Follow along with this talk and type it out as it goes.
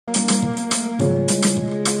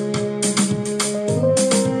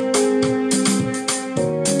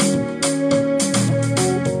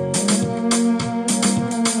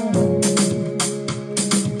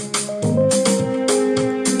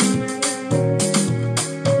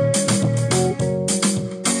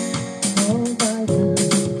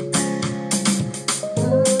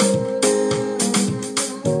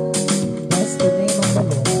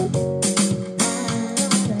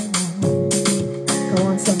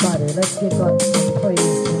somebody. Let's give God some praise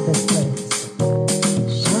in this place.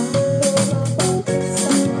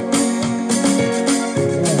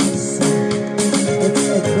 Yes, it's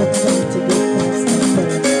a good thing to give thanks and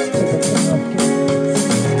praise to the King of Kings,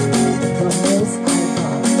 the Most High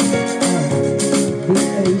God, the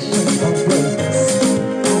Ancient of Days,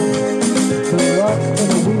 the rock in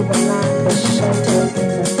a weaver land, the shelter in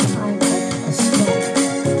the time of a storm,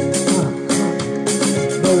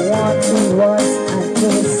 the one who was and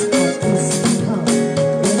is to come,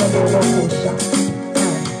 the local shop,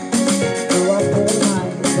 the rock of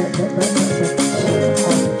life, the King of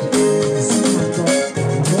Kings, and the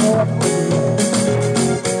Lord of Lords.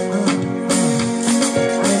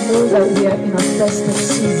 I know that we are in a festive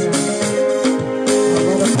season. A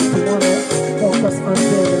lot of people want to focus on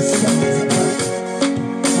various things, but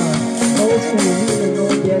those who really know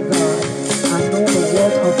their God and know the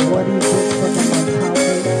word of what He did for them on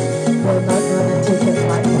Calvary, they're not going to take it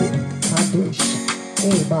lightly. Kadush,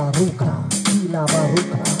 Baruka, Ila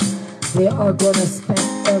Baruka. They are going to spend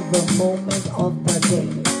every moment of the day,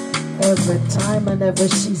 every time and every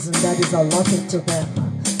season that is allotted to them,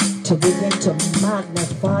 to begin to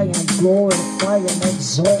magnify and glorify and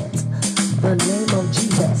exalt the name of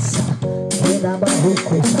Jesus.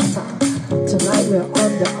 Tonight we're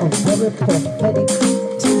under a very prophetic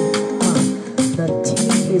theme. The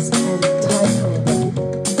theme is entitled,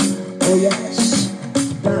 oh yes,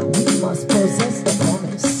 that we must possess the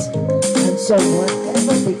promise. And so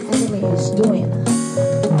whatever the enemy is doing,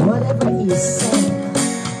 whatever he is saying,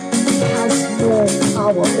 has no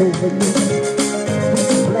power over you. This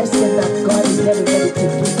blessing that God is getting ready to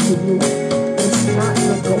give to you is not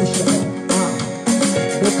negotiable.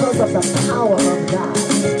 Because of the power of God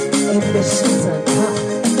in this season,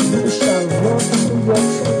 you shall run through your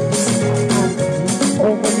troops and leap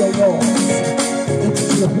over your walls. It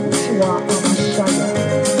is Yahushua Amashaya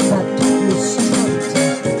that gives you strength.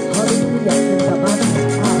 Hallelujah. In the battle,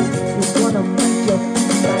 it's going to make your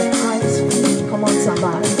feet like ice feet. Come on,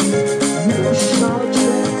 somebody. You shall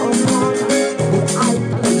tread upon the high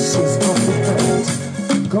places of the earth.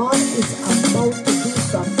 God is about to do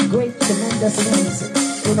some great, tremendous things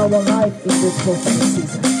in our life in this prophetic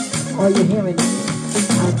season. Are you hearing me?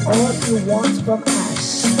 And all you want from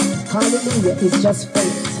us, hallelujah, is just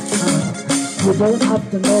faith. You don't have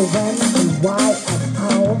to know when and why and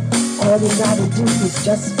how. All you got to do is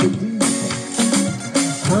just believe.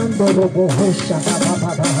 Hallelujah.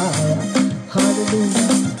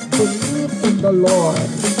 Believe in the Lord,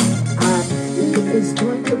 and He is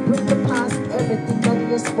going to bring to pass everything that He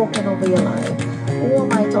has spoken over your life. Who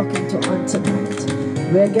am I talking to on tonight?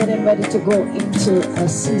 We're getting ready to go into a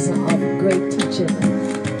season of great teaching.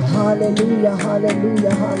 Hallelujah,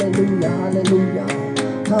 hallelujah, hallelujah, hallelujah,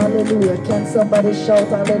 hallelujah. Can somebody shout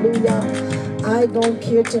hallelujah? I don't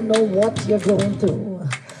care to know what you're going through.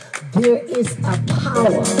 There is a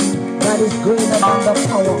power that is greater than the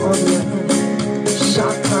power of your enemy.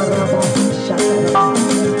 Shakaraba, shakaraba.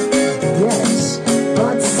 Yes,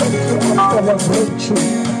 God set you up for a breakthrough.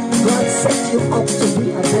 God set you up to be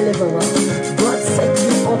a deliverer. God set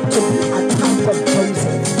you up to be a type of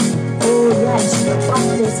Joseph. Oh yes, the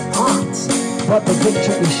battle is hot, but the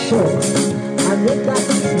victory is sure. And with that,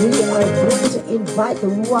 we are going to invite the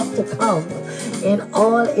Ruach to come in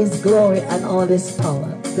all His glory and all His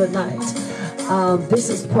power. Good night. This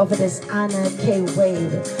is Prophetess Anna K.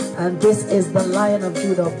 Wade, and this is the Lion of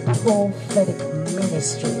Judah prophetic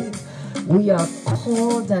ministry. We are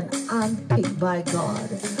called and handpicked by God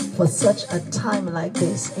for such a time like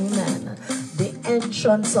this. Amen. The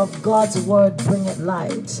entrance of God's word bringeth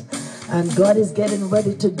light, and God is getting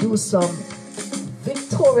ready to do some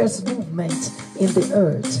victorious movement in the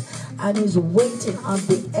earth, and He's waiting on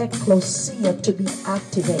the ecclesia to be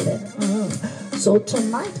activated. So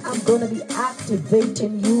tonight I'm going to be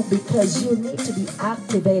activating you, because you need to be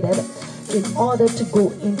activated in order to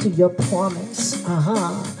go into your promise.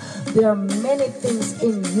 There are many things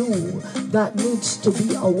in you that needs to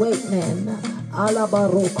be awakening.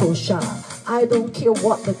 Alabarokosha. I don't care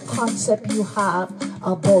what the concept you have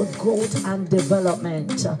about growth and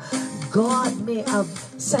development. God may have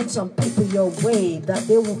sent some people your way that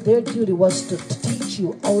their duty was to teach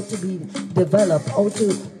you how to be developed, how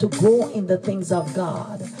to grow in the things of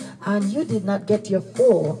God. And you did not get your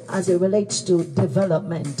full as it relates to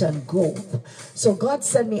development and growth. So God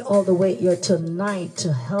sent me all the way here tonight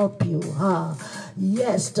to help you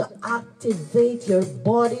yes, to activate your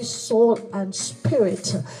body, soul, and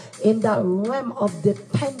spirit in that realm of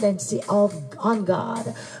dependency on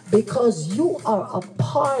God, because you are a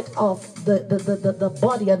part of the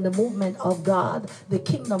body and the movement of God, the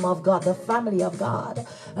kingdom of God, the family of God.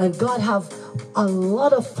 And God have a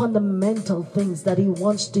lot of fundamental things that he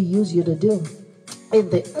wants to use you to do in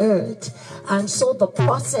the earth. And so the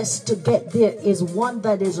process to get there is one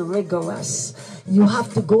that is rigorous. You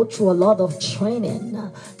have to go through a lot of training.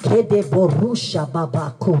 And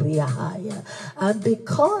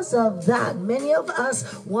because of that, many of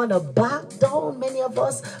us want to back down. Many of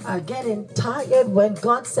us are getting tired when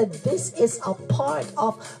God said this is a part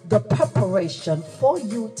of the preparation for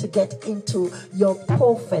you to get into your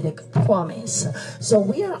prophetic promise. So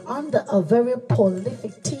we are under a very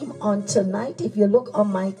prolific team on tonight. If you look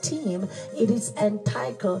on my team, it is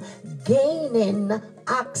entitled Gaining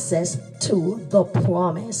Access to the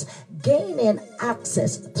Promise. Gaining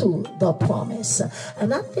access to the promise.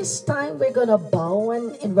 And at this time, we're going to bow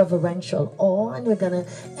in reverential awe, and we're going to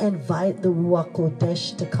invite the Ruach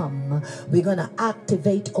Kodesh to come. We're going to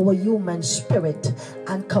activate our human spirit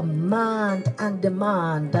and command and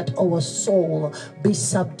demand that our soul be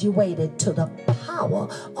subjugated to the power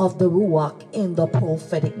of the Ruach in the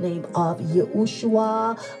prophetic name of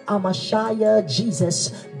Yahushua Amashiach,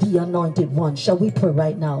 Jesus, the Anointed One. Shall we pray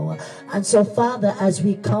right now? And so, Father, as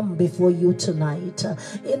we come before you tonight,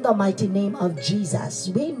 in the mighty name of Jesus,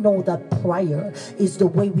 we know that prayer is the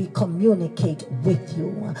way we communicate with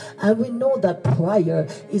you. And we know that prayer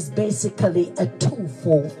is basically a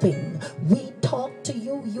twofold thing. We talk to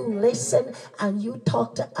you, you listen, and you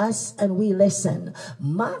talk to us and we listen.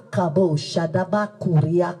 Father,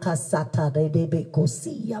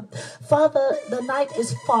 the night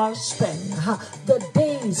is far spent. The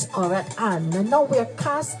days are at hand. And now we're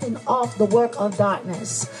casting off the work of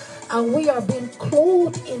darkness, and we are being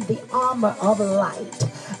clothed in the armor of light.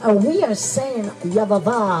 And we are saying,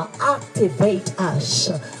 Yavava, activate us.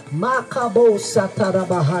 Makabo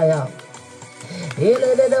satarabahaya.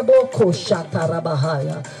 Eleleboko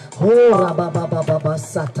shatarabahaya. Hora baba baba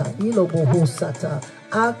sata. Iloboho sata.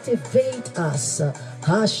 Activate us.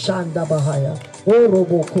 Hashanda bahaya.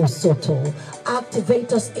 Oroboko soto.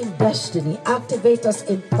 Activate us in destiny. Activate us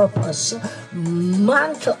in purpose.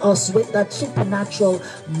 Mantle us with that supernatural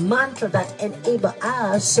mantra that enable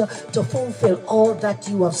us to fulfill all that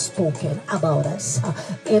you have spoken about us.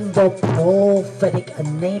 In the prophetic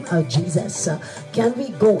name of Jesus. Can we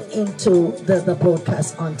go into the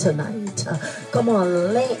broadcast on tonight? Come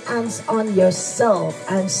on, lay hands on yourself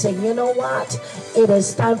and say, you know what? It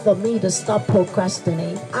is time for me to stop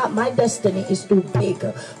procrastinating. My destiny is too big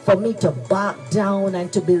for me to back down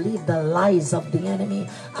and to believe the lies of the enemy.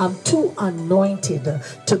 I'm too anointed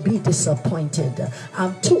to be disappointed.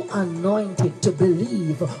 I'm too anointed to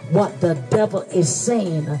believe what the devil is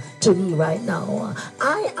saying to me right now.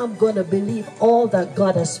 I am going to believe all that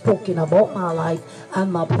God has spoken about my life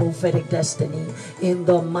and my prophetic destiny in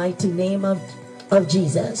the mighty name of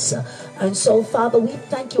Jesus. And so, Father, we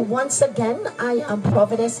thank you once again. I am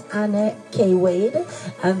Prophetess Anna K. Wade,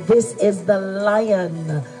 and this is the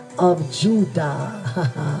Lion of Judah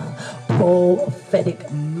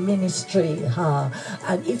prophetic ministry.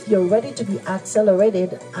 And if you're ready to be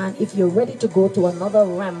accelerated, and if you're ready to go to another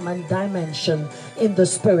realm and dimension in the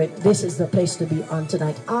spirit, this is the place to be on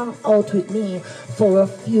tonight. Hang out with me for a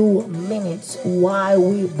few minutes while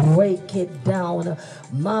we break it down.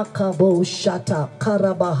 Makabo Shata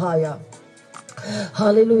Karabahaya.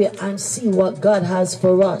 Hallelujah. And see what God has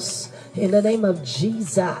for us. In the name of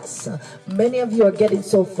Jesus. Many of you are getting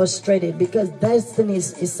so frustrated because destiny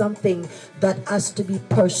is something that has to be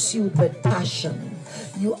pursued with passion.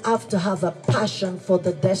 You have to have a passion for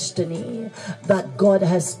the destiny that God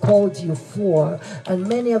has called you for. And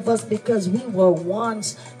many of us, because we were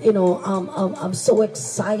once, I'm so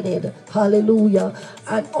excited, hallelujah,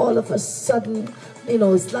 and all of a sudden,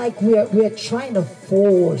 it's like we're trying to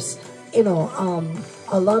force,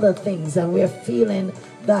 a lot of things, and we're feeling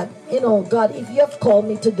that, God, if you have called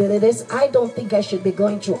me to do this, I don't think I should be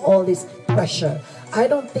going through all this pressure. I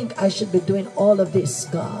don't think I should be doing all of this,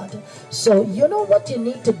 God. So you know what you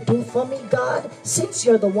need to do for me, God? Since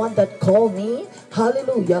you're the one that called me,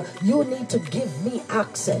 hallelujah, you need to give me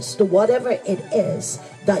access to whatever it is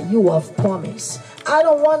that you have promised. I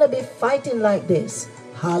don't want to be fighting like this.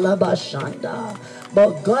 Halabashanda.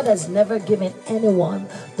 But God has never given anyone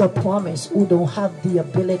the promise who don't have the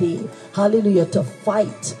ability, hallelujah, to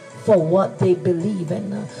fight for what they believe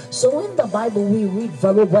in. So in the Bible, we read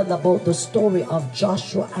very well about the story of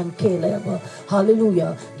Joshua and Caleb.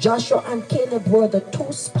 Hallelujah. Joshua and Caleb were the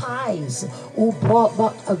two spies who brought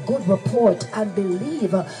back a good report and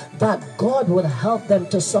believe that God would help them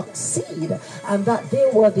to succeed, and that they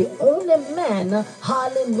were the only men,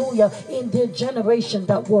 hallelujah, in their generation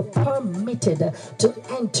that were permitted to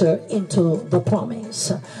enter into the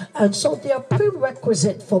promise. And so they are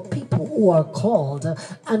prerequisite for people who are called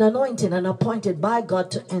and anointed and appointed by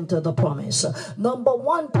God to enter the promise. Number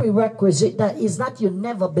one prerequisite that is that you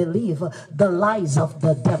never believe the lies of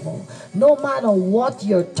the devil. No matter what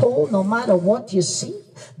you're told, no matter what you see,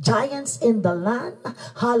 giants in the land,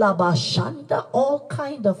 halabashanda, all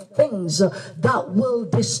kind of things that will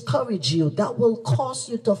discourage you, that will cause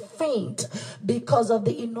you to faint because of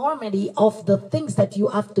the enormity of the things that you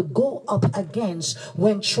have to go up against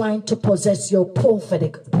when trying to possess your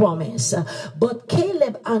prophetic promise. But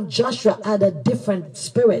Caleb and Joshua had a different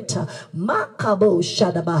spirit. Makabo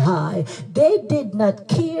Shadabahai. They did not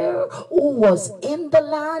care who was in the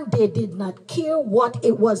land. They did not care what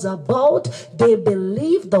it was about. They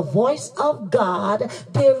believed the voice of God.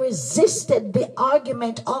 They resisted the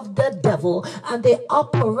argument of the devil, and they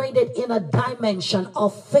operated in a dimension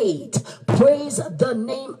of faith. Praise the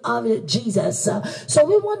name of Jesus. So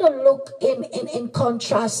we want to look in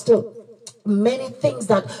contrast to many things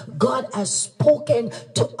that God has spoken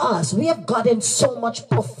to us. We have gotten so much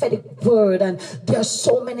prophetic word, and there are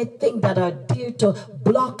so many things that are there to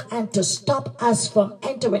block and to stop us from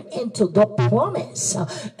entering into the promise.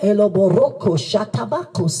 Eloboroko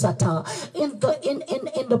shatabako sata.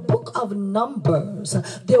 In the book of Numbers,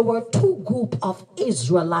 there were two groups of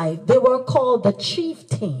Israelites. They were called the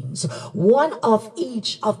chieftains, one of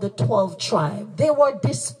each of the 12 tribes. They were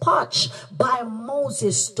dispatched by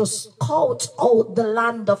Moses to scout out the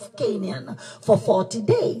land of Canaan for 40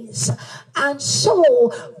 days. And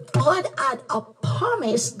so God had a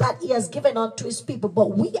promise that he has given unto his people,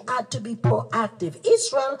 but we had to be proactive.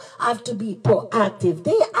 Israel had to be proactive.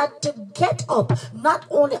 They had to get up not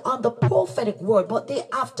only on the prophetic word, but they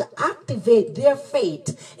have to activate their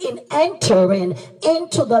faith in entering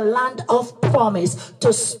into the land of promise,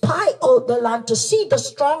 to spy out the land, to see the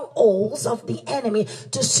strongholds of the enemy,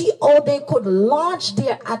 to see how they could launch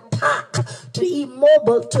their attack to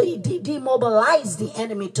demobilize the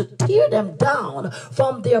enemy, to tear them down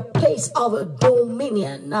from their place of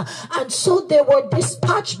dominion. And so they were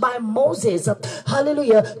dispatched by Moses,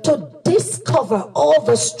 hallelujah, to discover all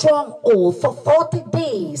the stronghold for 40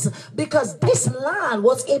 days, because this land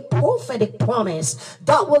was a prophetic promise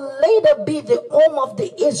that will later be the home of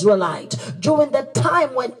the Israelites during the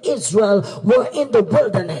time when Israel were in the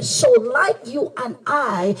wilderness. So like you and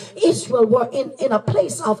I, Israel were in a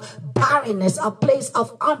place of barrenness, a place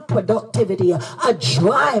of unproductivity, a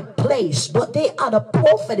dry place, but they had a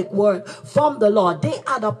prophetic word from the Lord. They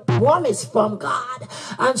had a promise from God.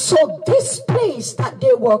 And so this place that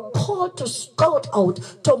they were called to scout out,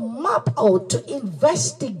 to map out, to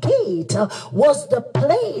investigate, was the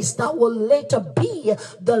place that will later be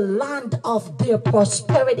the land of their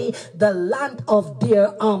prosperity, the land of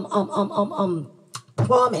their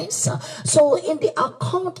promise. So in the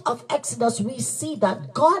account of Exodus, we see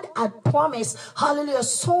that God had promised, hallelujah,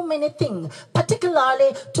 so many things,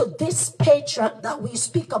 particularly to this patriarch that we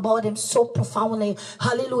speak about him so profoundly.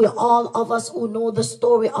 Hallelujah. All of us who know the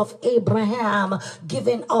story of Abraham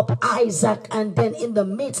giving up Isaac, and then in the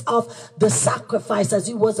midst of the sacrifice, as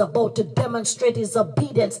he was about to demonstrate his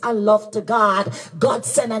obedience and love to God, God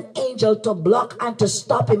sent an angel to block and to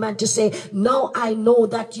stop him and to say, now I know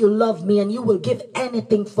that you love me and you will give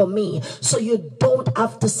anything for me, so you don't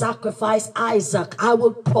have to sacrifice Isaac. I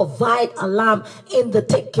will provide a lamb in the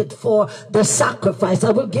ticket for the sacrifice.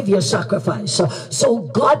 I will give you a sacrifice. So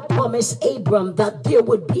God promised Abram that there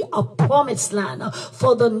would be a promised land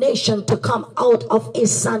for the nation to come out of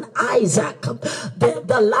his son Isaac,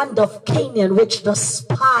 the land of Canaan, which the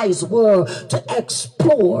spies were to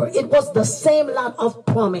explore. It was the same land of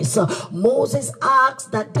promise. Moses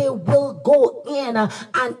asked that they will go in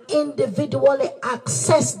and individually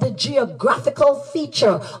access the geographical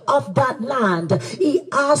feature of that land. He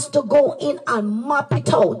asked to go in and map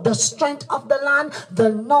it out, the strength of the land, the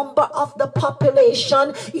number of the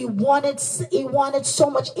population. He wanted so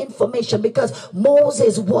much information, because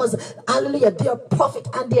Moses was, hallelujah, their prophet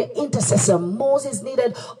and their intercessor. Moses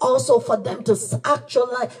needed also for them to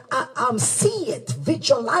actually see it,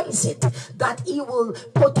 visualize it, that he will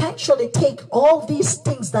potentially take all these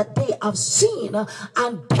things that they have seen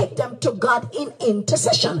and take them to God in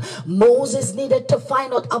intercession. Moses needed to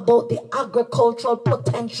find out about the agricultural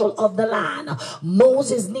potential of the land.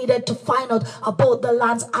 Moses needed to find out about the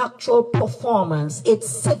land's actual performance, its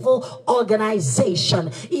civil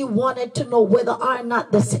organization. He wanted to know whether or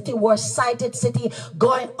not the city was sighted city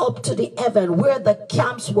going up to the heaven, where the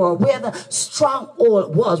camps were, where the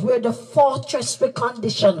stronghold was, where the fortress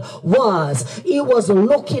condition was. He was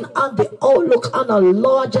looking on the outlook on a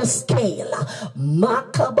larger scale.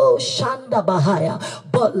 Makabo Shanda Bahaya.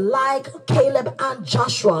 But like Caleb and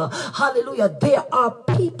Joshua, hallelujah, there are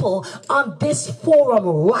people on this forum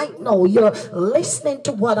right now. You're listening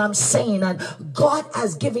to what I'm saying, and God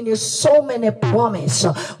has given you so many promises.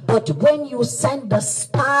 But when you send the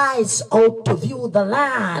spies out to view the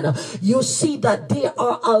land, you see that there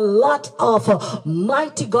are a lot of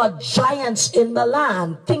mighty God giants in the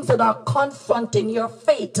land, things that are confronting your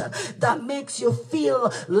faith, that makes you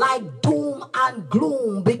feel like doom and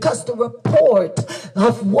gloom, because the report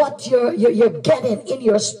of what you're getting in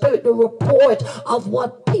your spirit, the report of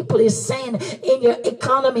what people is saying in your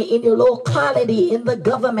economy, in your locality, in the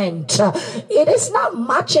government, it is not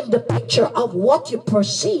matching the picture of what you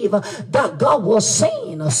perceive that God was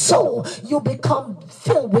saying. So you become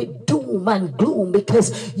filled with doom and gloom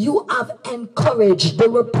because you have encouraged the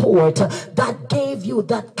report that gave you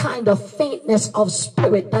that kind of faintness of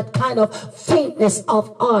spirit, that kind of faintness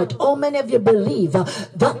of heart. How many of you believe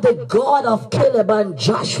that the God of Caleb and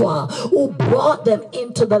Joshua, who brought them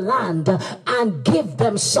into the land and give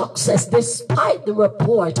them success despite the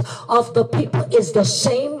report of the people, is the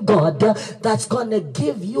same God that's going to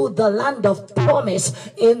give you the land of promise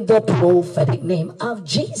in the prophetic name of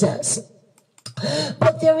Jesus?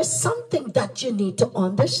 But there is something that you need to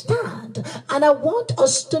understand, and I want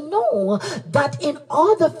us to know that in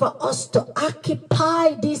order for us to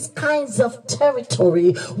occupy these kinds of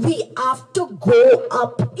territory, we have to grow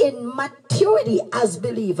up in maturity as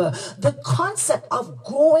believer. The concept of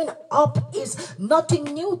growing up is nothing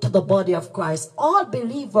new to the body of Christ. All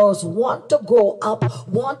believers want to grow up,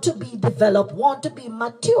 want to be developed, want to be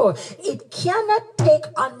mature. It cannot take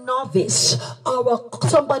a novice or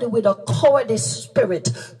somebody with a cowardice spirit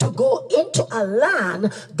to go into a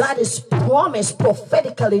land that is promised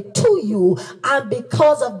prophetically to you, and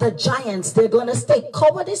because of the giants, they're going to stay.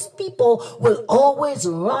 Cowardice people will always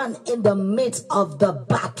run in the midst of the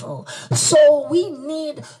battle. So we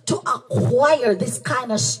need to acquire this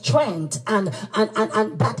kind of strength and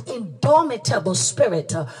that indomitable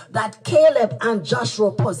spirit that Caleb and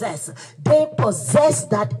Joshua possess. They possess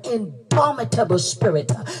that indomitable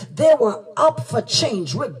spirit. They were up for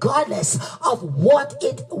change regardless of what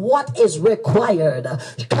is required.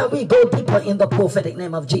 Can we go deeper in the prophetic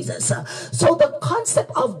name of Jesus? So the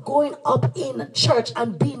concept of going up in church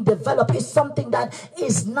and being developed is something that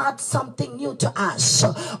is not something new to us.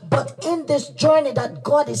 But in this journey that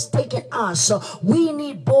God is taking us, we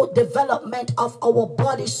need both development of our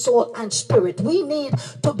body, soul, and spirit. We need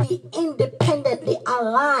to be independently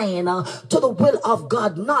aligned to the will of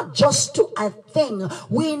God, not just to a thing.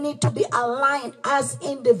 We need to be aligned as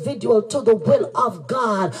individual to the will of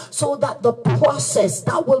God, so that the process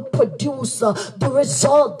that will produce the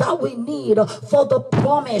result that we need for the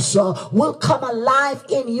promise will come alive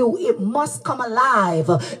in you. It must come alive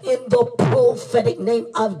in the prophetic name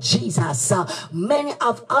of Jesus. Many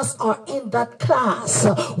of us are in that class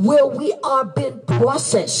where we are being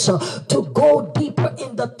processed to go deeper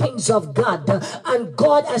in the things of God, and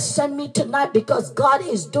God has sent me tonight because God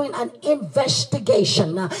is doing an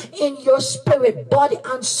investigation in your spirit, body,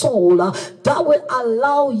 and soul that will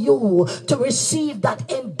allow you to receive that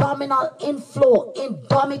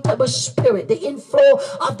indomitable spirit, the inflow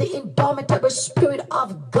of the indomitable spirit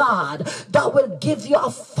of God that will give you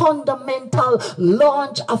a fundamental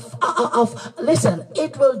launch of listen,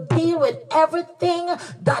 it will deal with everything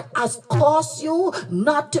that has caused you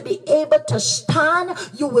not to be able to stand.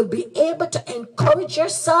 You will be able to encourage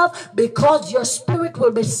yourself because your spirit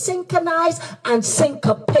will be synchronized and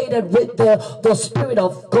syncopated with the Spirit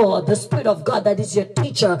of God, the Spirit of God that is your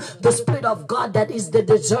teacher, the Spirit of God that is the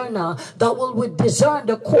discerner, that will discern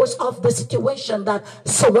the course of the situation that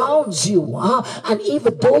surrounds you. And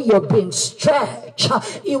even though you're being stretched,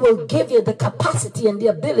 it will give you the capacity and the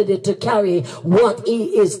ability to carry what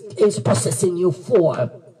He is possessing you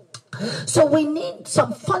for. So we need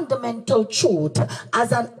some fundamental truth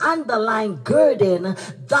as an underlying girding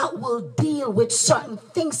that will deal with certain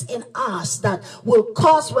things in us that will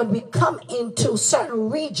cause, when we come into certain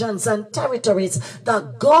regions and territories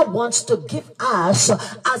that God wants to give us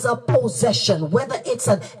as a possession, whether it's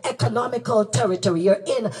an economical territory, you're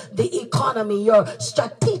in the economy, you're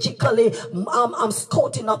strategically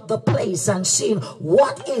scouting up the place and seeing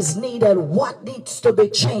what is needed, what needs to be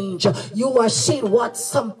changed. You are seeing what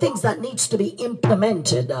some things that needs to be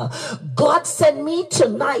implemented. God sent me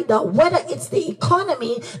tonight that whether it's the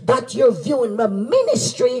economy that you're viewing, the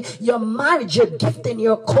ministry, your marriage, your gifting,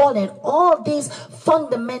 your calling, all these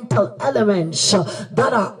fundamental elements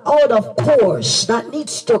that are out of course, that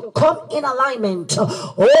needs to come in alignment,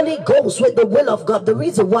 Holy Ghost, with the will of God. The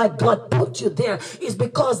reason why God put you there is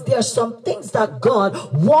because there's some things that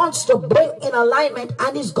God wants to bring in alignment,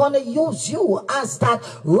 and He's going to use you as that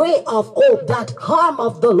ray of hope, that arm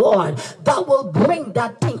of the Lord that will bring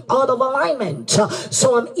that thing out of alignment.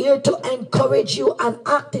 So I'm here to encourage you and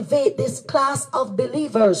activate this class of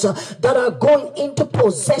believers that are going in to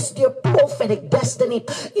possess their prophetic destiny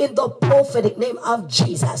in the prophetic name of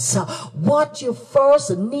Jesus. What you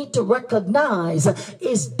first need to recognize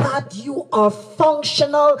is that you are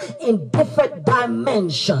functional in different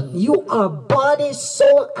dimensions. You are body,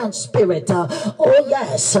 soul, and spirit. Oh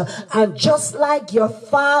yes, and just like your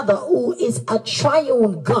Father, who is a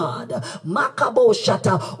triune God, Makabo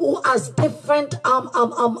Shata, who has different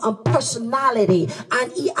personality,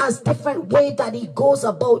 and He has different way that He goes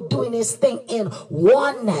about doing His thing in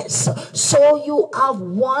oneness. So you have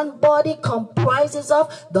one body comprises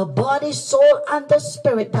of the body, soul, and the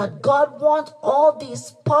spirit, that God wants all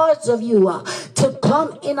these parts of you to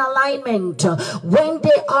come in alignment. When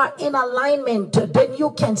they are in alignment, then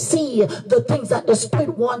you can see the things that the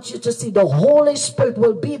Spirit wants you to see. The Holy Spirit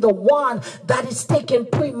will be the one that is taking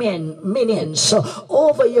preeminence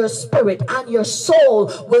over your spirit, and your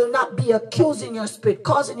soul will not be accusing your spirit,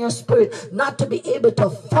 causing your spirit not to be able to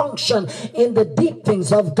function in the deep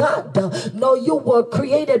things of God. No, you were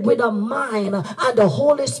created with a mind, and the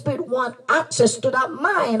Holy Spirit wants access to that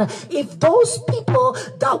mind. If those people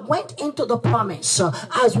that went into the promise,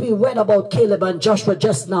 as we read about Caleb and Joshua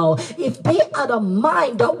just now, if they had a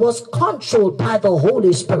mind that was controlled by the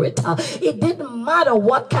Holy Spirit, it didn't matter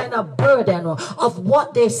what kind of burden of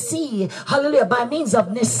what they see, hallelujah, by means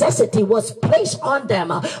of necessity was placed on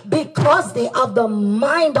them, because they have the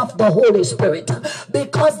mind of the Holy Spirit,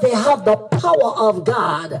 because they have the power of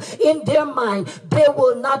God in their mind. They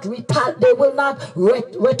will not they will not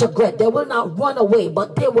retrograde, they will not run away,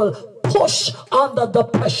 but they will push under the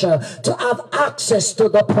pressure to have access to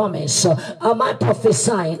the promise. Am I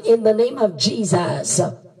prophesying in the name of Jesus?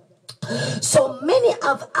 So many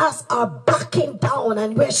of us are backing down,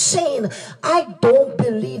 and we're saying, I don't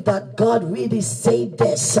believe that God really said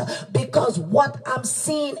this, because what I'm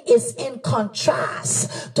seeing is in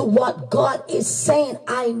contrast to what God is saying.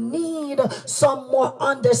 I need some more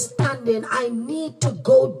understanding. I need to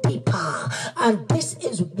go deeper, and this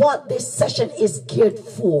is what this session is geared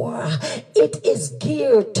for. It is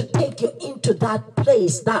geared to take you into that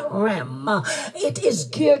place, that realm. It is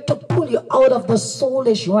geared to pull you out of the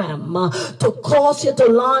soulish realm, to cause you to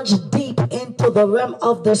launch deep into the realm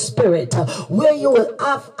of the spirit, where you will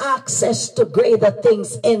have access to greater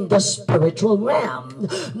things in the spiritual realm.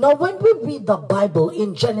 Now, when we read the Bible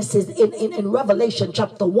in Genesis, in Revelation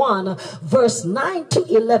chapter 1, verse 9 to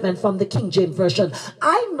 11 from the King James Version,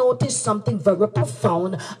 I noticed something very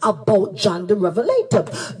profound about John the Revelator.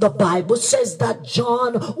 The Bible says that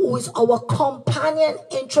John, who is our companion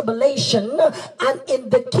in tribulation and in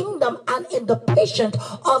the kingdom and in the patience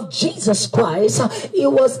of Jesus Christ, he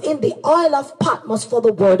was in the Isle of Patmos for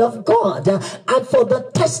the word of God and for the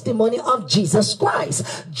testimony of Jesus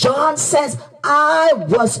Christ. John says, I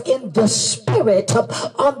was in the spirit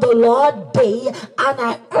on the Lord's day, and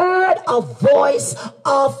I heard a voice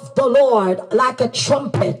of the Lord like a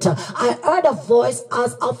trumpet. I heard a voice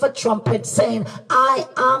as of a trumpet saying, I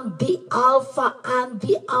am the Alpha and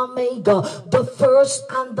the Omega, the first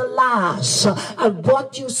and the last. And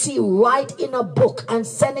what you see, write in a book and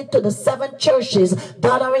send it to the 7 churches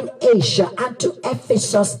that are in Asia, and to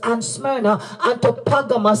Ephesus and Smyrna, and to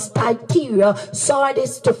Pergamos, Thyatira,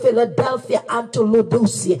 Sardis, to Philadelphia, and to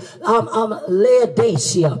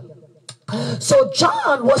Laodicea. So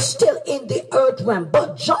John was still in the earth realm,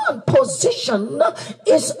 but John's position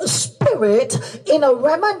is spirit in a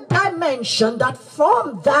realm dimension, that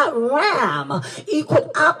from that realm he could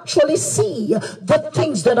actually see the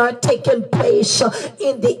things that are taking place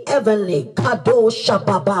in the heavenly. Kadosha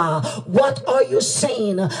Baba. What are you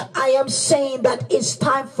saying? I am saying that it's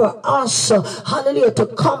time for us, hallelujah, to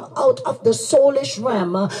come out of the soulish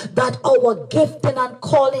realm, that our gifting and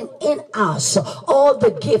calling in us, all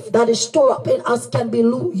the gift that is stored up in us, can be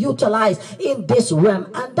utilized in this realm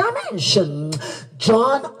and dimension.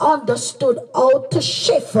 John understood how to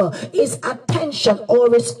shift his attention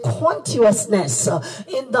or his consciousness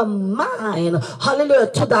in the mind,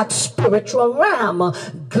 hallelujah, to that spiritual realm,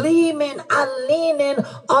 gleaming and leaning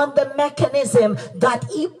on the mechanism that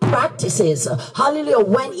he practices, hallelujah,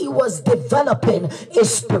 when he was developing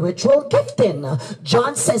his spiritual gifting.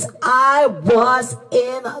 John says, I was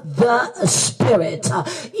in the spirit.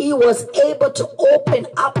 He was able to open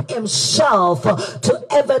up himself to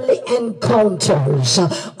heavenly encounters.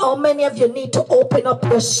 How many of you need to open up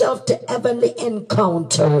yourself to heavenly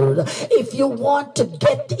encounter? If you want to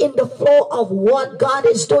get in the flow of what God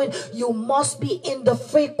is doing, you must be in the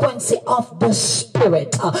frequency of the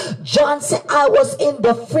spirit. John said, I was in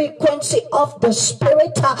the frequency of the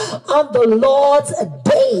spirit on the Lord's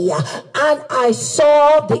day, and I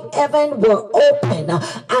saw the heaven were open,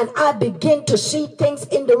 and I begin to see things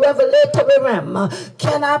in the revelatory realm.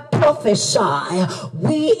 Can I prophesy?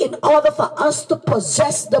 We, in order for us to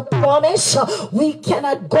possess the promise, we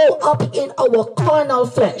cannot go up in our carnal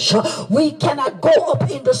flesh. We cannot go up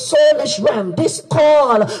in the soulish realm. This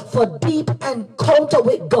call for deep encounter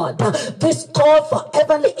with God, this call for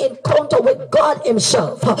heavenly encounter with God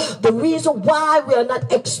himself. The reason why we are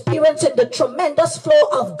not experiencing the tremendous flow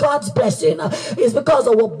of God's blessing is because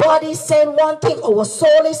our body is saying one thing, our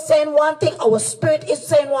soul is saying one thing, our spirit is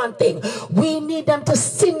saying one thing. We need them to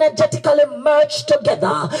synergetically merge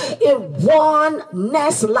together in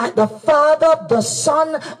oneness, like the Father, the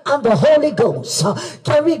Son, and the Holy Ghost.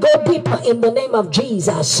 Can we go deeper in the name of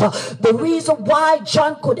Jesus? The reason why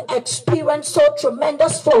John could experience so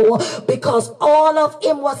tremendous flow, because all of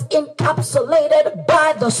him was encapsulated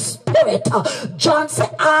by the Spirit. John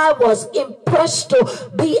said, I was impressed to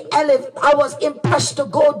be elevated. I was impressed to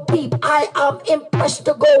go deep. I am impressed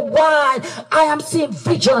to go wide. I am seeing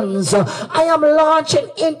visions. I am launching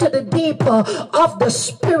into the deep of the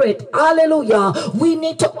Spirit. Hallelujah. We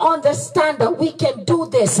need to understand that we can do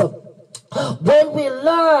this when we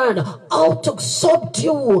learn how to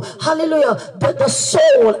subdue, hallelujah, the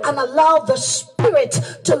soul, and allow the Spirit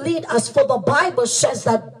to lead us. For the Bible says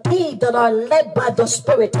that they that are led by the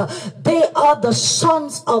Spirit, they are the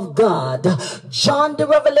sons of God. John the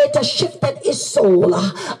Revelator shifted his soul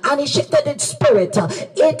and he shifted his spirit.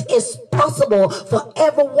 It is possible for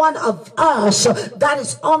every one of us that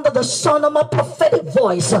is under the sound of my prophetic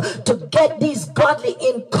voice to get these godly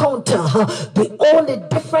encounter. The only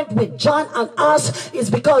difference with John and us is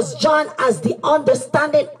because John has the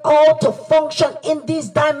understanding how to function in this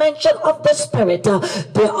dimension of the Spirit.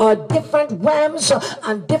 There are different realms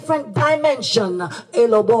and different dimensions. The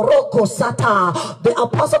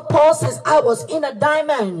Apostle Paul says, I was in a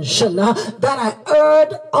dimension that I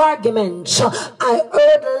heard arguments, I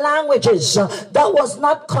heard languages that was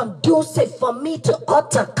not conducive for me to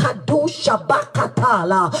utter.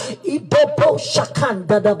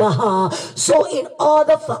 So in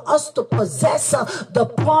order for us to possess the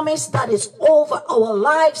promise that is over our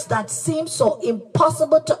lives that seems so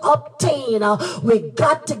impossible to obtain, we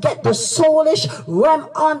got to get the soulish realm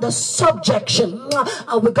under subjection,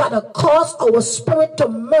 and we got to cause our spirit to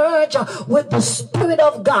merge with the Spirit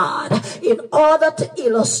of God in order to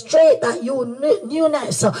illustrate that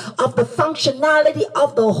newness of the functionality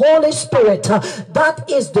of the Holy Spirit. That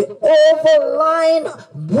is the overlying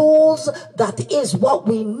rules. That is what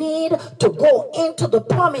we need to go into the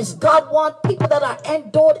promise. God wants people that are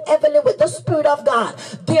endowed heavily with the Spirit of God.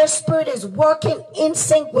 Their spirit is working in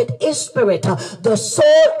sync with his spirit. The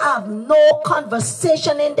soul have no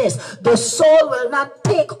conversation in this. The soul will not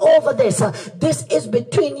take over this. This is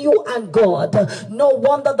between you and God. No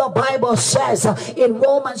wonder the Bible says in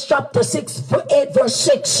Romans chapter 8 verse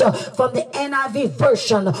 6 from the NIV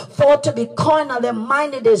version, for to be carnally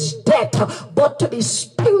minded is death, but to be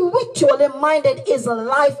spiritually minded is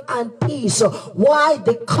life and peace. Why?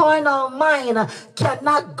 The carnal mind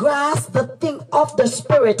cannot grasp the thing of the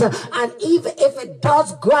Spirit, and even if it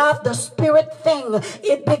does grasp the Spirit thing,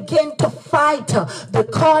 it begins to fight. The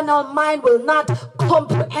carnal mind will not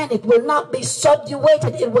comprehend, it will not be subdued,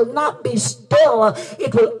 it will not be still,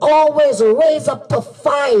 it will always raise up to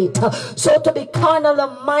fight. So to be carnally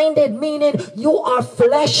minded, meaning you are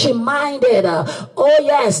fleshy minded. Oh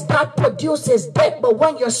yes, that produces death, but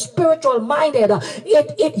when you're spiritual minded,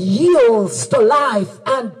 it yields to life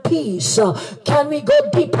and peace. Can we go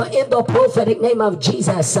deeper in the prophetic name of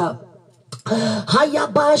Jesus?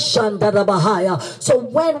 So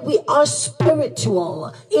when we are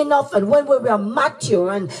spiritual enough, and when we are mature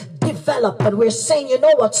and develop, and we're saying, you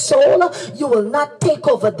know what, soul, you will not take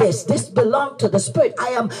over this belongs to the spirit.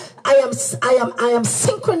 I am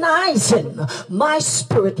synchronizing my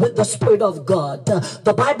spirit with the Spirit of God.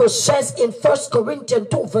 The Bible says in 1 Corinthians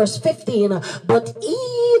 2 verse 15, but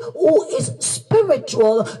he who is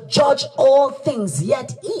spiritual judge all things,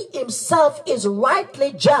 yet he himself is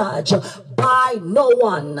rightly judged by no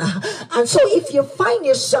one. And so if you find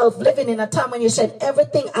yourself living in a time when you said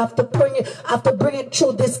everything after bringing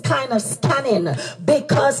through this kind of scanning,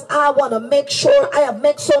 because I want to make sure, I have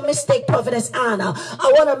made so mistake, Prophetess Anna,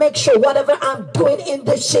 I want to make sure whatever I'm doing in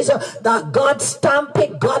this season, that God stamp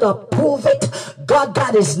it, God approve it, God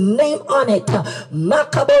got his name on it. I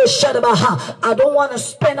don't want to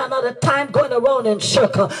spend another time going around in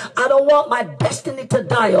circle. I don't want my destiny to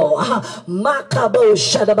die.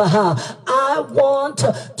 I want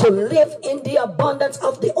to live in the abundance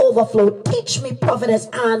of the overflow. Teach me, Prophetess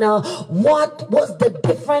Anna, what was the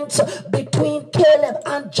difference between Caleb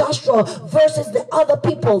and Joshua versus the other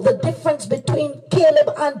people? The difference between Caleb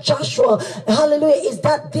and Joshua, hallelujah, is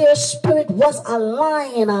that their spirit was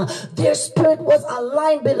aligned. Their spirit was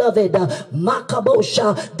aligned, beloved.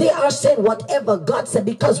 Makabosha. They are saying whatever God said,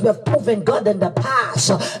 because we have proven God in the past.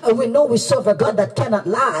 And we know we serve a God that cannot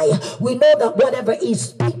lie. We know that whatever he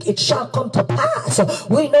speaks, it shall come to pass.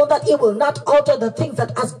 We know that he will not alter the things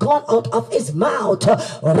that has gone out of his mouth. The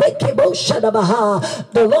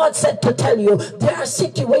Lord said to tell you, there are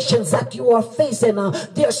situations that you are facing,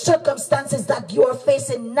 there are circumstances that you are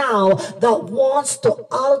facing now that wants to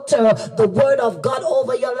alter the word of God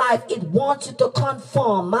over your life. It wants you to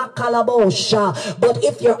conform. But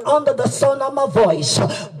if you're under the sound of my voice,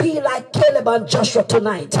 be like Caleb and Joshua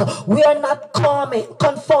tonight. We are not conforming,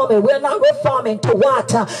 we're not reforming to what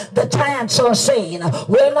the giants are saying.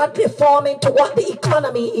 We're not reforming to what the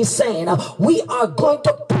economy is saying. We are going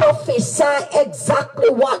to prophesy exactly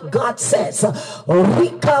what God says.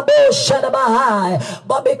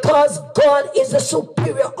 But because God is the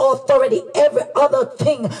superior authority, every other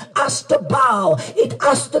thing has to bow. It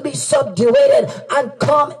has to be subdued and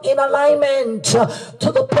come in alignment to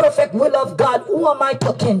the perfect will of God. Who am I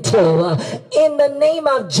talking to? In the name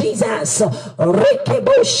of Jesus.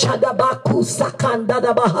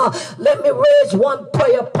 Let me raise one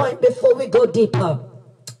prayer point before we go deeper.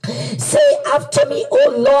 Say after me,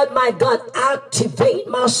 oh Lord my God, activate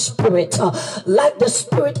my spirit like the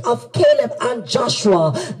spirit of Caleb and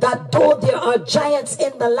Joshua, that though there are giants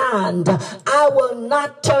in the land, I will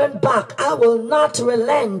not turn back, I will not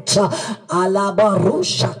relent.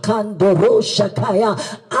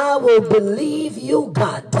 I will believe you,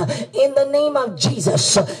 God, in the name of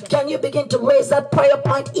Jesus. Can you begin to raise that prayer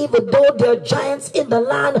point? Even though there are giants in the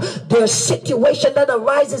land, there's situation that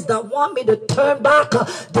arises that want me to turn back.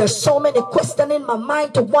 There's so many questions in my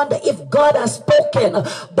mind to wonder if God has spoken,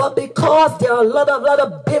 but because there are a lot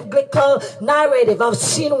of biblical narrative I've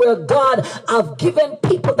seen where God have given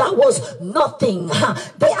people that was nothing,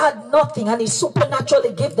 they had nothing, and he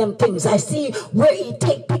supernaturally gave them things. I see where he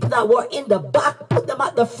take people that were in the back, put them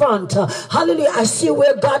at the front. Hallelujah. I see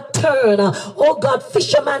where God turned, oh God,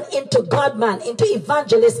 fisherman into God-man, into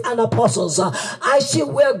evangelists and apostles. I see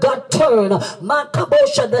where God turned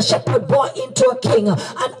Makabosha, the shepherd boy, into a king,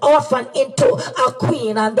 an orphan into a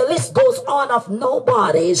queen, and the list goes on of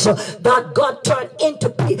nobodies that God turned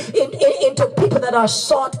into people that are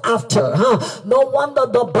sought after. No wonder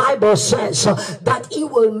the Bible says that he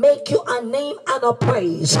will make you a name and a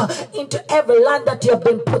praise into every land that you have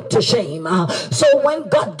been put to shame. So when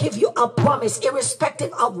God gives you a promise,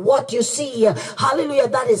 irrespective of what you see, hallelujah,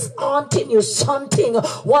 that is haunting you, something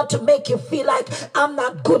want to make you feel like I'm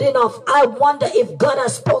not good enough. I wonder if God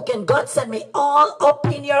has spoken. God sent me all up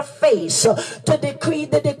in your face to decree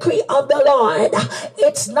the decree of the Lord.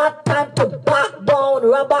 It's not time to back down,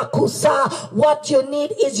 Rabakusa. What you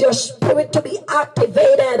need is your spirit to be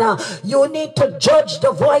activated. You need to judge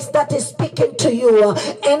the voice that is speaking to you.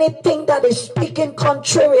 Anything that is speaking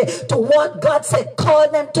contrary to what God said, said, call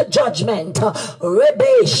them to judgment.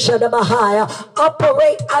 Rebe Shadabahaya.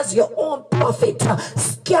 Operate as your own prophet.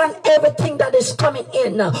 Scan everything that is coming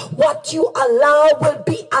in. What you allow will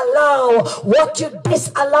be allowed. What you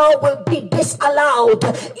disallow will be disallowed.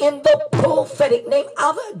 In the prophetic name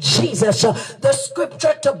of Jesus. The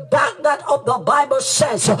scripture to back that up, the Bible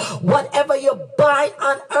says, whatever you bind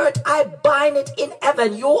on earth, I bind it in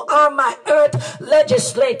heaven. You are my earth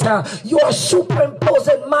legislator. You are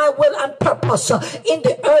superimposing my will and purpose in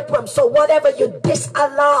the earth realm. So whatever you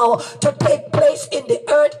disallow to take place in the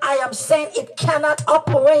earth, I am saying it cannot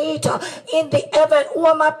operate in the heaven. Who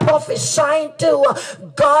am I prophesying to?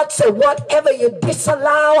 God said, whatever you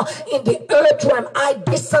disallow in the earth realm, I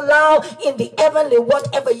disallow in the heavenly.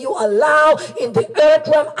 Whatever you allow in the earth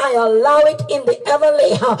realm, I allow it in the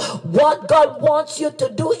heavenly. What God wants you to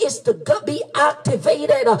do is to be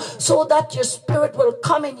activated so that your spirit will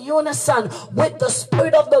come in unison with the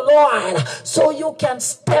Spirit of the Lord, so you can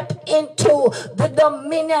step into the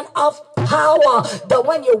dominion of power, that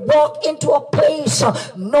when you walk into a place,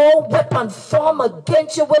 no weapon formed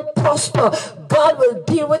against you will prosper. God will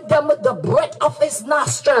deal with them with the breath of his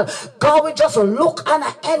nostril. God will just look on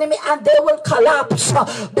an enemy and they will collapse,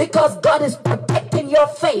 because God is protecting your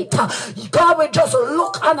faith. God will just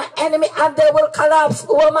look on an enemy and they will collapse.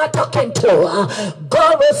 Who am I talking to?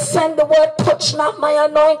 God will send the word, touch not my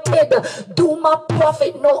anointed, do my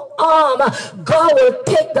prophet no harm. God will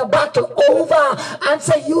take the battle over and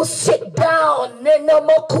say, you sit down.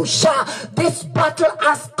 This battle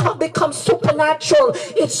has become supernatural.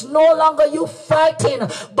 It's no longer you fighting,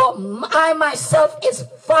 but I myself is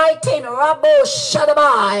fighting Rabo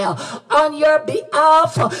Shadabai on your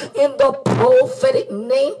behalf in the prophetic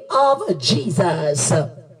name of Jesus.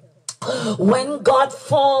 When God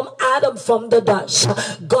formed Adam from the dust,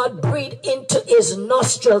 God breathed into his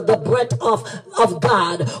nostril the breath of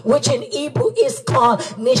God, which in Hebrew is called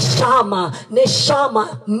Neshama.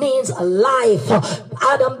 Neshama means life.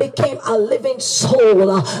 Adam became a living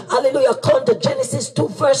soul. Hallelujah. According to Genesis 2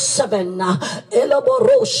 verse 7.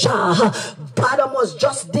 Elaborosha. Adam was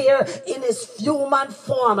just there in his human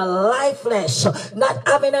form, lifeless, not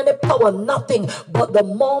having any power, nothing. But the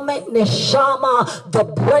moment Neshama, the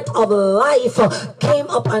breath of life, came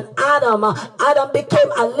upon Adam, Adam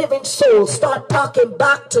became a living soul. Start talking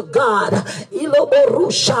back to God.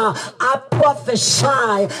 Iloborusha. I prophesy,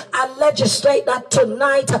 I legislate that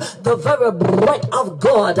tonight the very breath of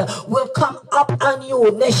God will come up on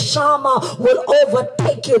you. Neshama will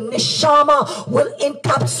overtake you. Neshama will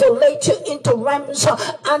encapsulate you into realms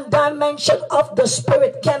and dimension of the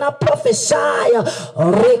spirit. Can I prophesy?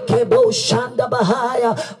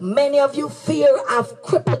 Many of you, fear have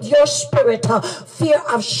crippled your spirit. Fear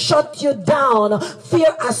have shut you down.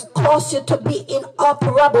 Fear has caused you to be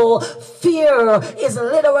inoperable. Fear is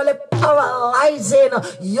literally paralyzing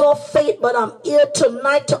your faith, but I'm here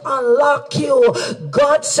tonight to unlock you.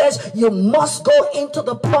 God says you must go into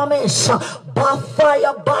the promise by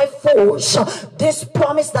fire, by force. This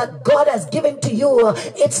promise that God has given to you,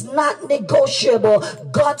 it's not negotiable.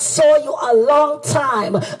 God saw you a long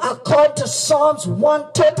time. According to Psalms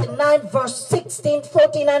 139 verse 16,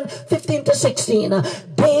 14 and 15 to 16,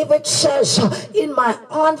 David says, in my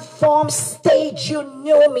unformed stage you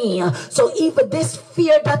knew me. So even this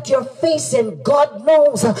fear that you're facing, God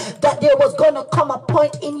knows that there was going to come a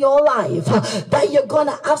point in your life that you're going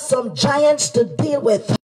to have some giants to deal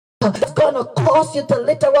with. It's gonna cause you to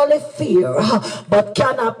literally fear. But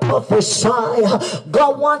can I prophesy?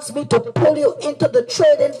 God wants me to pull you into the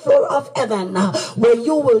trading floor of heaven, where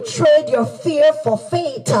you will trade your fear for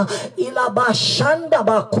faith.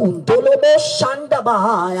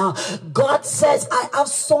 God says, I have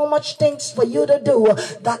so much things for you to do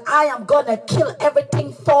that I am gonna kill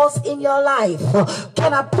everything false in your life.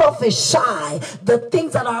 Can I prophesy? The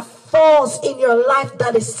things that are false in your life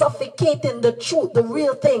that is suffocating the truth, the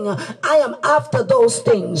real thing, I am after those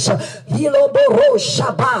things. Many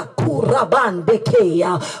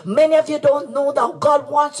of you don't know that God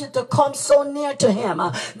wants you to come so near to him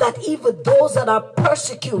that even those that are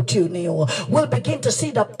persecuting you will begin to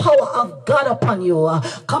see the power of God upon you.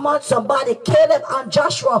 Come on somebody. Caleb and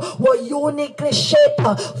Joshua were uniquely shaped,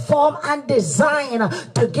 formed and designed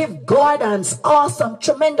to give guidance. Awesome,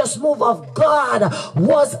 tremendous move of God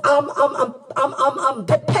was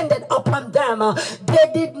depended upon them.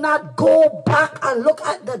 They did not go back and look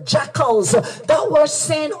at the jackals that were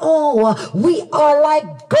saying, oh, we are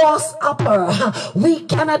like grasshopper. We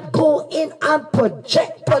cannot go in and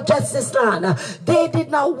possess this land. They did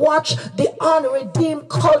not watch the unredeemed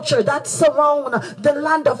culture that surround the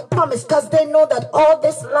land of promise, because they know that all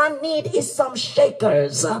this land need is some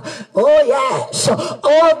shakers. Oh yes,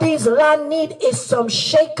 all these land need is some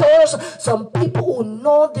shakers, some people who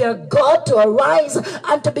know their God, to arise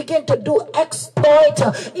and to begin to do exploit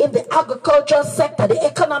in the agricultural sector, the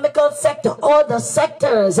economical sector, all the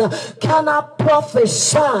sectors. Cannot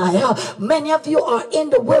prophesy. Many of you are in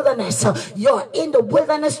the wilderness. You're in the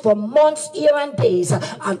wilderness for months, years and days,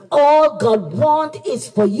 and all God wants is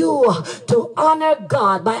for you to honor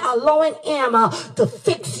God by allowing him to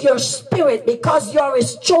fix your spirit, because you're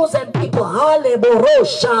his chosen people. And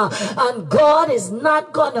God is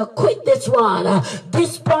not gonna quit this one.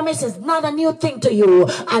 This promise is not a new thing to you,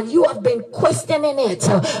 and you have been questioning it,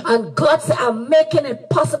 and God said, I'm making it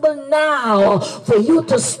possible now for you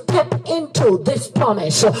to step into this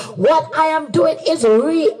promise. What I am doing is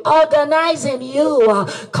reorganizing you.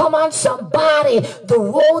 Come on somebody, the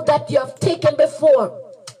road that you have taken before,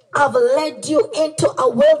 I've led you into a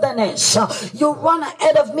wilderness. You run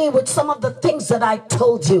ahead of me with some of the things that I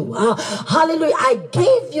told you. Hallelujah. I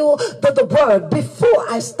gave you the word before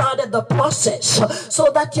I started the process,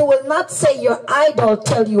 so that you will not say your idol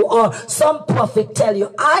tell you or some prophet tell you.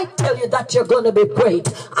 I tell you that you're going to be great.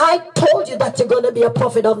 I told you that you're going to be a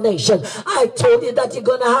prophet of nations. I told you that you're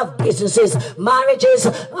going to have businesses, marriages,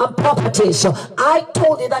 and properties. I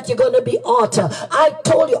told you that you're going to be author. I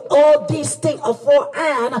told you all these things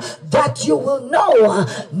beforehand, that you will know.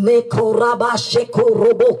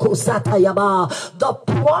 The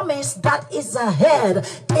promise that is ahead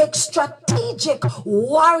takes strategic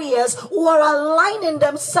warriors who are aligning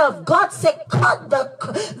themselves. God said cut the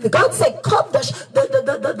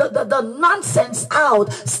nonsense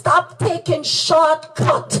out. Stop taking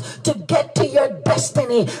shortcut to get to your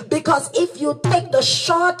destiny, because if you take the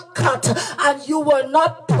shortcut and you will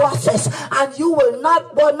not process and you will not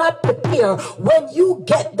prepare, when you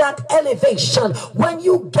get that elevation, when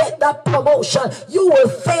you get that promotion, you will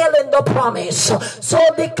fail in the promise. So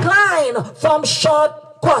decline from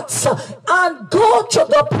shortcuts and go through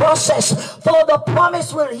the process, for the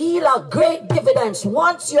promise will yield a great dividends.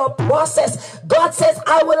 Once your process, God says,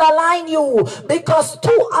 I will align you, because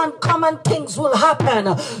two uncommon things will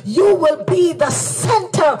happen. You will be the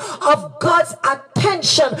center of God's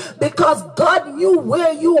attention, because God knew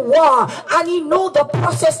where you were and he know the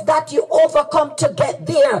process that you overcome to get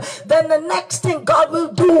there. Then the next thing God will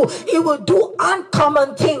do, he will do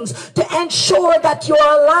uncommon things to ensure that you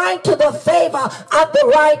are aligned to the favor at the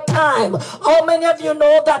right time. How many of you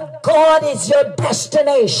know that God is your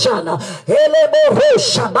destination?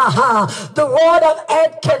 The road of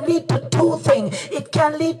head can lead to two things. It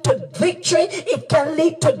can lead to victory, it can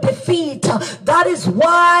lead to defeat. That is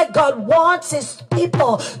why God wants his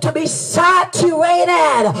people to be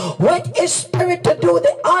saturated with his spirit to do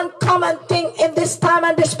the uncommon thing in this time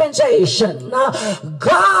and dispensation.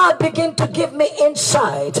 God began to give me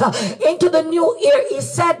insight into the new year. He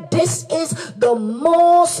said this is the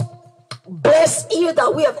most blessed year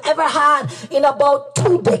that we have ever had in about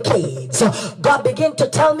 2 decades. God began to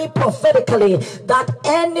tell me prophetically that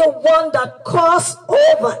anyone that crossed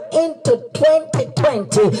over into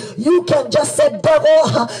 2020, you can just say,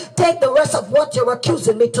 devil, take the rest of what you're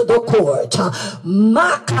accusing me to the court.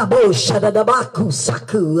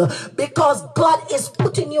 Because God is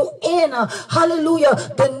putting you in, hallelujah,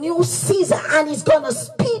 the new season, and he's going to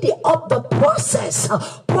speed up the process.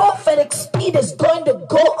 Prophetic speed is going to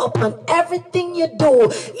go upon everything you do,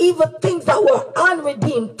 even things that were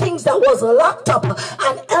unredeemed, things that was locked up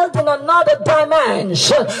and held in another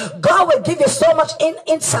dimension. God will give you so much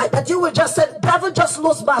insight that you will just say, devil, just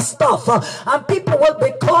lose my stuff. And people will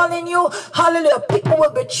be calling you, hallelujah, people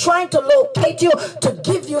will be trying to locate you to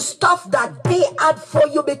give you stuff that they had for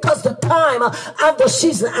you, because the time and the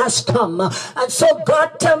season has come. And so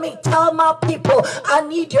God tell my people, I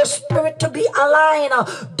need your spirit to be aligned.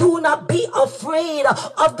 Do not be afraid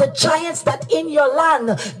of the giants that in your land,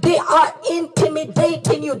 they are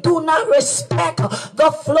intimidating you. Do not respect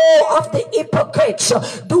the flow of the hypocrites.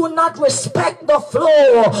 Do not respect the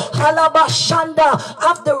flow halabashanda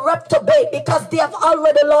of the reprobate, because they have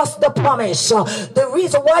already lost the promise. The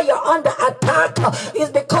reason why you're under attack is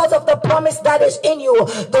because of the promise that is in you.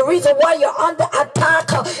 The reason why you're under attack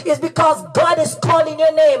is because God is calling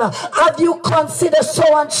your name. Have you considered so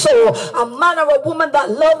and so, a man or a woman that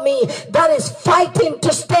love me, that is fighting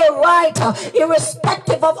to stay right,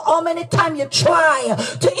 irrespective of how many times you try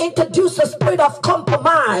to introduce the spirit of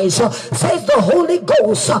compromise, says the Holy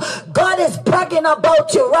Ghost. God is bragging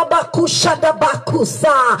about you.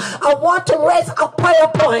 I want to raise a prayer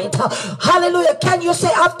point. Hallelujah. Can you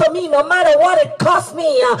say after me, no matter what it costs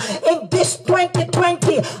me in this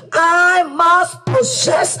 2020, I must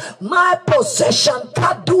possess my possession.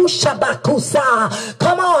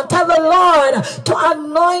 Come on, tell the Lord to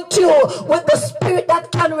anoint you with the spirit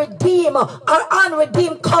that can redeem our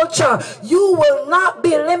unredeemed culture. You will not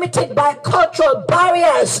be limited by cultural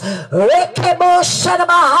barriers.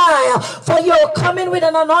 For you're coming with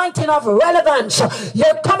an anointing of relevance.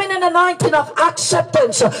 You're coming in an anointing of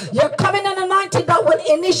acceptance. You're coming in an anointing that will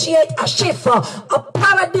initiate a shift, a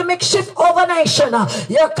paradigmic shift over nation.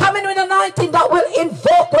 You're coming with an anointing that will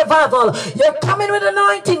invoke revival. You're coming with an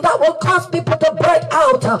anointing that will cause people to break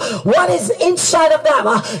out what is inside of them.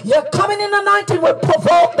 You're coming in an anointing will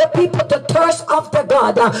provoke the people to thirst after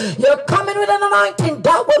God. You're coming with an anointing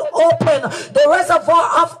that will open the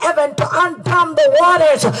reservoir of heaven to undam the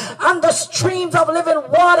waters and the streams of living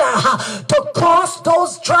water, to cause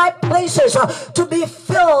those dry places to be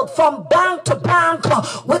filled from bank to bank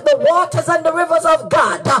with the waters and the rivers of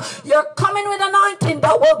God. You're coming with anointing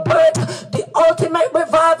that will birth the ultimate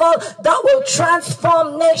revival that will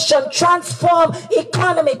transform nation, transform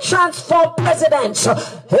economy, transform presidents.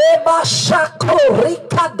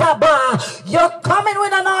 You're coming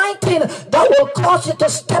with anointing that will cause you to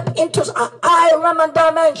step into an high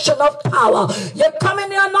dimension of power. You're coming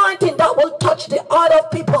with anointing that will touch the heart of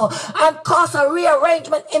people and cause a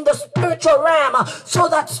rearrangement in the spiritual realm, so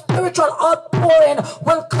that spiritual outpouring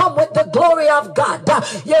will come with the glory of God.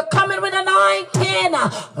 You're coming with anointing.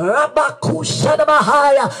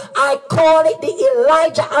 I call it the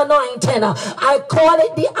Elijah anointing. I call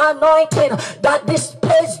it the anointing that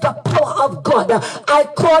displays the power of God. I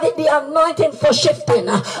call it the anointing for shifting.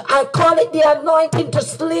 I call it the anointing to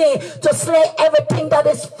slay everything that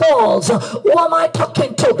is false. Who am I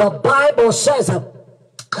talking to? The Bible says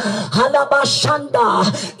Halabashanda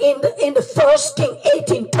in the first King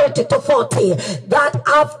 18:30-40, that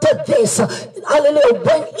after this, hallelujah,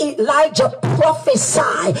 when Elijah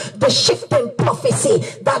prophesied the shifting prophecy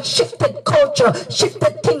that shifted culture,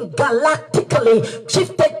 shifted thing galactically,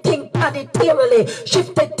 shifted thing planetarily,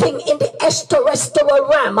 shifted thing in the extraterrestrial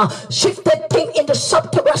realm, shifted thing in the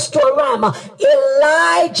subterrestrial realm,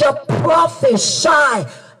 Elijah prophesied,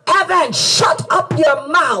 heaven, shut up your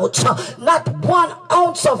mouth. Not 1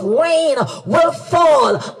 ounce of rain will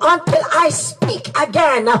fall until I speak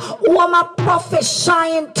again. Who am I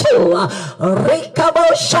prophesying to?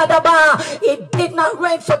 It did not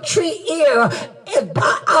rain for 3 years.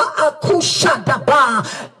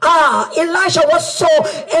 Elijah was so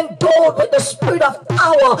endowed with the spirit of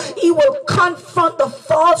power, he will confront the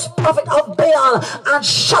false prophet of Baal and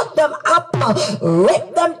shut them up,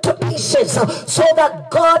 rip them to pieces, so that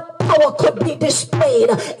God's power could be displayed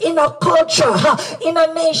in a culture, in a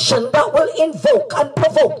nation that will invoke and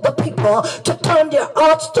provoke the people to turn their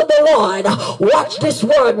hearts to the Lord. Watch this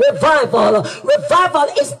word, revival. Revival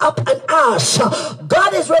is up and us.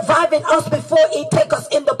 God is reviving us before he take us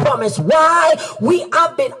in the promise. Why? We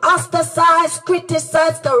have been ostracized,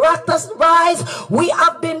 criticized, characterized. We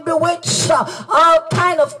have been bewitched. All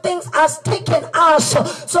kind of things has taken us.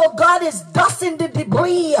 So God is dusting the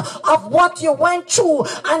debris of what you went through,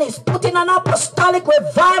 and he's putting an apostolic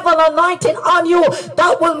revival anointing on you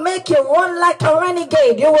that will make you run like a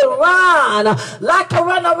renegade. You will run like a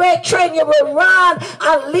runaway train. You will run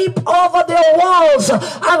and leap over their walls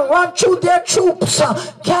and run through their troops.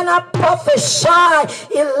 Can I prophesy?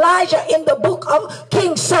 Elijah in the book of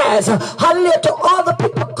Kings says, hallelujah, to all the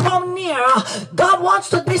people, come near. God wants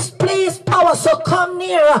to display his power, so come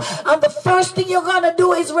near. And the first thing you're going to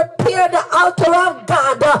do is repair the altar of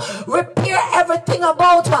God. Repair everything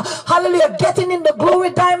about, hallelujah, getting in the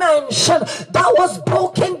glory dimension that was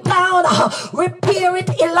broken down. Repair it.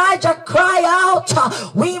 Elijah cried out,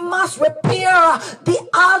 we must repair the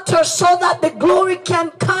altar so that the glory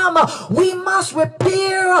can come. We must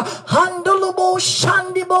repair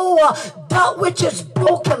that which is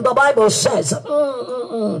broken, the Bible says.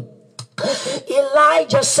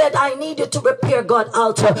 Elijah said, I need you to repair God's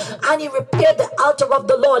altar. And he repaired the altar of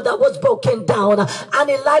the Lord that was broken down. And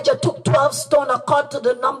Elijah took 12 stones according to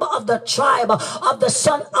the number of the tribe of the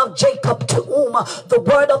son of Jacob, to whom the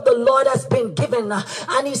word of the Lord has been given.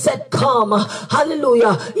 And he said, come.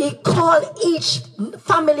 Hallelujah. He called each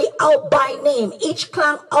family out by name, each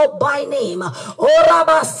clan out by name.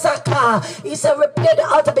 He said, repair the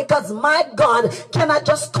altar, because my God cannot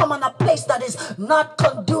just come on a place that is not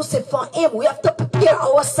conducive for him. We have to prepare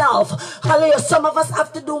ourselves. Hallelujah. Some of us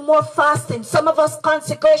have to do more fasting. Some of us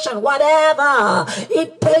consecration, whatever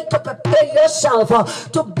it takes to prepare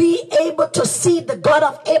yourself to be able to see the God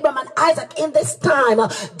of Abraham and Isaac in this time.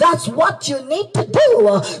 That's what you need to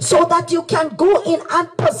do so that you can go in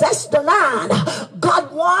and possess the land.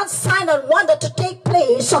 God wants sign and wonder to take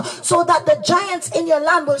place so that the giants in your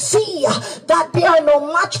land will see that they are no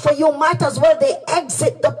match for you. Might as well they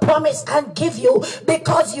exit the promise and give you,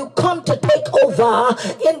 because you come to take over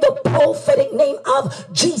in the prophetic name of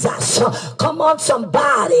Jesus. Come on,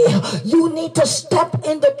 somebody. You need to step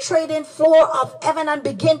in the trading floor of heaven and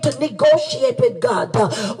begin to negotiate with God.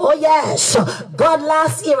 Oh yes, God,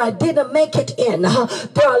 last year I didn't make it in.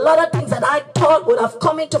 There are a lot of things that I thought would have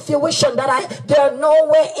come into fruition that they're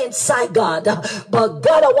nowhere inside, God. But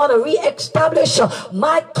God, I want to re-establish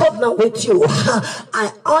my covenant with you.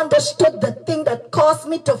 I understood the thing that caused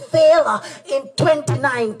me to fail in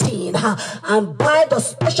 2019, and by the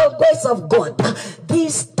special grace of God,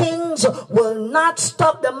 these things will not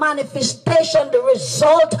stop the manifestation, the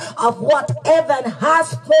result of what heaven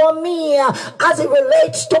has for me as it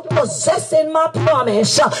relates to possessing my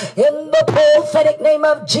promise in the prophetic name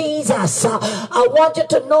of Jesus. I want you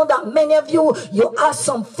to know that many of you are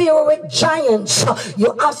some Pharaohic giants,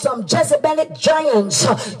 you have some Jezebelic giants,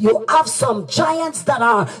 you have some giants that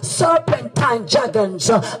are serpentine giants,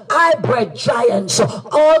 hybrid giants,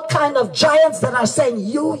 all kind of giants that are saying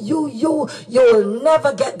you will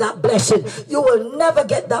never get that blessing, you will never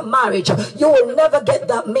get that marriage, you will never get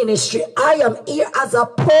that ministry. I am here as a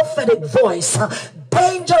prophetic voice,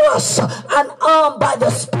 dangerous and armed by the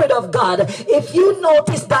Spirit of God. If you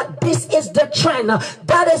notice that this is the trend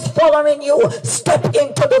that is following you, step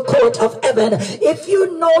into the court of heaven. If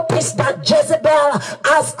you notice that Jezebel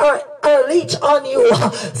has her leech on you,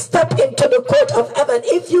 step into the court of heaven.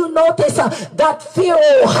 If you notice that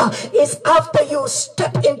Pharaoh is after you,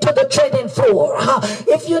 step into the trading floor.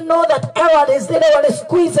 If you know that Herod is literally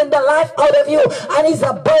squeezing the life out of you and he's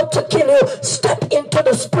about to kill you, step into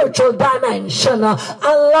the spiritual dimension.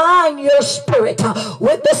 Align your spirit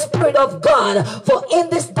with the Spirit of God, for in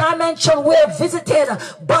this dimension we are visited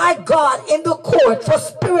by God in the court for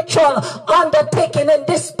spiritual undertaking. In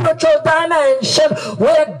this spiritual dimension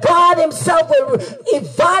where God himself will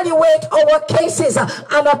evaluate our cases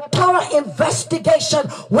and a thorough investigation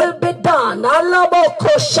will be done.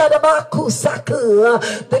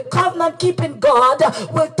 The covenant keeping God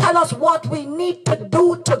will tell us what we need to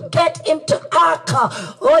do to get into Ark.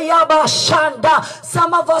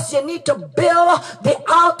 Some of us, you need to build the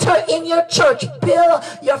altar in your church, build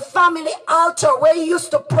your family altar where you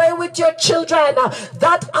used to pray with your children.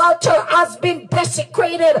 That altar has been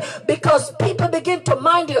desecrated because people begin to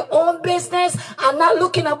mind their own business and not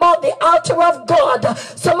looking about the altar of God.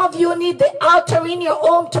 Some of you need the altar in your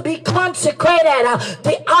home to be consecrated,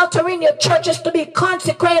 the altar in your churches to be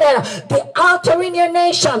consecrated, the altar in your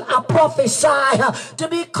nation, I prophesy, to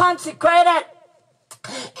be consecrated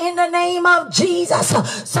in the name of Jesus.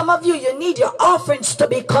 Some of you, you need your offerings to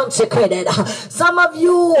be consecrated. Some of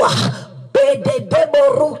you,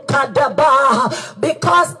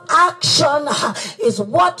 because action is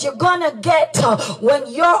what you're gonna get when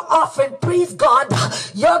you're offering. Please God,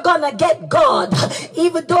 you're gonna get God,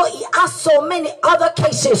 even though he has so many other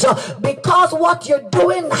cases, because what you're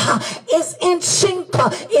doing is in sync,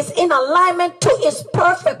 is in alignment to his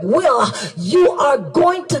perfect will. You are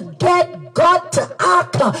going to get God to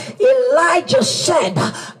act. Elijah said,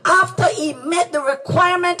 after he met the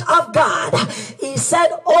requirement of God, he said,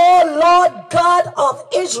 "Oh Lord God of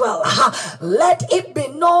Israel, let it be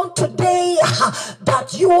known today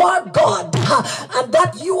that you are God and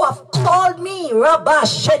that you have called me,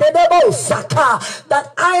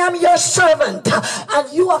 that I am your servant, and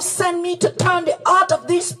you have sent me to turn the heart of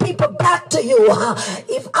these people back to you.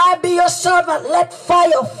 If I be your servant, let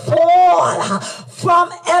fire fall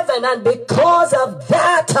from heaven." And because of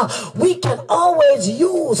that, we can always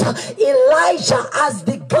use Elijah as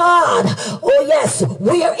the God. Oh yes,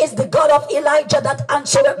 where is the God of Elijah that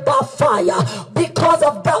answered by fire? Because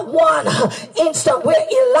of that one instant where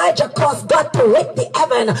Elijah caused God to lick the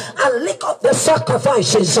heaven and lick up the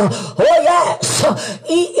sacrifices. Oh yes,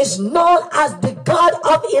 he is known as the God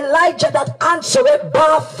of Elijah that answered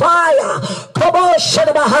by fire. Come on,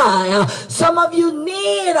 Some of you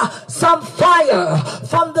need some fire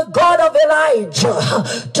from the God of Elijah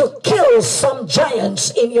to kill some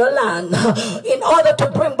giants in your land in order to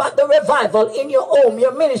bring back the revival in your home,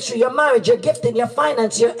 your ministry, your marriage, your gifting, your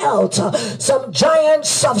finance, your health. Some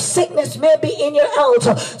giants of sickness may be in your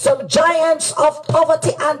health. Some giants of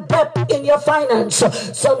poverty and debt in your finance.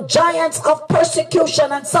 Some giants of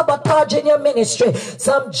persecution and sabotage in your ministry.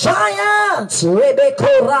 Some giants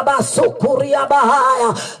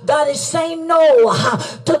that is saying no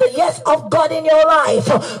to the yes of God in your life.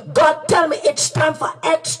 God tell me it's time for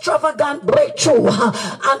extravagant breakthrough,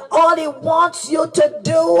 and all he wants you to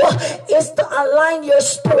do is to align your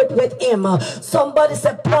spirit with him. Somebody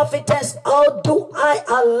said, prophetess, how do I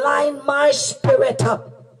align my spirit up?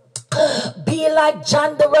 Be like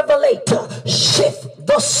John the Revelator. Shift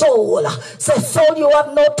the soul. Say, soul, you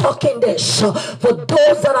have no talk in this. For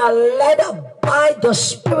those that are led by the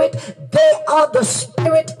Spirit, they are the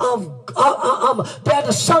Spirit of they are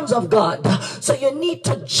the sons of God. So you need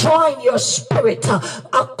to join your spirit.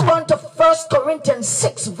 According to 1 Corinthians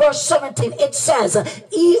 6 verse 17, it says,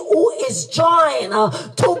 he who is joined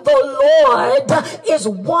to the Lord is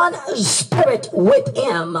one spirit with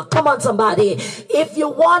him. Come on, somebody. If you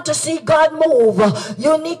want to see God move,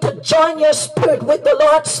 you need to join your spirit with the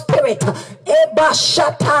Lord's Spirit.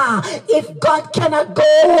 If God cannot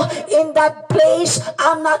go in that place,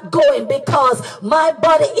 I'm not going, because my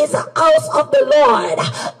body is a house of the Lord.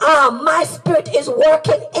 My spirit is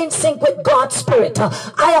working in sync with God's Spirit.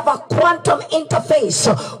 I have a quantum interface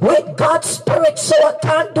with God's Spirit, so I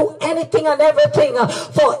can't do anything and everything.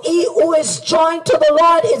 For he who is joined to the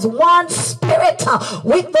Lord is one spirit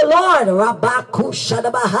with the Lord.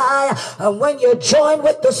 And when you're joined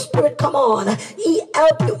with the Spirit, come on, he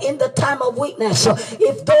help you in the time of weakness.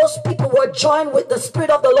 If those people were joined with the Spirit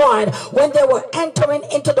of the Lord when they were entering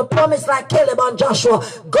into the promise like Caleb and Joshua,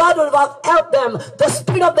 God will have helped them. The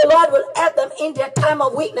Spirit of the Lord will help them in their time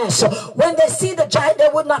of weakness. When they see the giant, they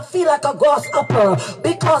would not feel like a grasshopper,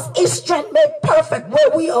 because his strength made perfect where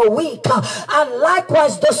we are weak. And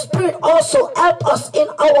likewise, the Spirit also help us in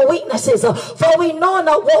our weaknesses. For we know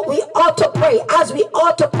not what we ought to pray as we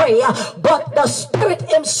ought to pray, but the Spirit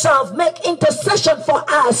himself make intercession for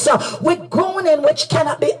us with groaning which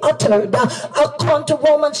cannot be uttered. According to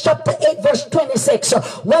Romans chapter 8 verse 26,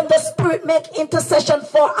 when the Spirit make intercession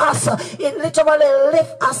for us, it literally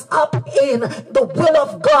lifts us up in the will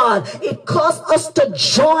of God. It causes us to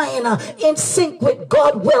join in sync with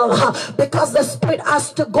God's will, because the Spirit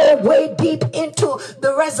has to go way deep into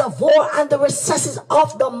the reservoir and the recesses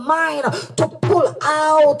of the mind to pull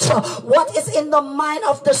out what is in the mind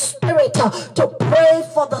of the Spirit, to pray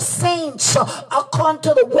for the saints according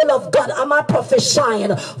to the will of God. Am I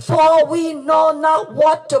prophesying? For we know not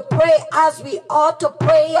what to pray as we ought to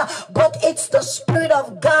pray, but it's the Spirit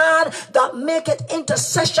of God that maketh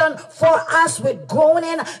intercession for us with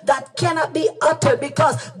groaning that cannot be uttered,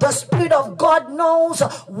 because the Spirit of God knows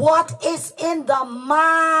what is in the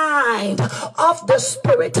mind of the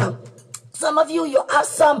Spirit. Some of you, you have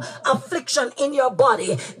some affliction in your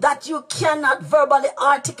body that you cannot verbally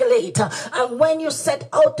articulate. And when you set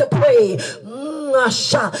out to pray,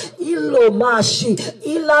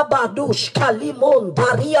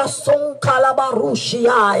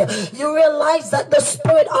 you realize that the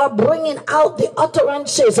Spirit are bringing out the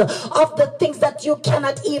utterances of the things that you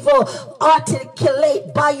cannot even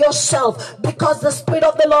articulate by yourself, because the Spirit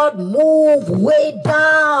of the Lord move way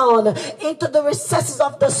down into the recesses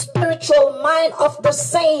of the spiritual mind of the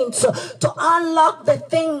saints to unlock the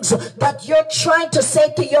things that you're trying to say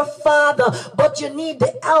to your Father, but you need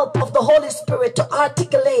the help of the Holy Spirit to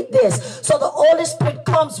articulate this. So the Holy Spirit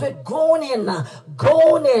comes with groaning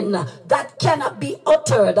that cannot be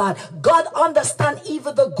uttered. God understands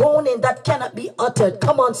even the groaning that cannot be uttered.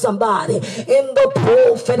 Come on, somebody, in the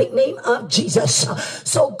prophetic name of Jesus.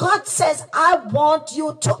 So God says, I want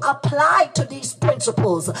you to apply to these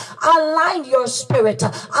principles. Align your spirit.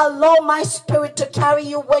 Allow my Spirit to carry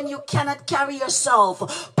you when you cannot carry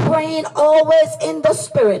yourself. Praying always in the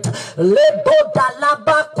Spirit.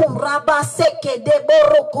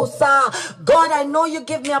 God, I know you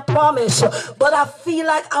give me a promise, but I feel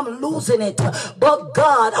like I'm losing it. But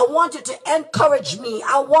God, I want you to encourage me.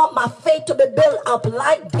 I want my faith to be built up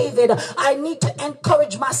like David. I need to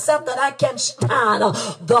encourage myself that I can stand.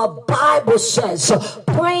 The Bible says,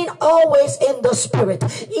 praying always in the Spirit.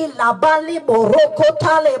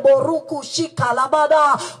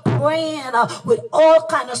 praying with all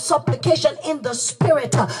kind of supplication in the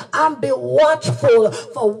spirit, and be watchful.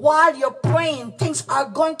 For while you're praying, things are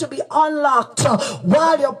going to be unlocked.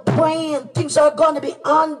 While you're praying, things are going to be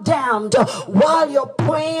undammed. While you're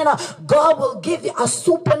praying, God will give you a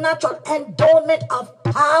supernatural endowment of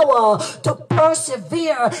power to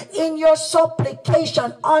persevere in your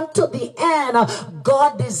supplication unto the end.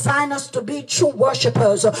 God designed us to be true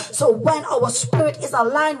worshipers. So when our spirit is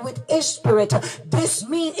aligned with His spirit, this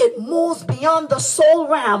means it moves beyond the soul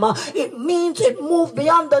realm. It means it moves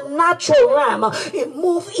beyond the natural realm. It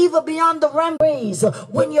moves even beyond the realm of praise.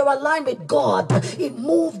 When you're aligned with God, it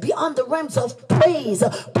moves beyond the realms of praise.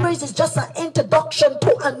 Praise is just an introduction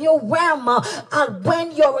to a new realm. And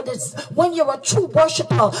when you're a true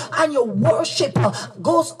worshiper and your worship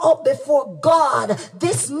goes up before God,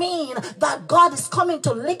 this means that God is coming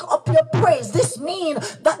to lick up your praise. This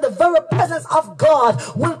means that the very presence of God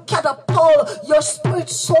will catapult your spirit,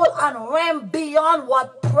 soul, and realm beyond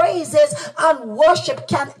what praises and worship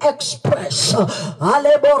can express.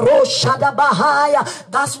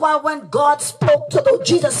 That's why when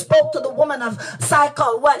Jesus spoke to the woman of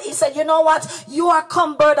Sychar, well, he said, you know what? You are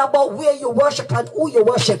cumbered about where you worship and who you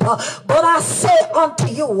worship. But I say unto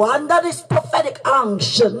you, under this prophetic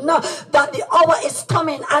unction, that the hour is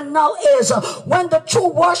coming and now is when the true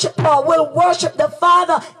worshiper will worship the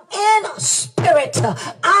Father in spirit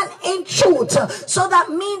and in truth. So that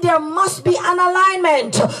means there must be an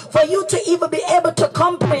alignment for you to even be able to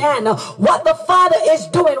comprehend what the Father is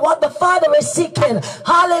doing, what the Father is seeking.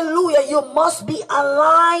 Hallelujah. You must be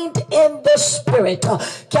aligned in the spirit.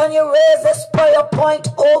 Can you raise this prayer point?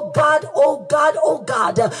 Oh God, oh God, oh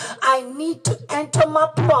God, I need to enter my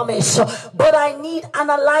promise, but I need an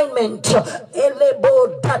alignment.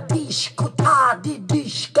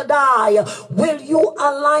 Will you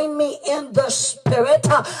align me in the spirit?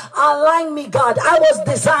 Align me, God. I was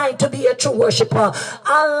designed to be a true worshiper.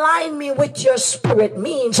 Align me with your spirit.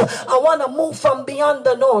 Means I want to move from beyond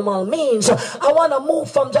the normal. Means I want to move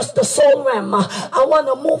from just the soul realm. I want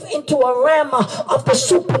to move into a realm of the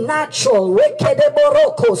supernatural.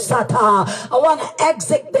 I want to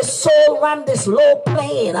exit this soul realm, this low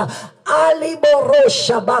plane.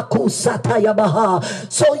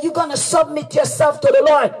 So you're going to submit yourself to the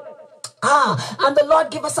Lord. And the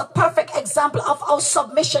Lord give us a perfect example of how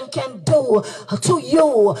submission can do to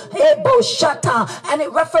you. And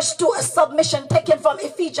it refers to a submission taken from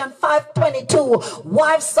Ephesians 5:22.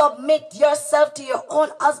 Wives, submit yourself to your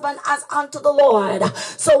own husband as unto the Lord.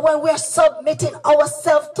 So when we're submitting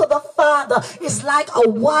ourselves to the Father, it's like a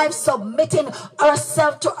wife submitting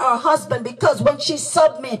herself to her husband, because when she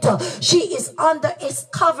submit, she is under his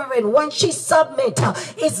covering. When she submit,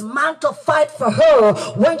 his mantle fight for her.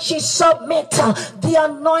 When she submit, the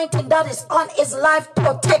anointing that is on his life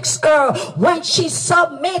protects her. When she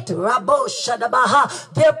submit,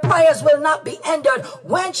 their prayers will not be hindered.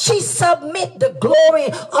 When she submit, the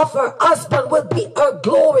glory of her husband will be her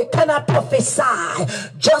glory. Can I prophesy?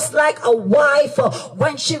 Just like a wife,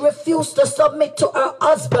 when she refused to submit to her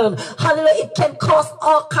husband, hallelujah, it can cause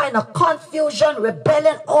all kind of confusion,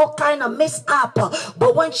 rebellion, all kind of mishap.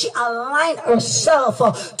 But when she aligned herself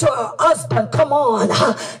to her husband, come on,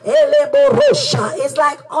 it's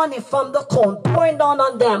like honey from the comb pouring down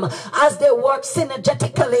on them as they work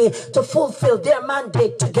synergetically to fulfill their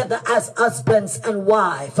mandate together as husbands and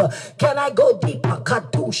wife. Can I go deeper?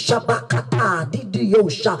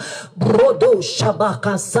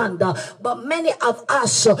 But many of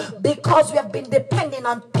us, because we have been depending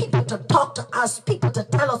on people to talk to us, people to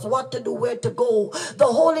tell us what to do, where to go, the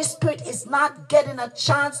Holy Spirit is not getting a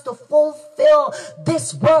chance to fulfill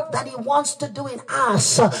this work that He wants to do in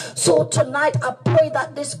us. So tonight I pray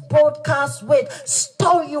that this broadcast will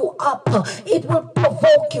stir you up. It will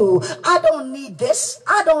provoke you. I don't need this.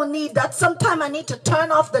 I don't need that. Sometimes I need to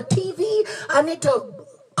turn off the TV. I need to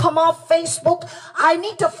come off Facebook. I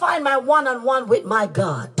need to find my one-on-one with my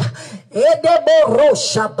God. My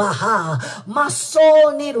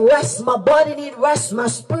soul need rest, my body need rest, my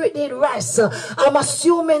spirit need rest. I'm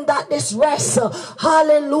assuming that this rest,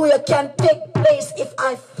 hallelujah, can take place if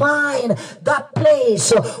I find that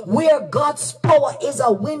place where God's power is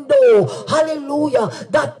a window, hallelujah,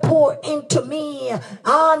 that pour into me, and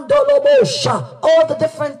all the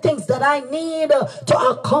different things that I need to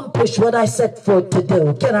accomplish what I set forth to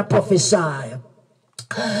do. Can I prophesy?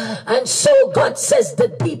 And so God says the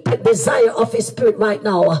deep desire of His Spirit right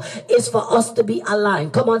now is for us to be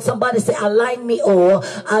aligned. Come on, somebody say, align me, oh,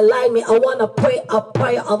 align me. I want to pray a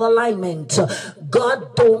prayer of alignment.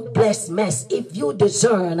 God don't bless mess. If you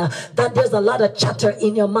discern that there's a lot of chatter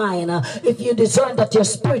in your mind, if you discern that your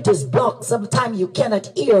spirit is blocked, sometimes you cannot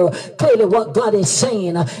hear clearly what God is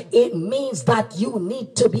saying, it means that you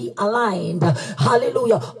need to be aligned.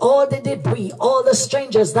 Hallelujah. All the debris, all the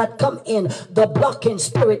strangers that come in, the blocking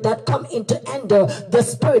spirit that come in to hinder the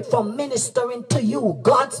spirit from ministering to you,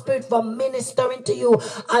 God's spirit from ministering to you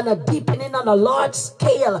on a deepening on a large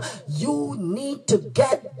scale, you need to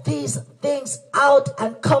get these things out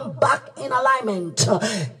and come back in alignment.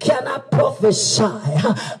 Can I prophesy?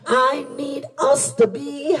 I need us to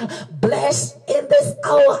be blessed in this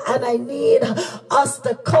hour, and I need us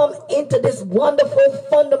to come into this wonderful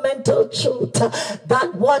fundamental truth that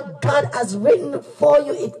what God has written for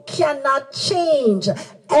you, it cannot change.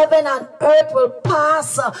 Heaven and earth will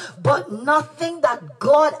pass, but nothing that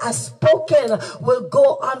God has spoken will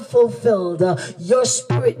go unfulfilled. Your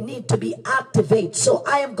spirit need to be activated. So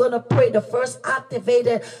I am going to pray the first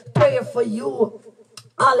activated prayer for you.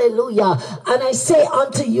 Hallelujah. And I say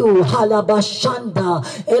unto you, Halabashanda,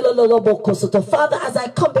 Elololobokosoto. Father, as I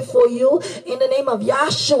come before you in the name of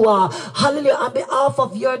Yahshua, hallelujah, on behalf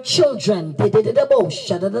of your children, I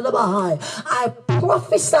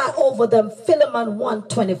prophesy over them, Philemon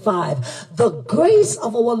 1:25. The grace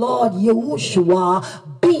of our Lord Yahushua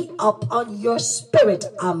be upon your spirit.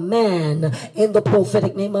 Amen. In the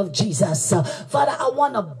prophetic name of Jesus. Father, I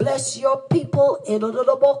want to bless your people. I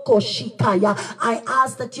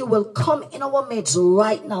ask that you will come in our midst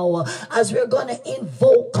right now as we're going to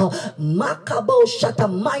invoke Makabo Shata,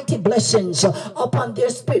 mighty blessings upon their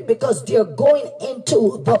spirit, because they're going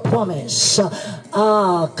into the promise.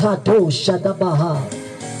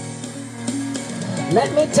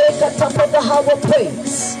 Let me take a top of the hour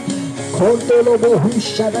praise.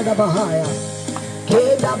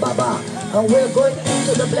 And we're going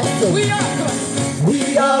into the blessing.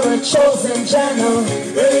 We are a chosen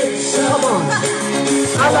generation. Come on.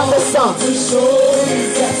 I love the song.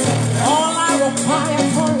 All I require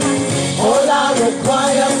for life. All I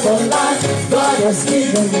require for life, God has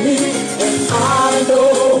given me. I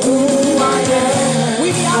know who I am.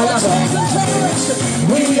 We are a chosen generation.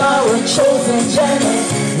 We are a chosen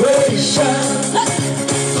generation.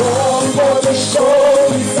 Come for the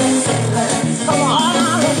show. Come on.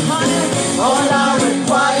 All I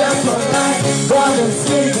require for life, God has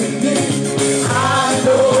given me. I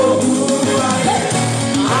know who I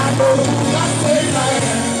am. I know who God says I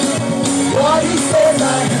am. What He says I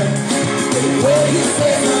am. Where He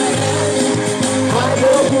says I am. I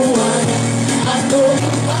know who I am. I know who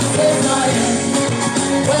God says I am.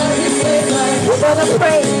 Where He says I am. We're gonna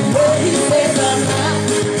pray. Where He says I am.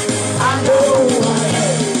 I know who I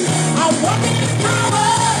am. I'm walking in power.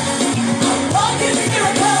 I'm walking in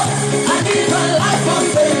miracles. I need my life on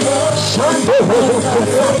favor.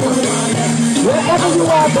 Wherever you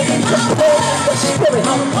are, begin to pray in the spirit.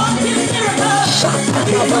 I'm walking in miracles.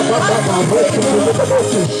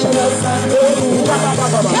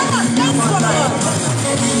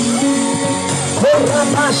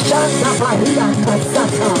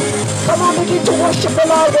 Come on, begin to worship the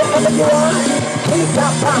Lord wherever you are.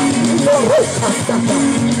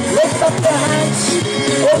 Lift up your hands.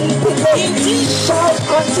 Shout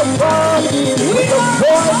unto God with a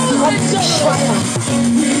voice of triumph.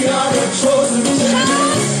 We are a chosen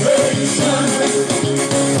generation.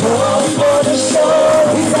 Come for the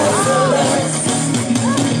show is excellent.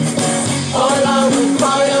 All I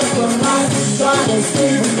require for life, God has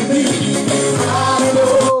given me. I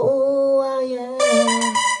know who I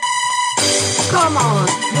am. Come on,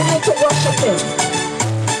 you need to worship Him.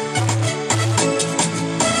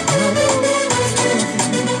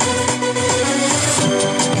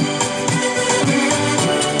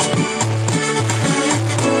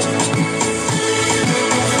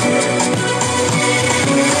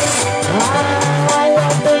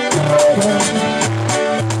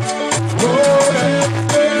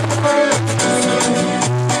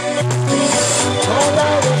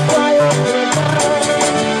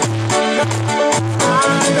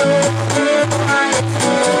 I know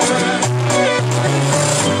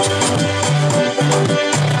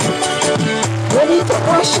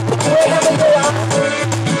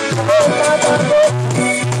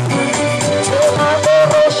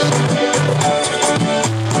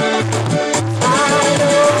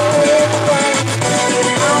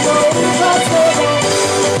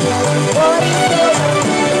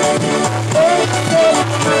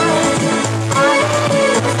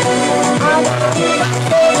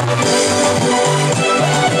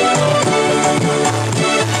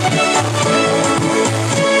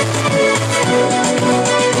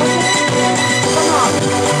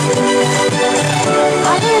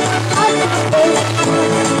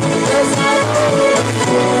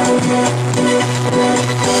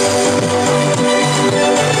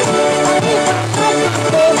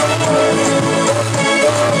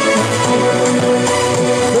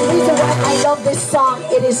song,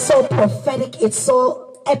 it is so prophetic, it's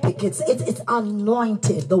so epic, it's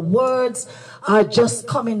anointed. The words are just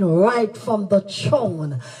coming right from the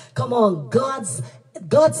throne. Come on, God's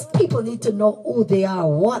people need to know who they are,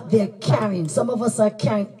 what they're carrying. Some of us are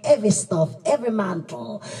carrying heavy stuff, every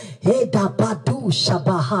mantle. Hey, da badu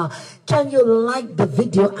shabaha. Can you like the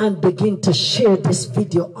video and begin to share this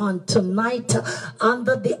video on tonight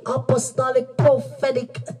under the apostolic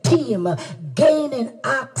prophetic team, gaining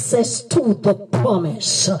access to the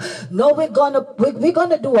promise? Now we're gonna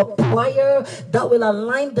do a prayer that will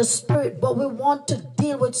align the spirit, but we want to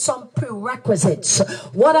deal with some prerequisites.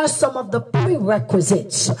 What are some of the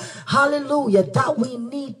prerequisites, hallelujah, that we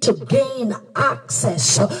need to gain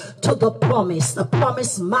access to the promised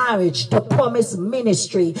marriage, the promised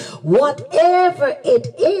ministry, whatever it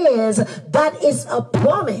is that is a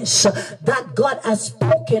promise that God has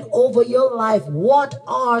spoken over your life? What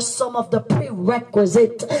are some of the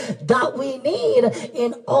prerequisites that we need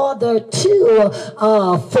in order to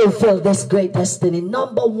fulfill this great destiny?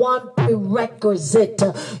 Number one prerequisite: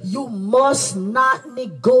 you must not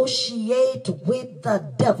negotiate with the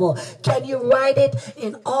devil. Can you write it?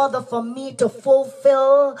 In order for me to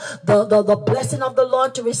fulfill the blessing of the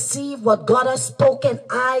Lord, to receive what God has spoken,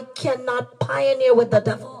 I cannot pioneer with the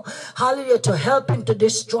devil, hallelujah, to help him to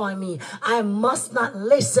destroy me. I must not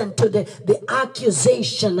listen to the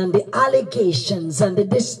accusation and the allegations and the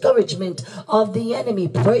discouragement of the enemy.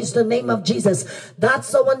 Praise the name of Jesus.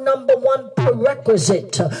 That's our number one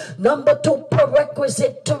prerequisite. Number two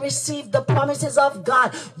prerequisite to receive the promises of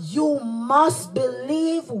God: you must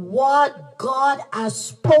believe what God has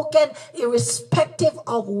spoken, irrespective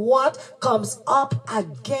of what comes up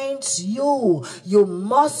against you. You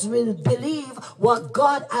must believe what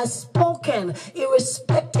God has spoken,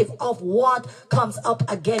 irrespective of what comes up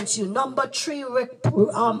against you. Number three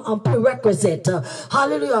prerequisite,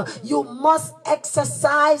 hallelujah, you must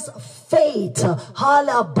exercise faith,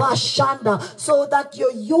 halabashanda, so that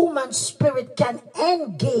your human spirit can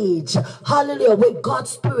engage, hallelujah, with God's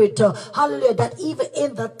spirit, hallelujah, that even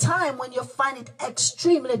in the time when you find it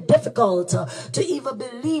extremely difficult to even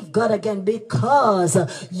believe God again, because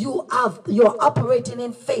you're operating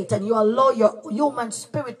in faith and you allow your human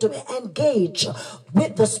spirit to engage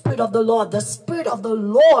with the Spirit of the Lord, the Spirit of the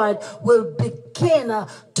Lord will begin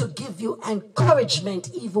to give you encouragement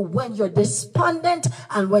even when you're despondent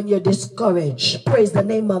and when you're discouraged. Praise the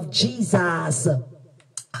name of Jesus.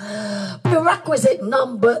 Prerequisite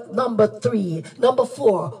number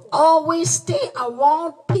four: always stay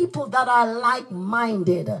around people that are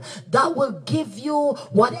like-minded, that will give you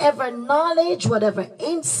whatever knowledge, whatever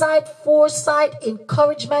insight, foresight,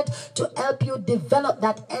 encouragement to help you develop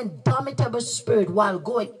that indomitable spirit while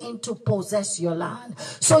going into possess your land.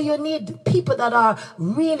 So you need people that are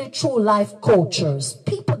really true life coaches,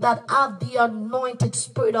 people that have the anointed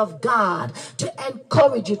Spirit of God to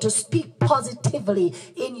encourage you to speak positively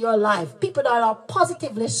in your life. People that are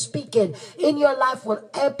positively speaking in your life will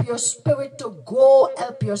help your spirit to grow,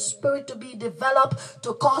 help your spirit to be developed,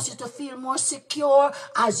 to cause you to feel more secure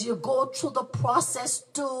as you go through the process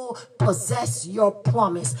to possess your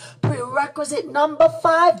promise. Prerequisite number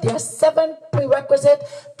five, there are 7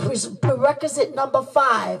 prerequisites. Prerequisite number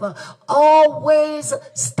 5, always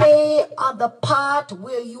stay on the path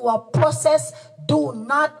where you are processed. Do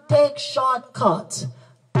not take shortcuts.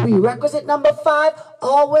 Prerequisite number 5,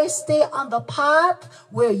 always stay on the path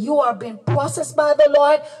where you are being processed by the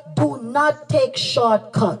Lord. Do not take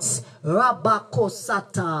shortcuts.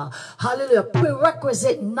 Rabakosata. Hallelujah.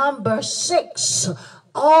 Prerequisite number 6,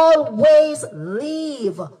 always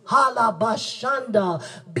leave halabashanda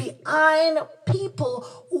behind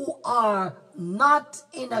people who are not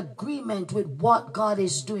in agreement with what God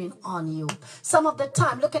is doing on you. Some of the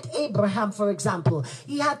time, look at Abraham, for example.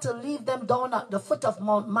 He had to leave them down at the foot of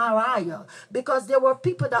Mount Moriah because there were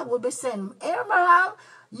people that would be saying, Abraham,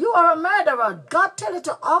 you are a murderer. God tell you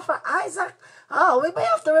to offer Isaac. Oh, we may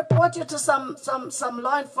have to report you to some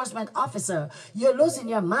law enforcement officer. You're losing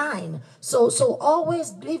your mind. So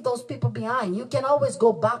always leave those people behind. You can always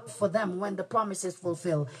go back for them when the promise is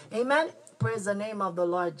fulfilled. Amen. Praise the name of the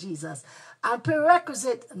Lord Jesus. And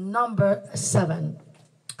prerequisite number 7.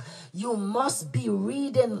 You must be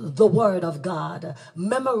reading the word of God,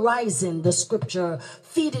 memorizing the scripture,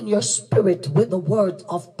 feeding your spirit with the word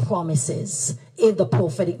of promises in the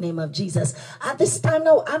prophetic name of Jesus. At this time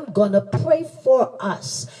now, I'm going to pray for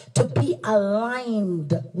us to be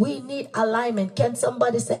aligned. We need alignment. Can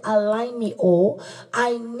somebody say, align me? Oh,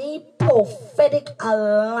 I need prophetic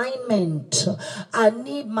alignment. I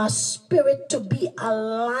need my spirit to be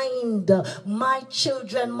aligned. My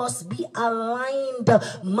children must be aligned.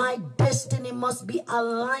 My destiny must be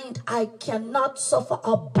aligned. I cannot suffer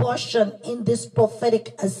abortion in this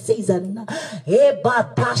prophetic season. While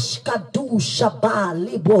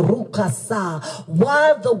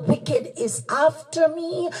the wicked is after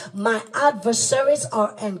me, my adversaries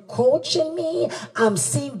are encroaching me. I'm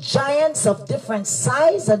seeing giants of different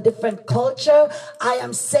size and different culture. I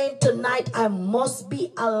am saying tonight I must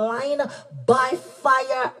be aligned by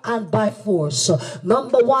fire and by force.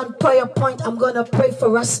 Number one prayer point, I'm going to pray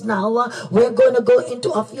for us now. We're going to go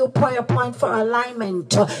into a few prayer points for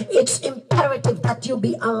alignment. It's imperative that you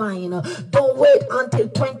be aligned. Don't wait until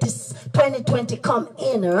 2020 come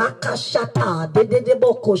in.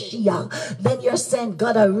 Then you're saying,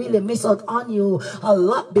 God, I really miss out on you a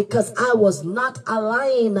lot because I was not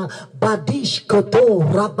aligned. Badish Koto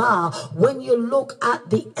Rabba. When you look at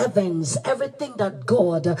the heavens, everything that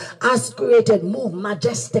God has created move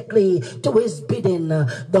majestically to his bidding.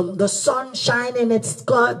 The sun shine in its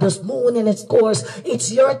course, the moon in its course.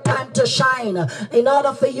 It's your time to shine. In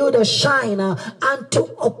order for you to shine and to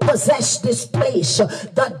possess this place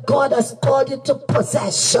that God has called you to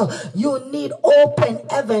possess, you need open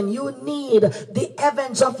heaven. You need the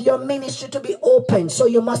heavens of your ministry to be open, so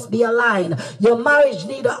you must be aligned. Your marriage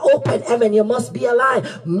need an open heaven. You must be aligned.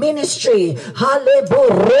 Ministry,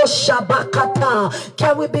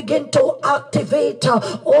 can we begin to activate,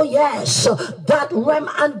 oh yes, that realm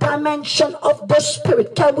and dimension of the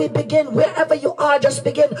spirit? Can we begin wherever you are? Just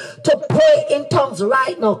begin to pray in tongues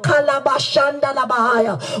right now.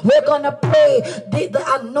 We're gonna pray the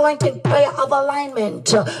anointing prayer of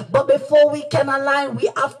alignment, but before we can align, we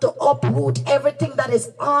have to uproot everything that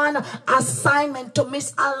is on assignment to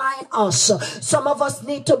misalign us. Some of us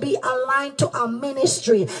need to be aligned to our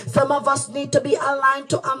ministry. Some of us need to be aligned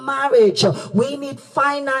to our marriage. We need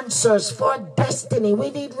financiers for destiny.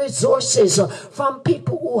 We need resources from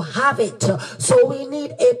people who have it. So we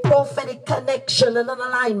need a prophetic connection and an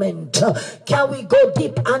alignment. Can we go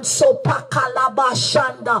deep? And so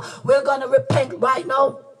pakalabashanda, we're going to repent right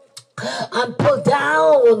now and pull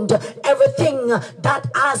down everything that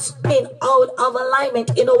has been out of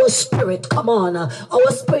alignment in our spirit. Come on,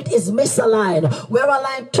 our spirit is misaligned. We're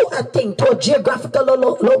aligned to a thing, to a geographical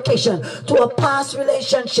location, to a past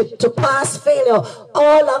relationship, to past failure.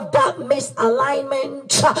 All of that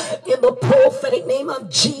misalignment in the prophetic name of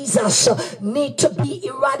Jesus need to be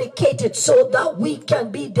eradicated so that we can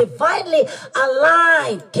be divinely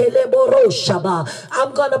aligned.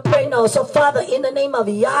 I'm gonna pray now. So Father, in the name of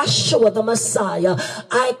Yahshua the Messiah,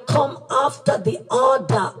 I come after the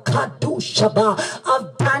order Kadushaba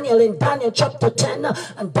of Daniel in Daniel chapter 10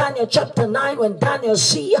 and Daniel chapter 9. When Daniel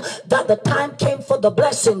see that the time came for the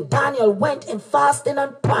blessing, Daniel went in fasting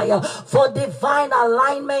and prayer for divine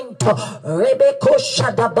alignment.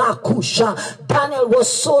 Daniel was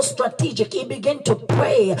so strategic. He began to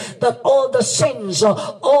pray that all the sins,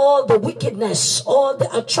 all the wickedness, all the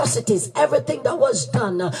atrocities, everything that was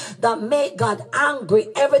done that made God angry,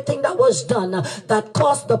 everything that was done that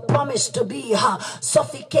caused the promise to be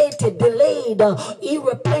suffocated, delayed, he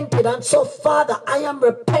repented. And so Father, I am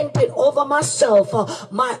repenting over myself,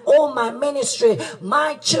 my ministry,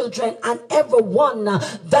 my children, and everyone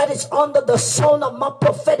that is under the sound of my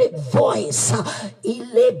prophetic voice.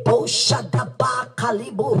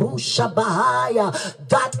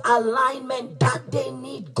 That alignment that they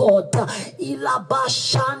need, God,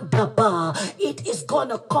 it is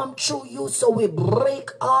gonna come through you. So we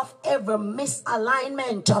break off every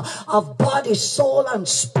misalignment of body, soul, and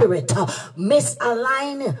spirit.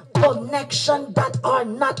 Misaligned connection that are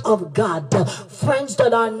not of God, friends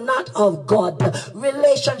that are not of God,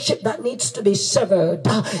 relationship that needs to be severed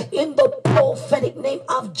in the prophetic name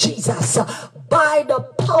of Jesus. By the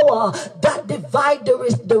power that divide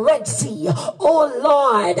the Red Sea, oh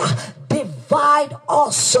Lord, divide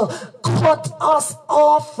us, cut us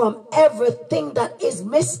off from everything that is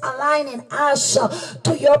misaligning us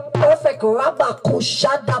to your perfect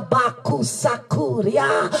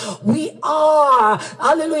Rabakushadabakusakuria. We are,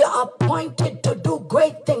 hallelujah, appointed to do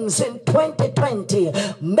great things in 2020.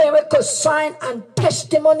 Miracles, sign, and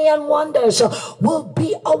testimony and wonders will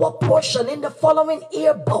be our portion in the following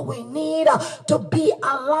year, but we need to be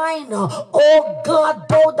aligned. Oh God,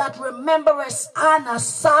 thou that rememberest Anna,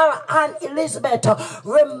 Sarah, and Elizabeth,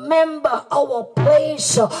 remember our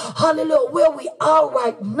place, hallelujah, where we are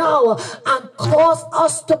right now, and cause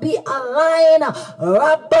us to be aligned.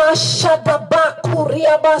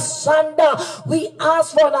 We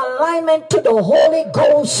ask for an alignment to the Holy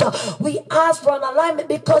Ghost. We ask for an alignment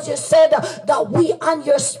because you said that we and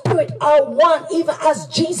your spirit are one, even as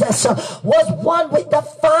Jesus was one with the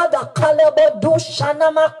Father.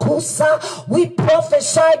 We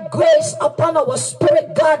prophesy grace upon our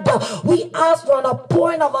spirit, God. We ask for an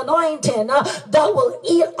outpouring of anointing that will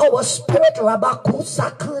heal our spirit.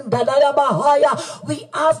 We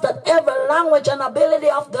ask that every language and ability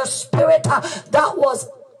of the spirit that was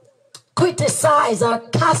criticize or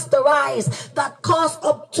categorize, that cause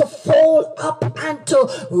up to fold up and to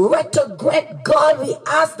retrograde, God, we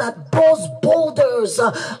ask that those boulders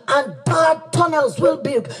and dark tunnels will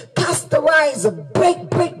be categorized, break,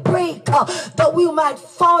 that we might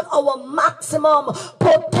find our maximum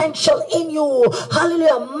potential in you.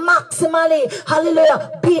 Hallelujah. Maximally,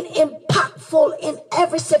 hallelujah, being impactful in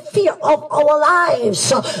every sphere of our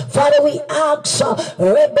lives. Father, we ask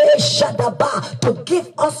to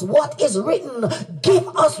give us what is written. Give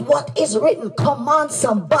us what is written. Come on,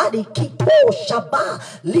 somebody. Kipo Shaba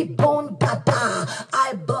Libon Dada.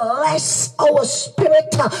 I bless our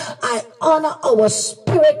spirit. I honor our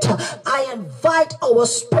spirit. I invite our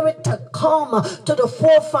spirit to come to the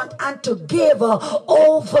forefront and to give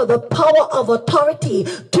over the power of authority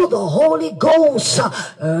to the Holy Ghost.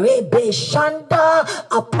 Rebe Shanda.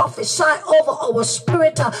 I prophesy over our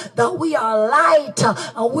spirit that we are light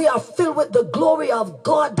and we are filled with the glory of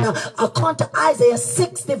God. According to Isaiah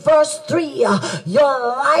 60 verse 3, your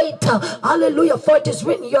light, hallelujah, for it is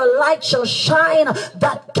written, your light shall shine,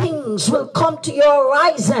 that kings will come to your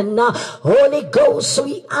rising. Holy Ghost,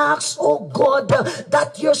 we ask, oh God,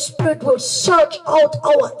 that your spirit will search out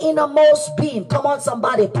our innermost being. Come on,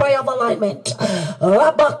 somebody, prayer of alignment.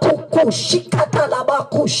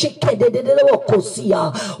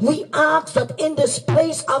 We ask that in this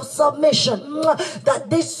place of submission, that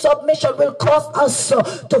this submission will cause us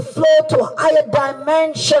to flow to a higher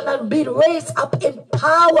dimension and be raised up in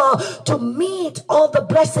power to meet all the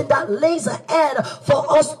blessing that lays ahead for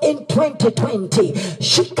us in 2020.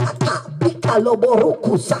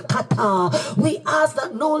 We ask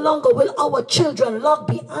that no longer will our children lag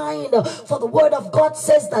behind, for the word of God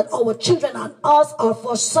says that our children and us are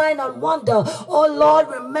for sign and wonder. Oh Lord,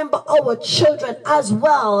 remember our children as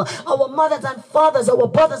well, our mothers and fathers, our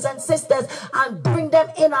brothers and sisters, and bring them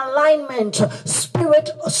in alignment, spirit,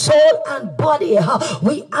 soul, and body.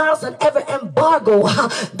 We ask that every embargo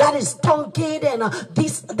that is truncating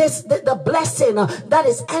the blessing that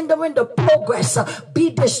is hindering the progress be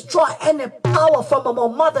destroyed. Any power from our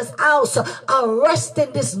mother's house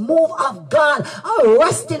arresting this move of God,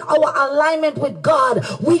 arresting our alignment with God,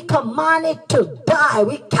 we command it to die.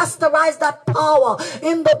 We categorize that power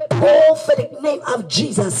in the prophetic name of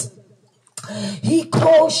Jesus. We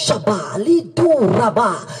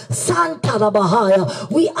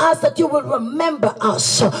ask that you will remember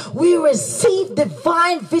us. We receive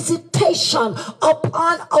divine visitation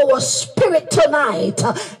upon our spirit tonight.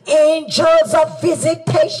 Angels of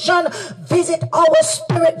visitation visit our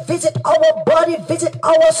spirit, visit our body, visit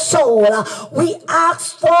our soul. We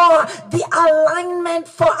ask for the alignment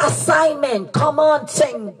for assignment. Come on,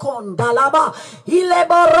 sing Kondalaba.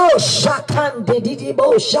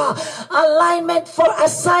 Alignment for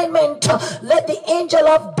assignment. Let the angel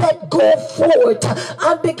of death go forth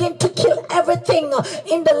and begin to kill everything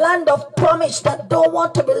in the land of promise that don't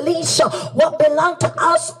want to release what belongs to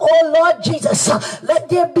us. Oh Lord Jesus, let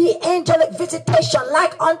there be angelic visitation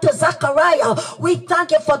like unto Zachariah. We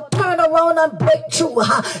thank you for turnaround and breakthrough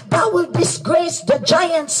that will disgrace the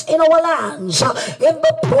giants in our lands in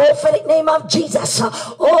the prophetic name of Jesus.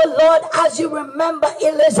 Oh Lord, as you remember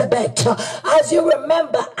Elizabeth, as you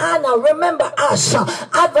remember Anna, remember us.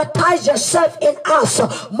 Advertise yourself in us.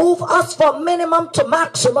 Move us from minimum to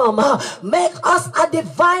maximum. Make us a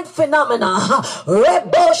divine phenomena.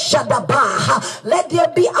 Let there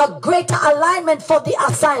be a greater alignment for the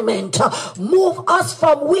assignment. Move us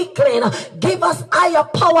from weakling. Give us higher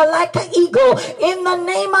power like an eagle in the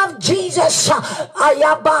name of Jesus.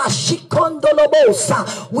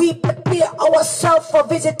 We prepare ourselves for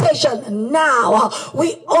visitation now.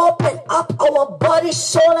 We open up our body,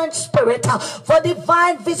 soul, and spirit for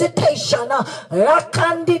divine visitation.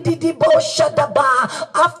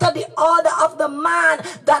 After the order of the man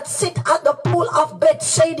that sit at the pool of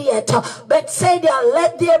Bethsaida say there,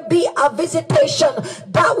 let there be a visitation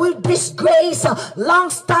that will disgrace a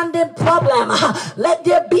long-standing problem. Let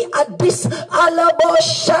there be a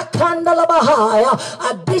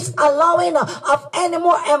disallowing of any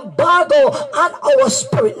more embargo on our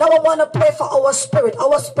spirit. Now I want to pray for our spirit,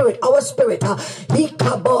 our spirit, our spirit.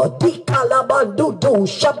 Hikabo, dikalabandudu,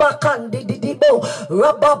 shabakandi didibo,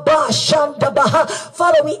 rababa, shandabaha.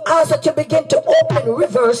 Father, we ask that you begin to open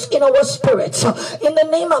rivers in our spirits. In the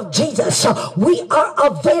name of Jesus, we are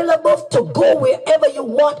available to go wherever you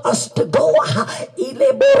want us to go.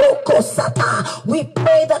 We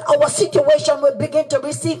pray that our situation will begin to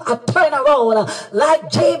receive a turnaround like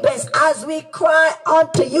Jabez as we cry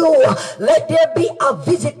unto you. Let there be a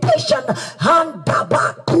visitation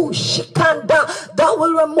that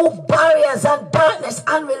will remove barriers and darkness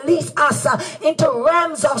and release us into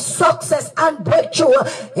realms of success and breakthrough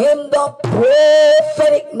in the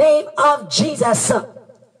prophetic name of Jesus.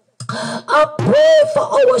 I pray for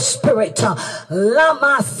our spirit.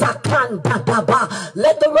 Lama Sakandadaba.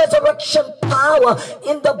 Let the resurrection power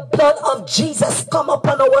in the blood of Jesus come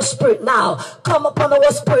upon our spirit now. Come upon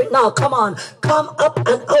our spirit now. Come on. Come up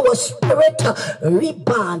on our spirit.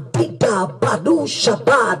 Riban Dida Badu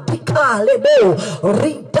Shabad Dikalebo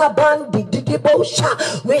Ridabandi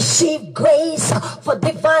Didibosha. Receive grace for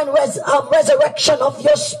divine resurrection of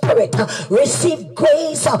your spirit. Receive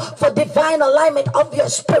grace for divine alignment of your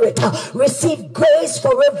spirit. Receive grace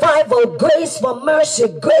for revival, grace for mercy,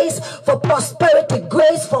 grace for prosperity,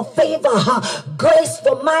 grace for favor, grace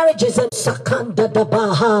for marriages and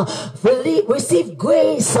sakandadabaha. Receive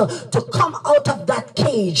grace to come out of that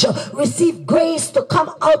cage. Receive grace to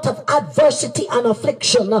come out of adversity and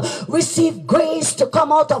affliction. Receive grace to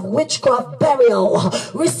come out of witchcraft burial.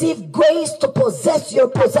 Receive grace to possess your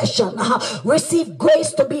possession. Receive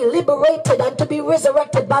grace to be liberated and to be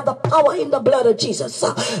resurrected by the power in the blood of Jesus.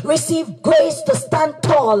 Receive grace to stand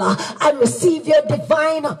tall and receive your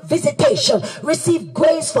divine visitation. Receive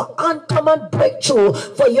grace for uncommon breakthrough,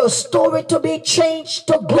 for your story to be changed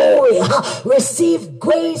to glory. Receive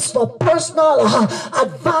grace for personal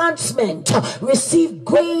advancement. Receive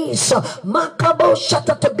grace, Makabo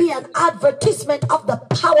Shata, to be an advertisement of the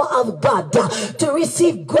power of God. To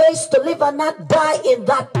receive grace to live and not die in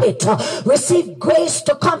that pit. Receive grace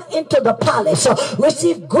to come into the palace.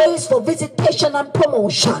 Receive grace for visitation and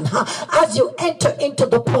promotion as you enter into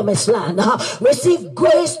the promised land. Receive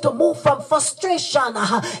grace to move from frustration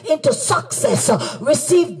into success.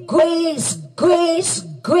 Receive grace,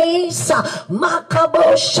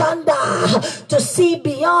 Makabo Shanda, to see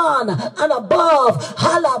beyond and above,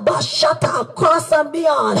 Halabashata, across and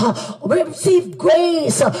beyond. Receive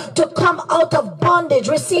grace to come out of bondage.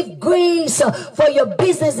 Receive grace for your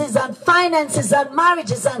businesses and finances and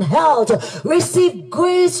marriages and health. Receive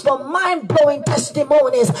grace for mind-blowing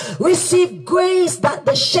testimonies. Receive grace that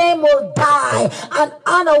the shame will die and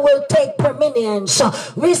honor will take preeminence.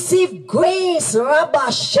 Receive grace,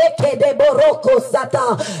 Rabba Sheke de Boroko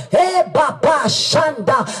Sata. Hey Baba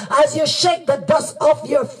Shanda, as you shake the dust off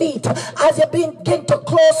your feet, as you begin to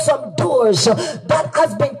close some doors that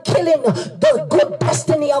has been killing the good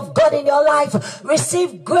destiny of God in your life.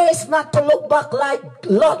 Receive grace not to look back like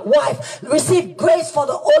Lot's wife. Receive grace for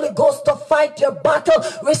the Holy Ghost to fight your battle.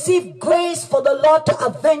 Receive grace for the Lord to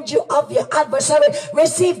avenge you of your adversary.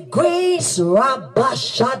 Receive grace, Rabba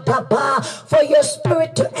Shadaba, for your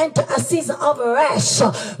spirit to enter a season of rest.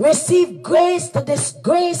 Receive grace to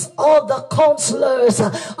disgrace all the counselors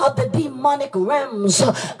of the demonic realms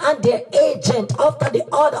and their agent after the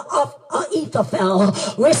order of Ahithophel.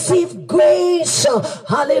 Receive grace,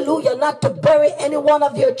 hallelujah, not to bury any one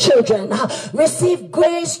of your children. Receive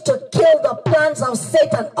grace to kill the plans of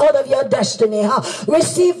Satan out of your destiny.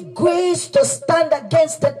 Receive grace to stand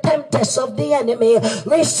against the tempters of the enemy.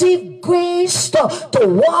 Receive grace to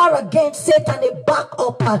war against Satan, back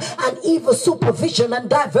up and evil supervision and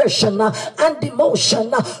diversion and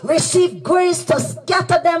demotion. Receive grace to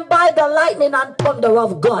scatter them by the lightning and thunder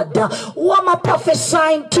of God. Who am I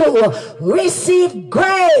prophesying to? Receive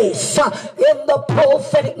grace in the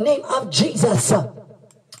prophetic name of Jesus.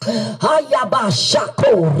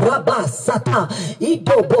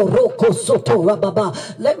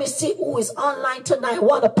 Let me see who is online tonight. I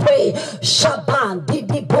want to pray. Shaban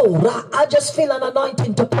Didibora. I just feel an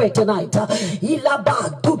anointing to pray tonight.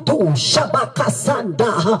 Ilaba Dudu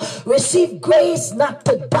Shabakasanda. Receive grace not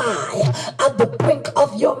to die at the brink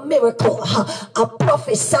of your miracle. I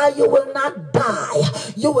prophesy you will not die.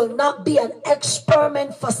 You will not be an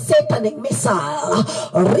experiment for satanic missile.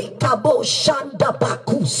 Rikabo Shanda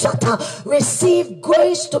Baku. Receive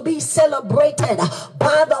grace to be celebrated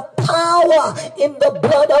by the power in the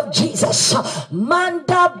blood of Jesus.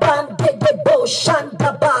 Manda bandede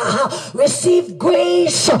Receive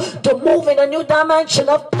grace to move in a new dimension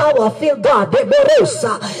of power. Feel God.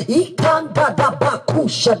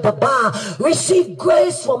 Receive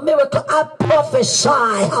grace for miracle. I prophesy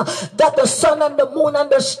that the sun and the moon and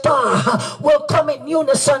the star will come in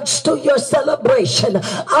unison to your celebration.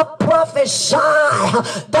 I prophesy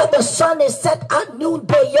that the sun is set at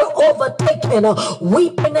noonday. You're overtaken.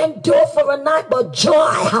 Weeping endure for a night, but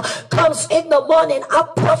joy comes in the morning. I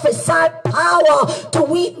prophesy power to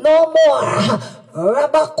weep no more. I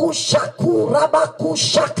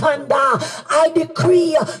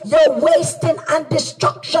decree your wasting and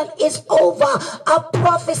destruction is over. I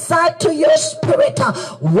prophesy to your spirit,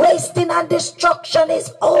 wasting and destruction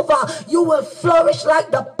is over. You will flourish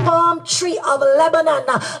like the palm tree of Lebanon.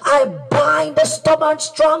 I bind the stubborn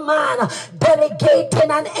strong man,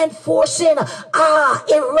 delegating and enforcing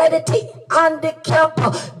heredity and the camp,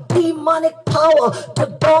 demonic power to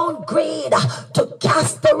downgrade, to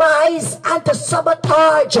casterize, and to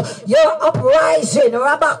sabotage your uprising.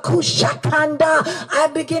 Rabakushakanda, I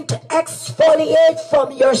begin to exfoliate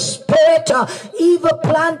from your spirit evil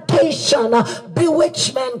plantation,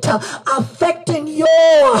 bewitchment affecting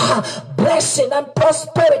your blessing and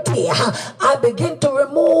prosperity. I begin to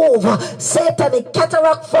remove satanic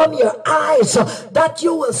cataract from your eyes, that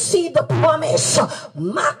you will see the promise.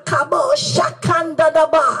 Makabo Shakanda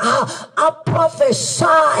Daba. I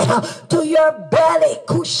prophesy to your belly,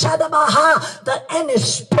 Kushadabaha, that any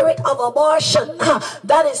spirit of abortion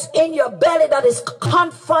that is in your belly, that is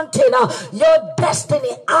confronting your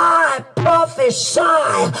destiny, I prophesy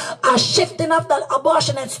a shifting of that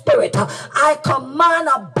abortion and spirit. I command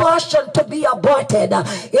abortion to be aborted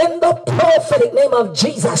in the prophetic name of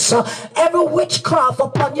Jesus. Every witchcraft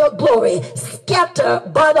upon your glory, scatter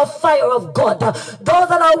by the fire of God. Those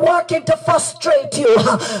that are working to frustrate you,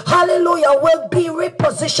 hallelujah, will be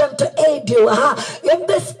repositioned to aid you in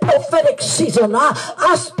this prophetic season.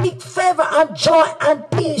 I speak favor and joy and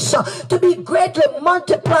peace to be greatly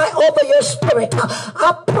multiplied over your spirit.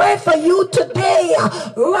 I pray for you today.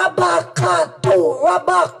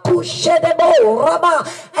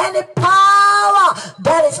 Any power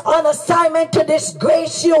that is on assignment to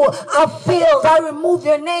disgrace you, I feel I remove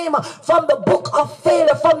your name from the book of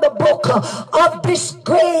failure, from the book of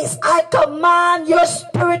disgrace. I command your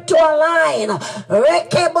spirit to align.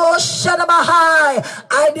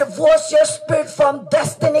 I divorce your spirit from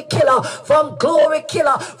destiny killer, from glory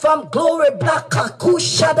killer, from glory black.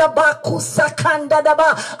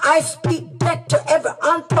 I speak death to every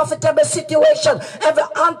unprofitable situation, every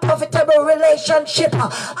unprofitable relationship.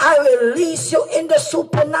 I release you in the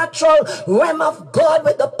supernatural realm of God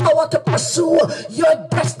with the power to pursue your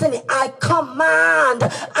destiny. I command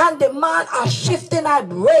and demand a shifting. I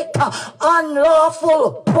break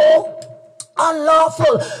unlawful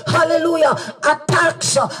hallelujah,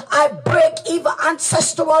 attacks. I break evil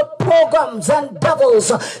ancestral programs and devils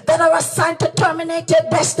that are assigned to terminate your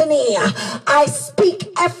destiny. I speak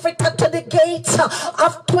Africa to the gates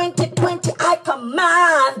of 2020. I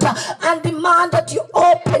command and demand that you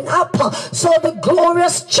open up so the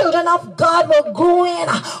glorious children of God will go in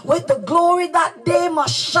with the glory that they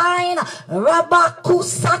must shine.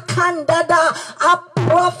 Rabakusakandada. I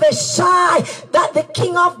prophesy that the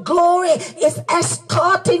King of Glory is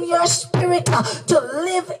escorting your spirit to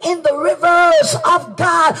live in the rivers of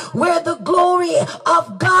God, where the glory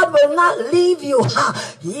of God will not leave you.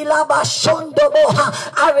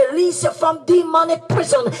 I release you from demonic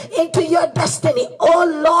prison into your destiny. Oh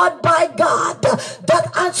Lord, by God, that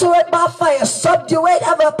answer it by fire, subdue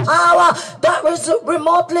every power that is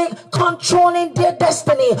remotely controlling their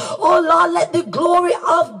destiny. Oh Lord, let the glory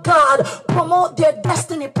of God promote their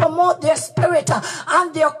destiny, promote their spirit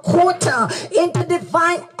and their quota into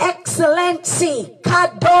divine excellency.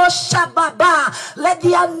 Kadosha Baba. Let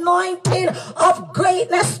the anointing of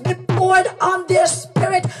greatness be poured on their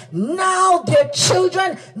spirit. Now their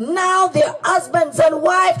children, now their husbands and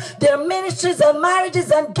wives, their ministries and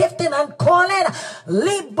marriages and gifting and calling.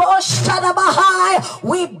 Libo Shadabahai.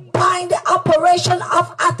 We bind the operation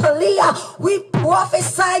of Atalia. We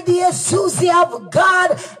prophesy the exousia of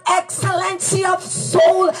God, excellency of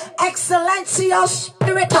soul, excellency of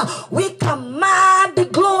spirit. We command the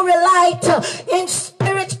glory light in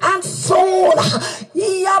spirit and soul.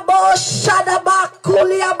 Iyabo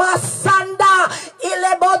Shadabakuliaba Sanda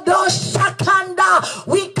Ilebodo Shakanda.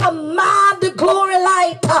 We command the glory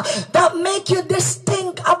light that make you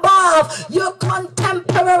distinct above your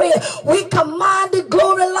contemporary. We command the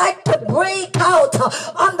glory light to break out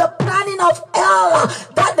on the planning of hell,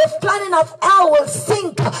 that the planning of hell will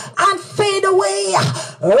sink and fade away.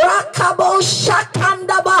 Rakabo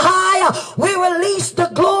Shakanda Bahaya. We release the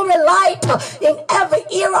glory light in every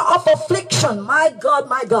era of affliction. My God,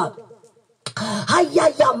 my God.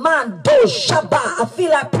 Man, do shaba. I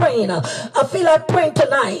feel like praying. I feel like praying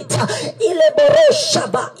tonight. Ileboro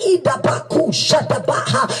shaba, idabaku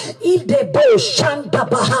shadabaha, idebo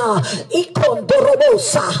shandabaha,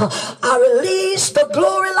 ikondorobosa. I release the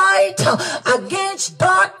glory light against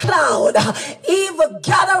dark cloud, evil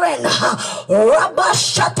gathering.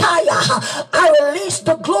 Rabashataya. I release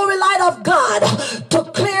the glory light of God to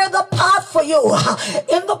clear the path for you.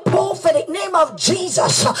 In the prophetic name of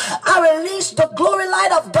Jesus, I release the glory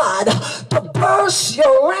light of God to burst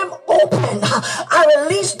your realm open. I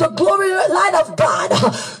release the glory light of God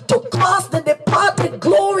to cause the departed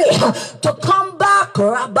glory to come back.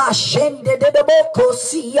 I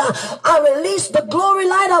release the glory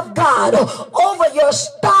light of God over your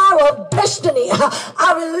star of destiny.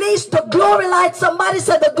 I release the glory light. Somebody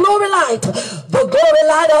said the glory light. The glory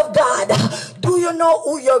light of God. Do you know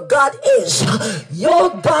who your God is? Your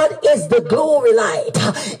God is the glory light.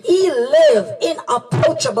 He lives in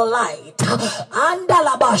approachable light.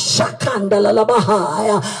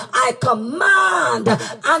 I command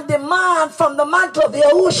and demand from the mantle of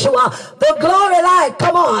Yahushua the glory light.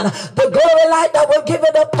 Come on, the glory light that will give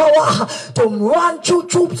you the power to run through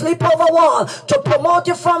troops, leap over wall, to promote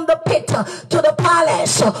you from the pit to the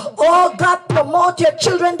palace. Oh God, promote your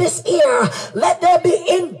children this year. Let there be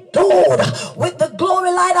endued with the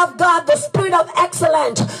glory light of God, the spirit of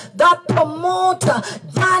excellence that promote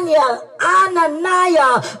Daniel,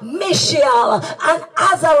 Ananiah, Mishael, and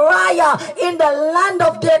Azariah in the land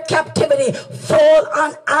of their captivity. Fall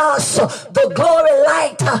on us the glory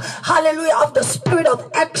light, hallelujah, of the spirit of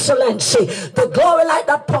excellency, the glory light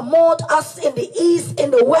that promote us in the east,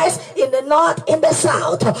 in the west, in the north, in the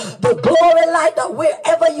south, the glory light that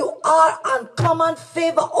wherever you are, uncommon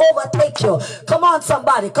favor overtake you. Come on,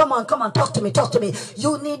 somebody, come on, talk to me.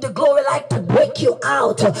 You need the glory light to break you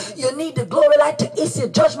out. You need the glory light to issue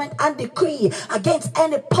judgment and decree against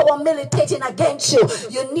any power militating against you.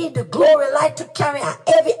 You need the glory light to carry a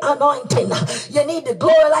heavy anointing. You need the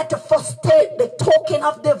glory light to frustrate the token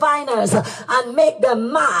of diviners and make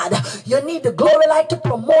them mad. You need the glory light to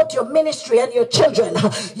promote your ministry and your children.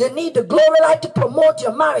 You need the glory light to promote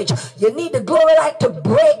your marriage. You need the glory light to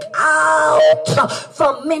break out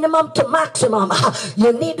from minimum to maximum.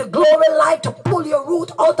 You need the glory light to pull your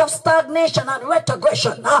root out of stagnation and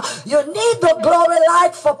retrogression. You need the glory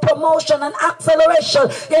light for promotion and acceleration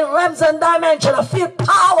in realms and dimensions. I feel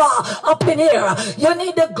power up in here. You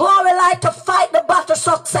need the glory light to fight the battle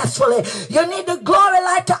successfully. You need the glory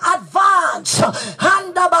light to advance.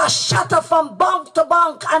 Handaba shatter from bank to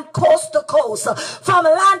bank and coast to coast, from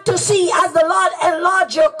land to sea as the Lord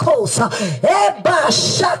enlarge your coast.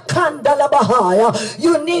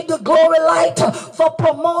 You need the glory light for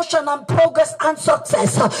promotion and progress and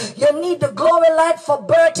success. You need the glory light for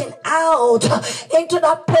birthing out into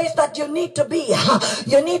that place that you need to be.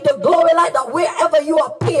 You need the glory light that wherever you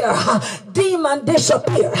appear, demon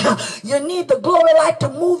disappear. You need the glory light to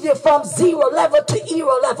move you from 0 level to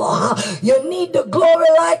hero level. You need the glory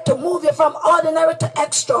light to move you from ordinary to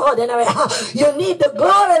extraordinary. You need the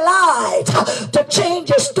glory light to change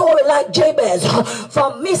your story like Jabez,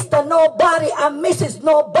 from Mr. Nobody and Mrs.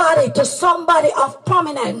 Nobody to somebody of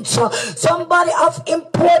prominence, somebody of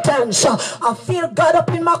importance. I feel God up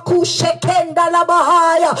in my kushekenda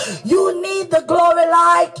labahaya. You need the glory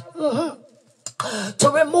light. To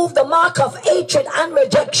remove the mark of hatred and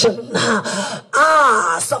rejection.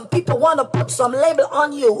 Some people want to put some label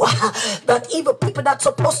on you that evil people that's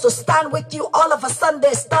supposed to stand with you, all of a sudden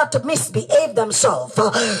they start to misbehave themselves.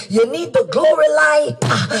 You need the glory light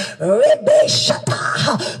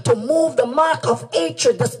to move the mark of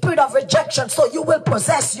hatred, the spirit of rejection, so you will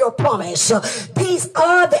possess your promise. These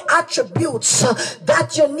are the attributes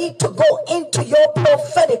that you need to go into your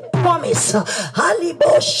prophetic promise.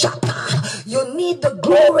 You need the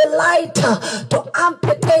glory light to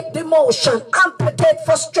amputate demotion, amputate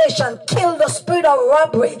frustration, kill the spirit of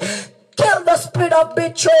robbery, kill the spirit of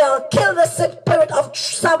betrayal, kill the spirit of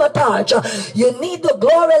sabotage. You need the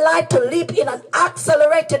glory light to leap in an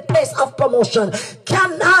accelerated pace of promotion.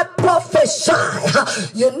 Cannot prophesy.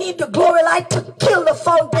 You need the glory light to kill the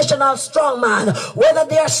foundational strong man, whether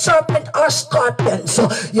they are serpent or scorpions.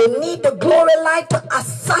 You need the glory light to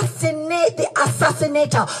assassinate the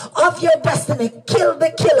assassinator of your destiny. Kill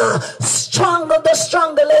the killer, strangle the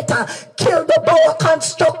strangulator, kill the boa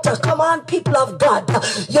constructor. Come on, people of God.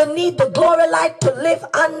 You need the glory light to live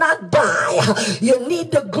and not die. You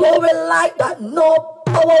need the glory light that no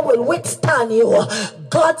power will withstand you.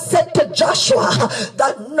 God said to Joshua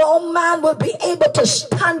that no man will be able to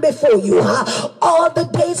stand before you all the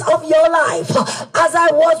days of your life. As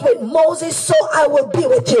I was with Moses, so I will be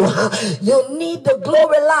with you. You need the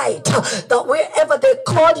glory light, that wherever they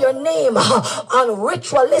call your name on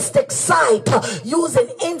ritualistic site, using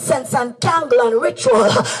incense and candle and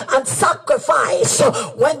ritual and sacrifice,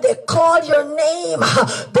 when they call your name,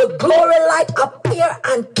 the glory light appear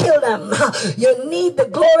and kill them. You need the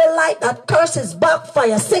glory light that curses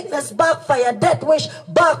backfire, sickness backfire, death wish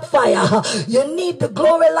backfire. You need the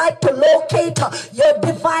glory light to locate your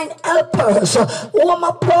divine helpers. Who am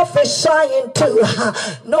I prophesying to?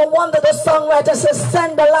 No wonder the songwriter says,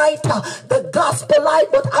 send the light, the gospel light.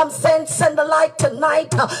 But I'm saying, send the light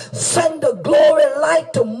tonight. Send the glory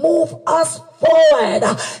light to move us forward.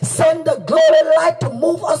 Send the glory light to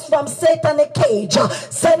move us from satanic cage.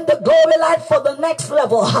 Send the glory light for the next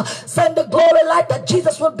level. Send the glory light that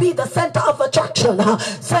Jesus will be the center of attraction.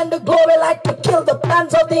 Send the glory light to kill the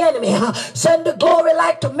plans of the enemy. Send the glory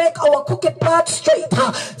light to make our crooked path straight.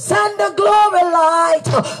 Send the glory light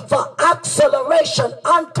for acceleration,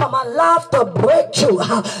 uncommon laughter, breakthrough.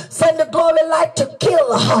 Send the glory light to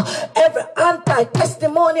kill every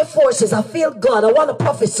anti-testimony forces. I feel God. I want to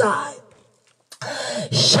prophesy.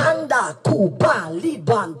 Shanda Kuba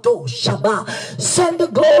Libando Shaba. Send the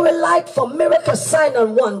glory light for miracle, sign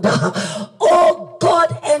and wonder. Oh God,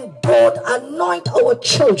 endowed, anoint our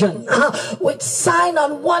children with sign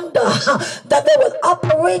and wonder, that they will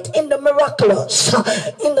operate in the miraculous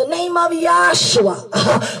in the name of Yahshua.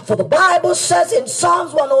 For the Bible says in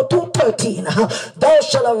Psalms 102:13, thou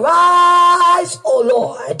shalt arise, O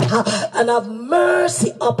Lord, and have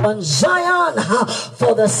mercy upon Zion,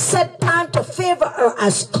 for the set time to favor her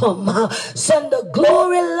has come. Send the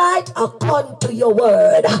glory light according to your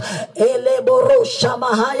word. I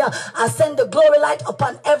send the glory light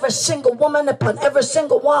upon every single woman, upon every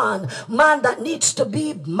single man that needs to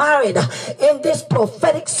be married in this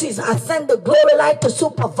prophetic season. I send the glory light to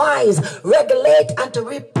supervise, regulate, and to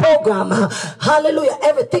reprogram. Hallelujah.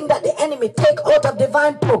 Everything that the enemy take out of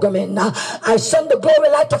divine programming. I send the glory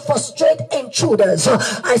light to frustrate intruders.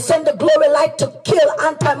 I send the glory light to kill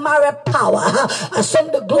anti-married power. I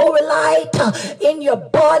send the glory light in your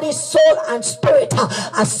body, soul, and spirit.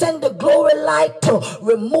 I send the glory light to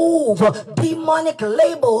remove demonic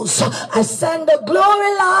labels. I send the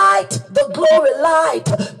glory light, the glory light,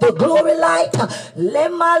 the glory light.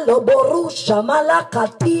 Lema loborusha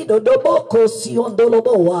malakati do doboko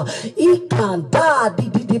siondoloboa ikanda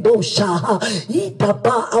didibosha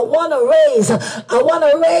itaba. I want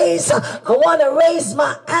to raise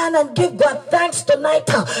my hand and give God thanks tonight,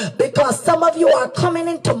 because some of you are coming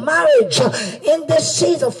into marriage in this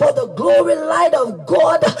season, for the glory light of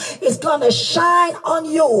God is gonna shine on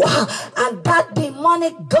you, and that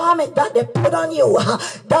demonic garment that they put on you,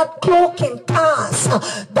 that cloaking cast,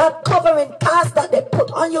 that covering cast that they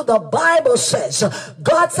put on you, the Bible says,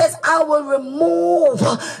 God says, I will remove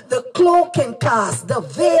the cloaking cast, the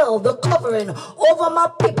veil, the covering over my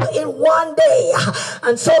people in one day.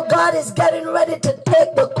 And so God is getting ready to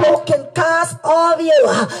take the cloaking cast off you.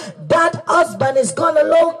 That husband is going to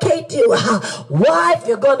locate you. Wife,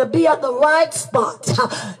 you're going to be at the right spot.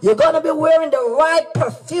 You're going to be wearing the right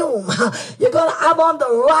perfume. You're going to have on the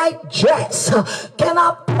right dress. Can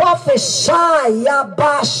I prophesy?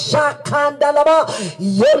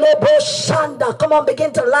 Come on,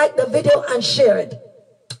 begin to like the video and share it.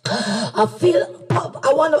 I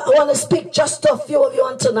want to speak just to a few of you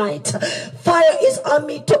on tonight. Fire is on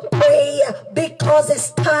me to pray, because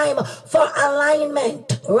it's time for alignment.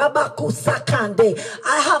 Rabaku Sakande.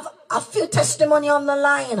 I have a few testimony on the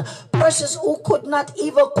line. Persons who could not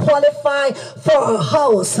even qualify for a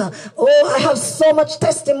house. Oh, I have so much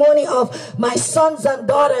testimony of my sons and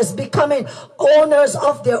daughters becoming owners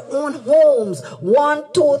of their own homes. 1,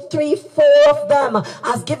 2, 3, 4 of them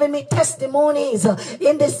has given me testimonies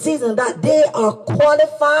in this season that they are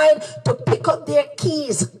qualified to pick up their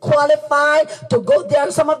keys, qualified to go there.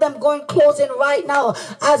 Some of them going closing right now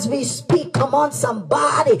as we speak. Come on,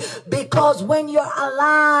 somebody. Because when you're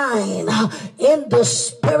aligned in the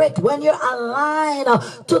spirit, when you're aligned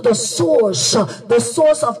to the source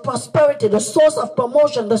of prosperity, the source of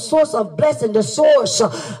promotion, the source of blessing, the source, the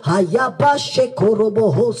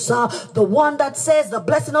one that says the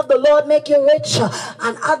blessing of the Lord make you rich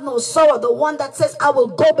and add no sorrow, the one that says I will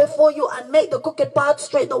go before you and make the crooked path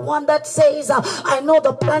straight, the one that says I know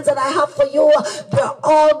the plans that I have for you, they're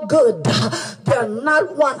all good. There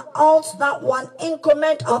not one ounce, not one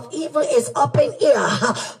increment of evil is up in here.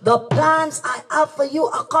 The plans I have for you,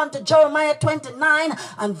 according to Jeremiah 29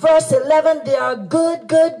 and verse 11, they are good,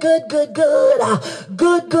 good, good, good, good.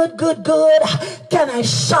 Good, good, good, good. Can I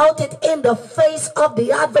shout it in the face of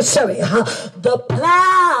the adversary? The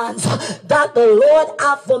plans that the Lord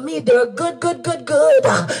have for me, they're good, good, good, good.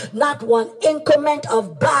 Not one increment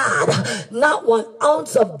of bad, not one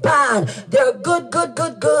ounce of bad. They're good, good,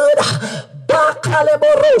 good, good.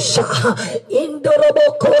 Bakaleborosha,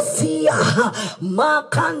 Indorobokosia,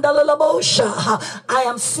 Makandalalabosha. I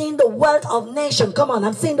am seeing the wealth of nation. Come on,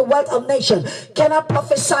 I'm seeing the wealth of nation. Can I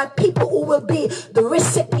prophesy people who will be the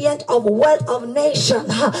recipient of wealth of nation?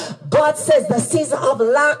 God says the season of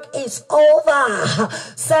lack is over.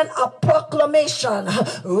 Send a proclamation.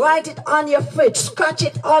 Write it on your fridge. Scratch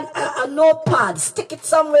it on a notepad. Stick it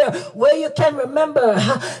somewhere where you can remember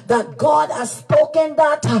that God has spoken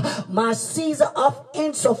that my season of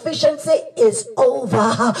insufficiency is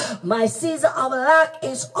over. My season of lack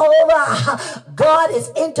is over. God is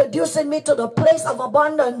introducing me to the place of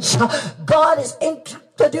abundance. God is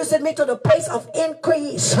introducing me to the place of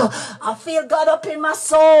increase. I feel God up in my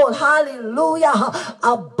soul. Hallelujah.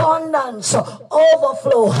 Abundance,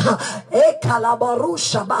 overflow.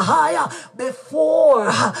 Before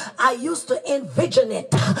I used to envision it,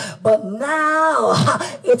 but now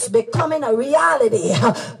it's becoming a reality.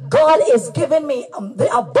 God is giving me the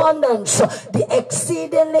abundance, the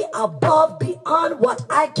exceedingly above, beyond what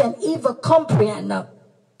I can even comprehend.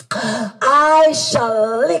 I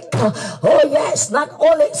shall lick, oh yes, not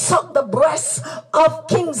only suck the breasts of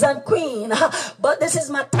kings and queens, but this is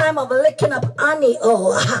my time of licking up honey,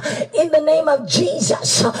 in the name of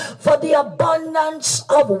Jesus. For the abundance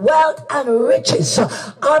of wealth and riches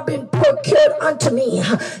are being procured unto me.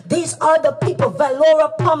 These are the people,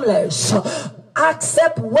 Valora Pumlers.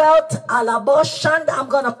 Accept wealth, Alaboshand. I'm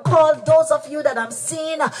gonna call those of you that I'm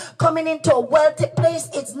seeing coming into a wealthy place.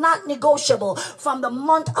 It's not negotiable. From the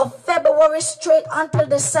month of February straight until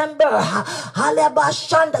December,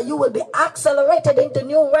 Alabashanda, you will be accelerated into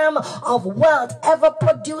new realm of wealth, ever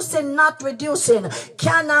producing, not reducing.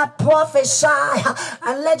 Cannot prophesy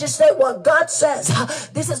and legislate what God says.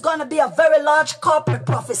 This is going to be a very large corporate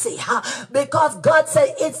prophecy, because God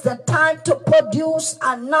said it's the time to produce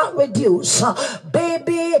and not reduce.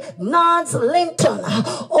 Baby Nance Linton,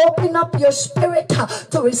 open up your spirit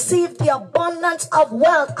to receive the abundance of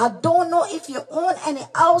wealth. I don't know if you own any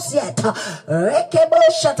house yet.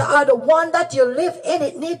 Rekeboshata are the one that you live in.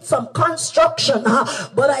 It needs some construction,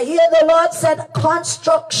 but I hear the Lord said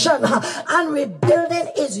construction and rebuilding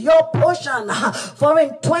is your portion. For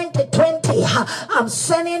in 2020, I'm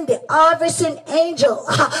sending the harvesting angel.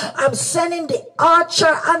 I'm sending the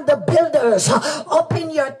archer and the builders up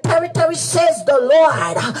in your territory, says the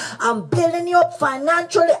Lord. I'm building you up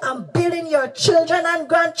financially. I'm building your children and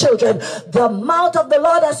grandchildren. The mouth of the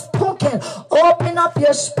Lord has spoken. Open up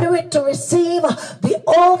your spirit to receive the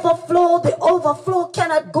overflow. The overflow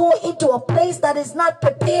cannot go into a place that is not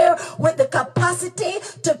prepared with the capacity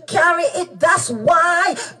to carry it. That's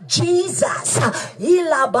why Jesus,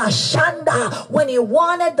 Ilabashanda, when he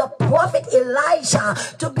wanted the prophet Elijah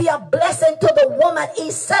to be a blessing to the woman,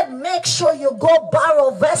 he said, make sure you go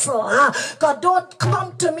borrow vessel. God, don't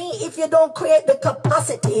come to me if you don't create the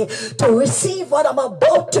capacity to receive what I'm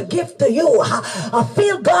about to give to you. I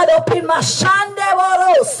feel God up in my Sakanda.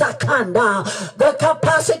 The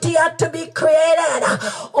capacity had to be created.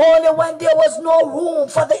 Only when there was no room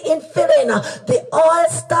for the infilling, the oil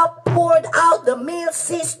stopped, poured out, the meal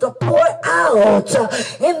ceased to pour out.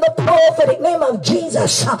 In the prophetic name of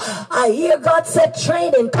Jesus, I hear God said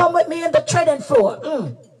trading. Come with me in the trading floor.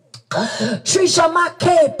 Trisha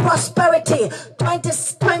McKay, prosperity.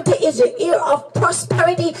 2020 is your year of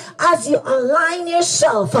prosperity as you align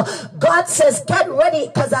yourself. God says, get ready,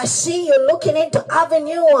 because I see you looking into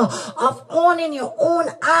avenue of owning your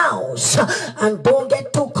own house. And don't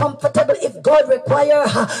get too comfortable. If God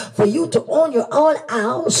requires for you to own your own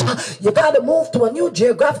house, you got to move to a new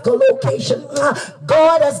geographical location.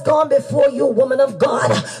 God has gone before you, woman of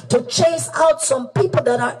God, to chase out some people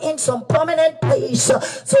that are in some prominent place,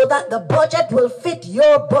 so that the budget will fit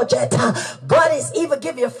your budget. God is even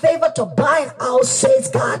giving you a favor to buy an house, says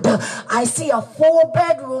God. I see a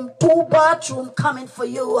 4-bedroom, 2-bathroom coming for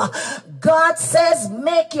you. God says,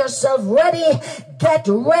 make yourself ready. Get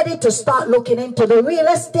ready to start looking into the real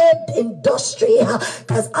estate industry,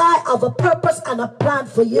 because I have a purpose and a plan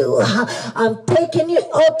for you. I'm taking you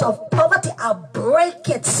out of poverty. I'll break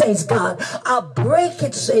it, says God. I'll break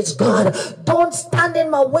it, says God. Don't stand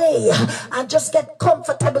in my way and just get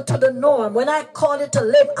comfortable to the norm, when I call you to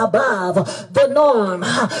live above the norm,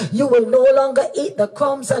 you will no longer eat the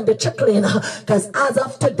crumbs and the trickling, because as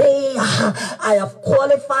of today, I have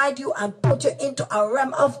qualified you and put you into a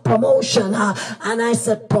realm of promotion. And I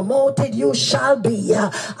said, promoted you shall be.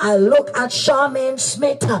 I look at Charmaine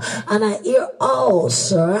Smith and I hear all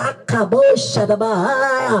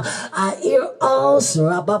I hear all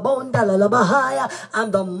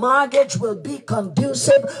and the mortgage will be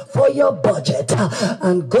conducive for your budget.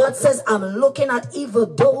 And God says, I'm looking at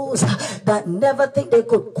even those that never think they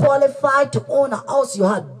could qualify to own a house. You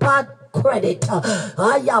had bad credit.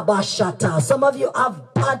 Some of you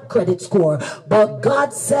have bad credit score, but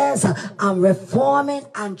God says, I'm reforming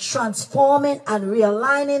and transforming and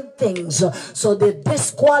realigning things so the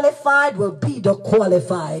disqualified will be the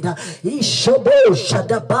qualified. I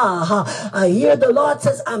hear the Lord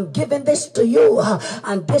says, I'm giving this to you,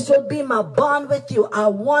 and this will be my bond with you. I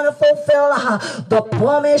want to fulfill the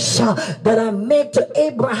promise that I made to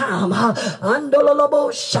Abraham.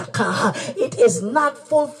 It is not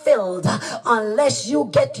fulfilled unless you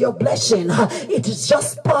get your blessing. It is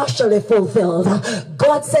just partially fulfilled.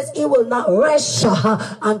 God says he will not rest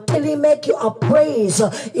until he make you a praise.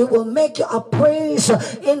 He will make you a praise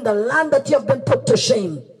in the land that you have been put to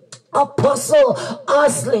shame. Apostle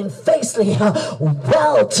Oslin Facely,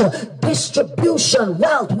 wealth distribution,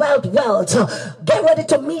 wealth. Get ready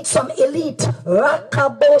to meet some elite.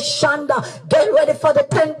 Rakabo Shanda, get ready for the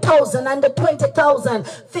 10,000 and the 20,000,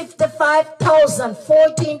 55,000,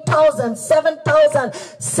 14,000, 7,000,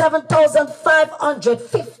 7,500,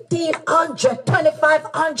 1,500,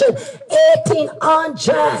 2,500,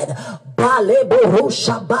 1,800.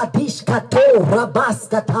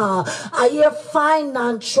 I hear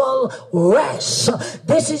financial rest.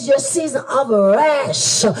 This is your season of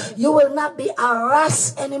rest. You will not be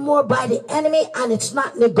harassed anymore by the enemy, and it's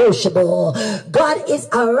not negotiable. God is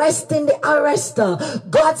arresting the arrester.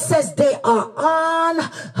 God says they are on.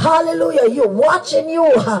 Hallelujah. You're watching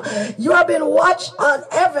you. You have been watched on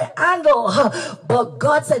every angle. But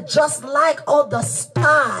God said, just like all the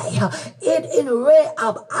spy in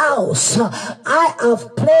Rahab's house, I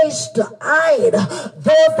have placed to hide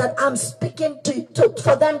those that I'm speaking to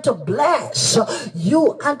for them to bless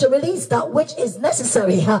you and to release that which is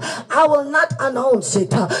necessary. I will not announce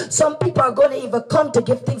it. Some people are going to even come to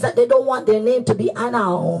give things that they don't want their name to be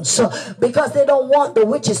announced because they don't want the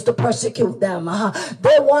witches to persecute them.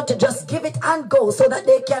 They want to just give it and go so that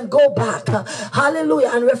they can go back. Hallelujah.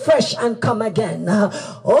 And refresh and come again.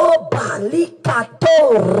 Oh,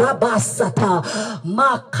 Balikato Rabasata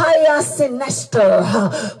Makaya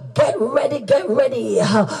Sinester. Get ready.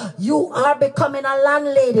 You are becoming a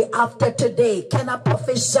landlady after today. Can I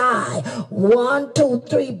prophesy? 1, 2,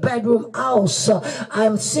 3 bedroom house.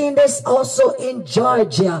 I'm seeing this also in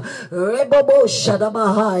Georgia.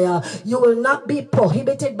 You will not be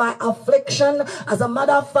prohibited by affliction. As a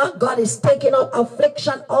matter of fact, God is taking out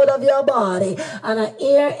affliction out of your body. And I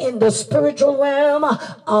hear in the spiritual realm,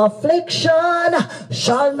 affliction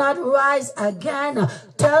shall not rise again.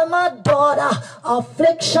 Tell my daughter,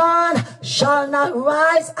 affliction shall not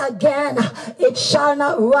rise again. It shall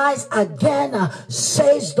not rise again,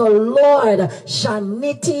 says the Lord.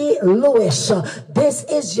 Shaniti Lewis, this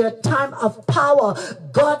is your time of power.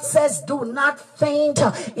 God says, do not faint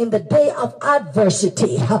in the day of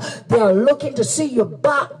adversity. They are looking to see you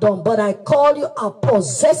back down, but I call you a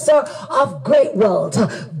possessor of great wealth.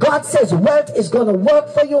 God says wealth is going to work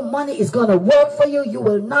for you. Money is going to work for you. You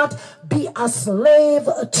will not be a slave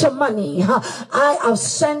to money. I have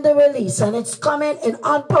sent the release, and it's coming in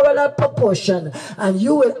unparalleled proportion, and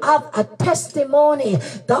you will have a testimony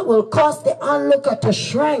that will cause the onlooker to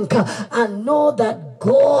shrink and know that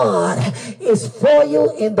God is for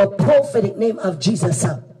you in the prophetic name of Jesus.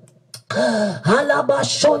 I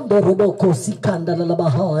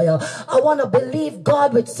want to believe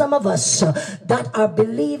God with some of us that are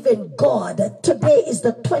believing God. Today is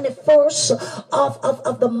the 21st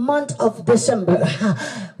of the month of December.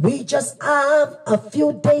 We just have a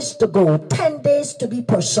few days to go, 10 days to be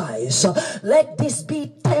precise. Let this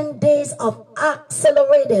be 10 days of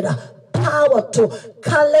accelerated power to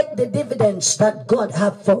collect the dividends that God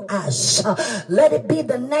have for us. Let it be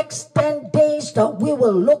the next 10 days that we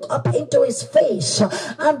will look up into his face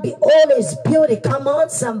and behold his beauty. Come on,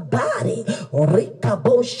 somebody.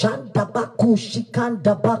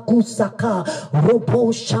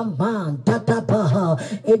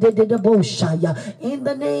 In in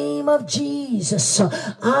the name of Jesus,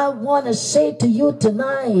 I want to say to you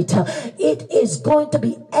tonight, it is going to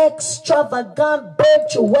be extravagant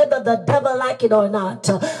breakthrough, whether the devil like it or not.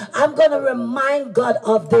 I'm going to remind God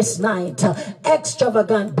of this night.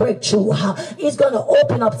 Extravagant breakthrough. He's going to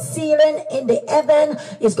open up ceiling in the heaven.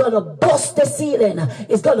 He's going to bust the ceiling.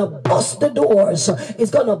 He's going to bust the doors. He's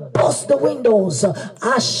going to bust the windows.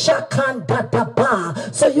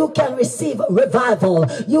 So you can receive revival.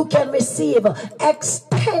 You can receive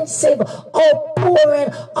extensive outpouring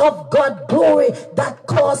of God glory that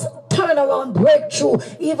cause turnaround breakthrough,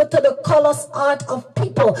 even to the callous heart of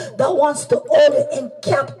people that wants to hold you in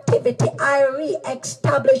captivity. I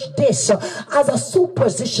re-establish this as a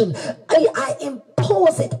superstition. I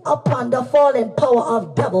impose it upon the fallen power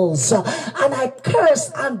of devils, and I curse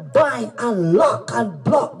and bind and lock and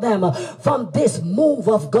block them from this move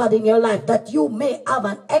of God in your life, that you may have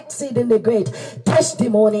an exceedingly great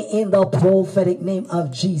testimony in the prophetic name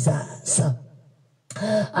of Jesus.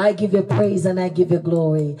 I give you praise and I give you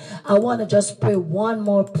glory. I want to just pray one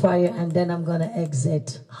more prayer and then I'm going to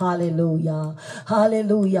exit. Hallelujah.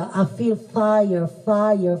 Hallelujah. I feel fire,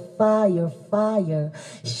 fire, fire, fire.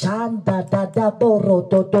 Shanda da da boro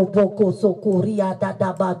do do boko sokoria da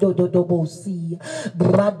da ba do do do bosi.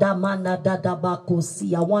 Brada mana da da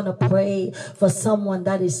bakosi. I want to pray for someone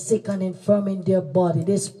that is sick and infirm in their body.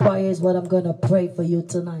 This prayer is what I'm going to pray for you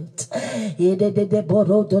tonight.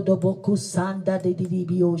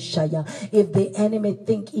 If the enemy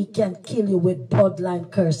think he can kill you with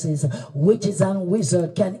bloodline curses, witches and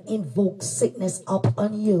wizards can invoke sickness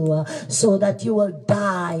upon you so that you will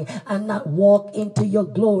die and not walk into your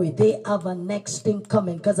glory. They have a next thing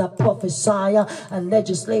coming, because I prophesy and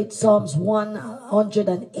legislate Psalms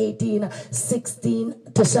 118, 16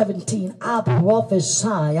 to 17. I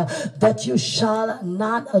prophesy that you shall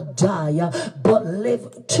not die, but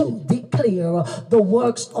live to declare the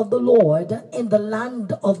works of the Lord in the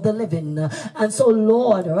land of the living. And so,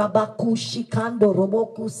 Lord, Rabakushikando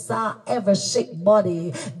Robokusa, every sick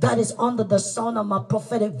body that is under the sound of my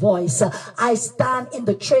prophetic voice, I stand in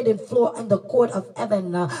the trading floor in the court of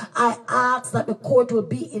heaven. I ask that the court will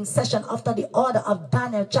be in session after the order of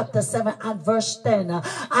Daniel chapter 7 and verse 10.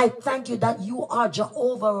 I thank you that you are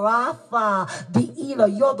Jehovah Rapha, the healer.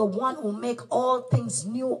 You're the one who make all things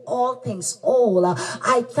new, all things old.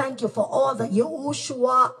 I thank you for all that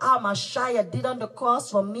Yahushua Amashaya did on the cross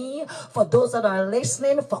for me, for those that are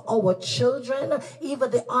listening, for our children, even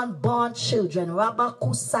the unborn children.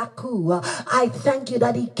 Rabakusaku, I thank you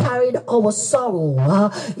that he carried our sorrow,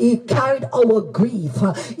 he carried our grief,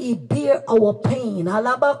 he bear our pain.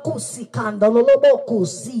 Everything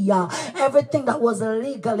that was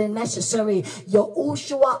legally necessary,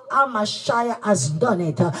 Yahushua Amashaya has done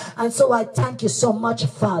it. And so I thank you so much,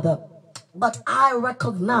 Father. But I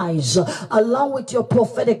recognize, along with your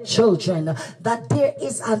prophetic children, that there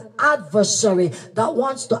is an adversary that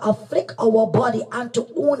wants to afflict our body and to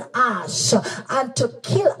own us and to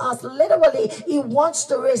kill us. Literally, he wants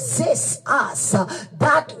to resist us.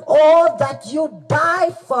 That all that you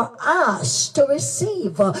died for us to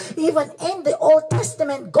receive. Even in the Old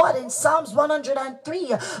Testament, God in Psalms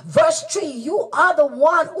 103, verse 3, you are the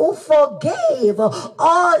one who forgave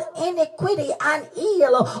all iniquity and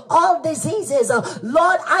healed all diseases.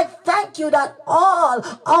 Lord, I thank you that all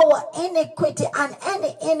our iniquity and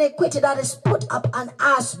any iniquity that is put up on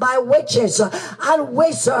us by witches and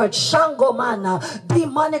wizards, Shangoman,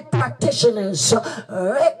 demonic practitioners,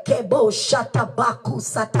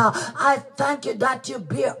 I thank you that you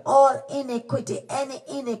bear all iniquity, any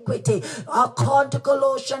iniquity. According to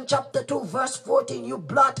Colossians chapter 2 verse 14, you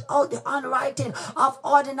blot out the handwriting of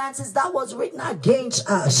ordinances that was written against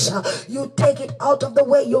us. You take it out of the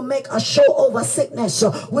way. You make a show over sickness,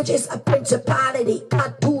 which is a principality.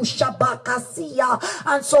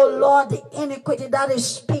 And so, Lord, the iniquity that is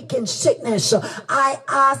speaking sickness, I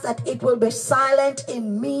ask that it will be silent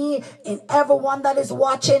in me, in everyone that is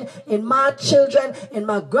watching, in my children, in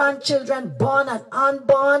my grandchildren, born and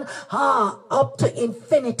unborn, up to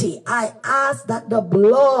infinity. I ask that the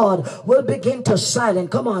blood will begin to silence.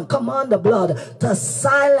 Come on, the blood to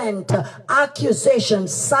silent accusation,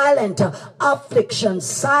 silent affliction,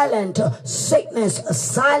 silent sickness,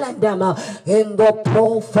 silent them in the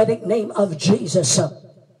prophetic name of Jesus.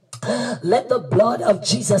 Let the blood of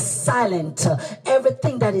Jesus silent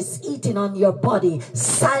everything that is eating on your body.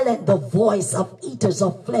 Silent the voice of eaters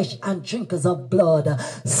of flesh and drinkers of blood.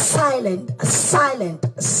 Silent, silent,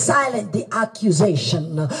 silence the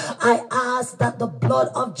accusation. I ask that the blood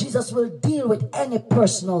of Jesus will deal with any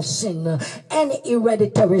personal sin, any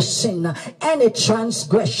hereditary sin, any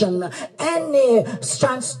transgression that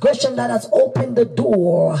has opened the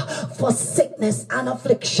door for sickness and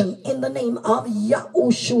affliction. In the name of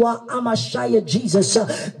Yahushua Amashiach Jesus,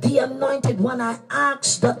 the anointed one, I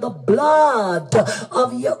ask that the blood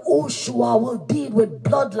of Yahushua will deal with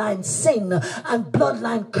bloodline sin and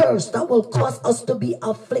bloodline curse that will cause us to be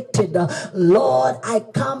afflicted. Lord, I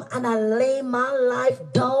come and I lay my life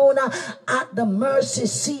down at the mercy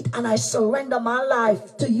seat and I surrender my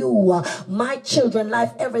life to you. My children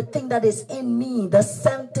life, everything that is in me, the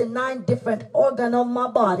 79 different organs of my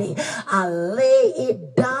body, I lay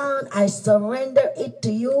it down. I surrender it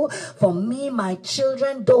to you. For me, my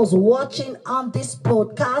children, those watching on this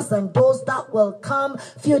podcast and those that will come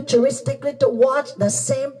futuristically to watch the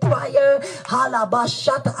same prayer,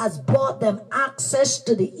 Halabashata has brought them access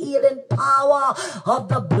to the healing power of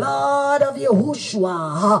the blood of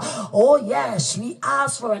Yahushua. Oh yes, we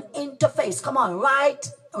ask for an interface. Come on, write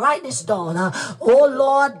this down. Oh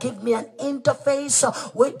Lord, give me an interface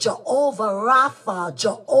with Jehovah Rapha.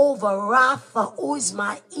 Jehovah Rapha, who is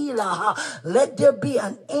my healer. Let there be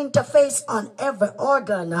an interface on every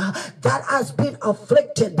organ that has been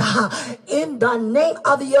afflicted. In the name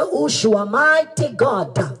of Yahushua, mighty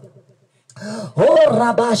God. Oh,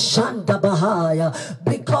 Rabashanda Bahaya.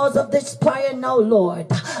 Because of this prayer now, Lord,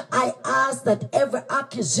 I ask that every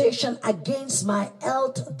accusation against my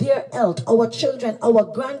health, their health, our children, our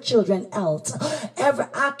grandchildren health, every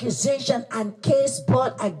accusation and case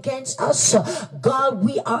brought against us, God,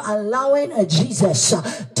 we are allowing Jesus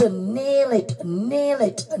to nail it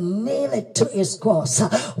to his cross.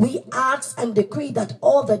 We ask and decree that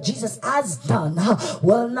all that Jesus has done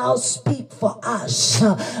will now speak for us.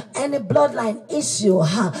 Any bloodline issue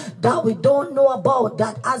that we don't know about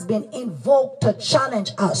that has been invoked to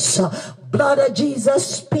challenge us, blood of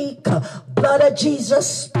Jesus speak, blood of Jesus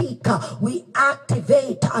speak. We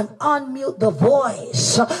activate and unmute the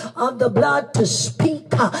voice of the blood to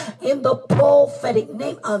speak in the prophetic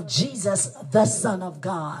name of Jesus, the Son of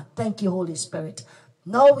God. Thank you, Holy Spirit.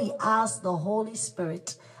 Now we ask the Holy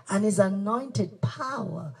Spirit and his anointed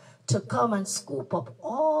power to come and scoop up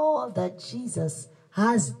all that Jesus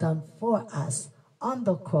has done for us on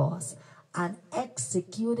the cross and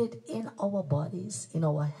execute it in our bodies, in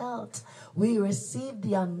our health. We receive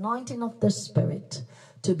the anointing of the Spirit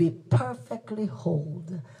to be perfectly whole.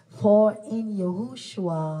 For in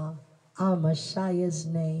Yahushua Amashiach's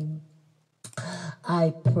name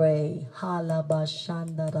I pray.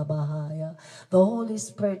 The Holy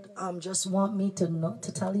Spirit just want me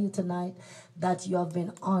to tell you tonight that you have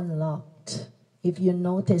been unlocked. If you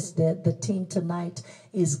notice that the team tonight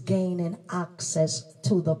is gaining access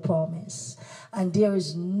to the promise, and there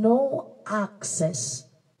is no access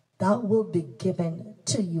that will be given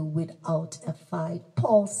to you without a fight.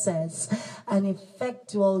 Paul says, an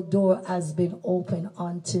effectual door has been opened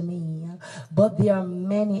unto me, but there are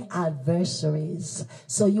many adversaries.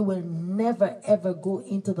 So you will never ever go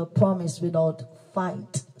into the promise without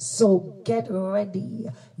fight. So get ready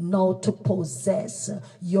now to possess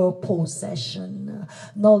your possession.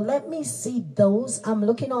 Now let me see those. I'm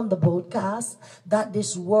looking on the broadcast that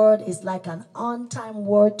this word is like an on-time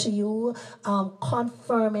word to you,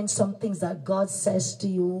 confirming some things that God says to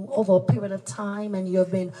you over a period of time, and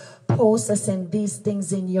you've been processing these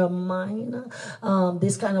things in your mind.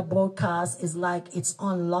 This kind of broadcast is like it's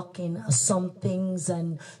unlocking some things,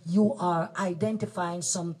 and you are identifying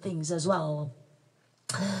some things as well.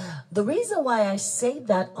 The reason why I say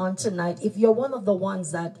that on tonight, if you're one of the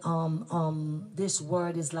ones that this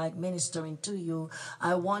word is like ministering to you,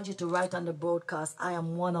 I want you to write on the broadcast, I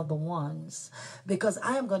am one of the ones, because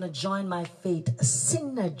I am going to join my faith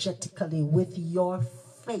synergetically with your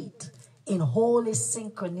faith in holy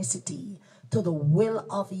synchronicity to the will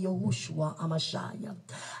of Yahushua Amashiach.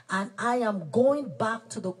 And I am going back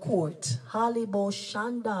to the court, Halibo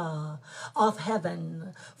Shanda of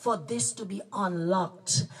heaven, for this to be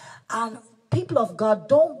unlocked. And people of God,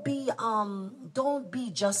 don't be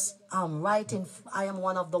just writing, I am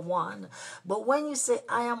one of the one. But when you say,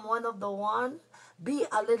 I am one of the one, be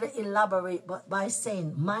a little elaborate, but by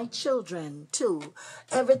saying, my children too,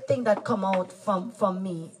 everything that come out from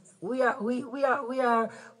me, we are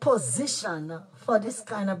positioned for this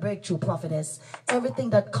kind of breakthrough, prophetess. Everything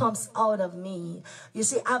that comes out of me. You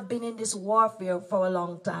see, I've been in this warfare for a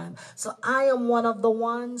long time. So I am one of the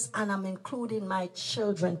ones, and I'm including my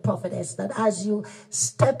children, prophetess, that as you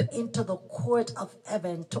step into the court of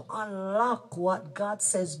heaven to unlock what God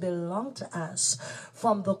says belong to us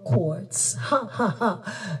from the courts,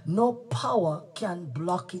 no power can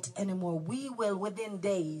block it anymore. We will within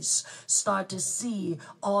days start to see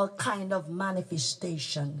all kind of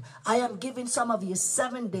manifestation. I am giving some of you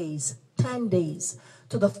 7 days, 10 days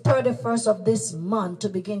to the 31st of this month to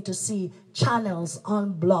begin to see channels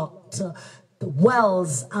unblocked,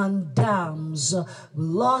 wells and dams,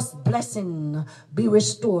 lost blessing be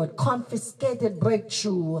restored, confiscated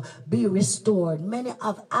breakthrough be restored. Many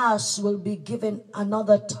of us will be given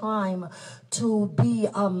another time to be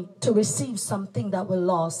to receive something that we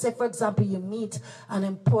lost. Say, for example, you meet an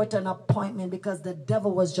important appointment because the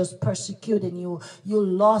devil was just persecuting you. You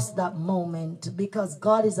lost that moment because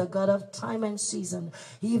God is a God of time and season.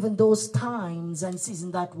 Even those times and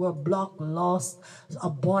seasons that were blocked, lost,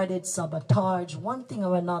 aborted, sabotaged, one thing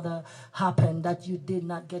or another happened that you did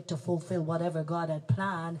not get to fulfill whatever God had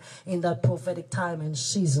planned in that prophetic time and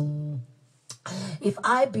season. If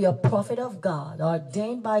I be a prophet of God,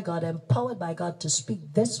 ordained by God, empowered by God to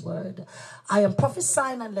speak this word, I am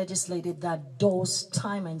prophesying and legislating that those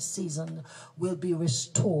time and season will be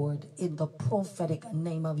restored in the prophetic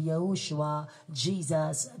name of Yahushua,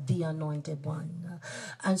 Jesus, the Anointed One.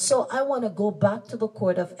 And so I want to go back to the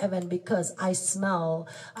court of heaven because I smell,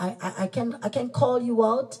 I can call you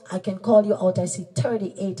out. I can call you out. I see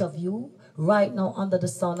 38 of you right now under the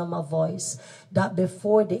sound of my voice, that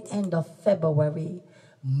before the end of February,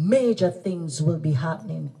 major things will be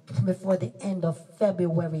happening before the end of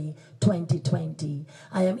February 2020.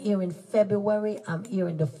 I am here in February. I'm here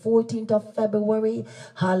in the 14th of February.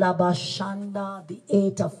 Halabashanda, the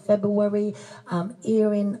 8th of February. I'm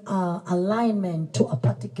here in alignment to a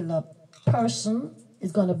particular person.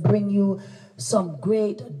 Is going to bring you some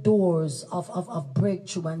great doors of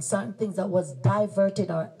breakthrough and certain things that was diverted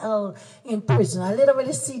or held in prison. I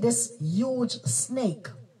literally see this huge snake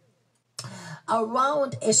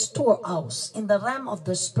around a storehouse in the realm of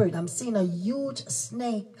the spirit. I'm seeing a huge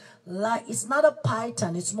snake, like it's not a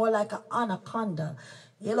python, it's more like an anaconda.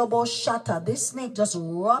 Yelobo Shatta, this snake just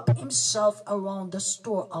wrapped himself around the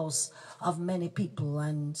storehouse of many people,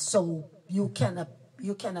 and so you cannot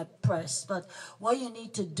press. But what you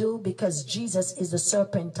need to do, because Jesus is the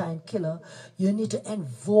serpentine killer, you need to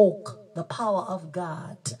invoke the power of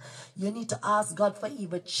God. You need to ask God for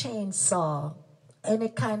even chainsaw, any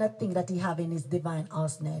kind of thing that he have in his divine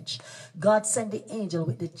arsenage. God send the angel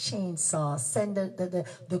with the chainsaw, send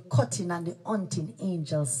the cutting and the hunting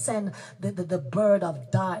angel, send the bird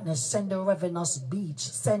of darkness, send the ravenous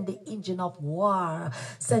beast, send the engine of war,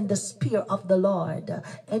 send the spear of the Lord,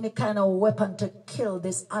 any kind of weapon to kill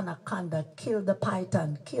this anaconda, kill the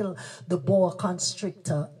python, kill the boa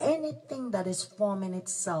constrictor, anything that is forming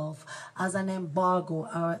itself as an embargo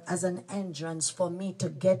or as an hindrance for me to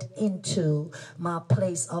get into my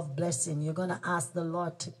place of blessing. You're going to ask the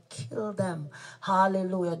Lord to kill them.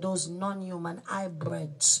 Hallelujah. Those non-human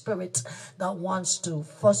hybrid spirits that wants to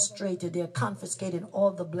frustrate you. They're confiscating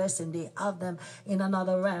all the blessing. They have them in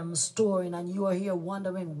another realm storing, and you are here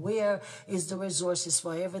wondering where is the resources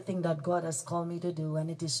for everything that God has called me to do,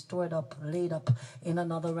 and it is stored up, laid up in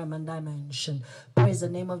another realm and dimension. Praise the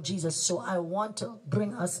name of Jesus. So I want to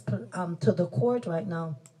bring us to the court right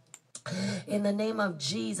now in the name of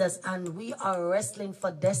Jesus, and we are wrestling for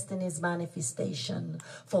destiny's manifestation,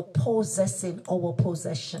 for possessing our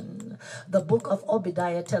possession. The book of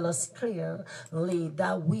Obadiah tells us clearly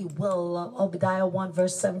that we will, Obadiah 1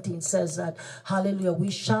 verse 17 says that, hallelujah, we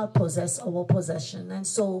shall possess our possession. And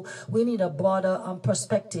so we need a broader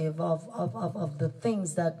perspective of the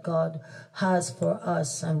things that God has for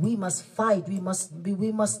us, and we must fight. We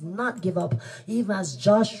must not give up, even as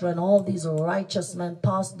Joshua and all these righteous men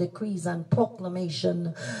passed decrees and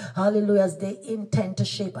proclamation, hallelujah, as they intend to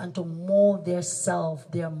shape and to mold their self,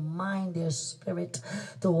 their mind, their spirit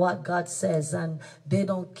to what God says. And they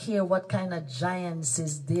don't care what kind of giants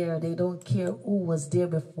is there. They don't care who was there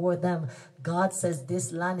before them. God says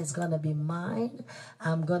this land is going to be mine.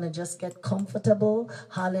 I'm going to just get comfortable,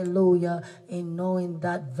 hallelujah, in knowing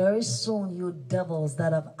that very soon you devils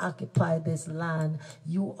that have occupied this land,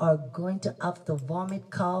 you are going to have to vomit,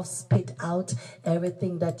 cough, spit out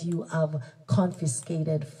everything that you have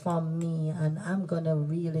confiscated from me, and I'm gonna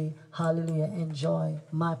really, hallelujah, enjoy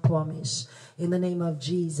my promise in the name of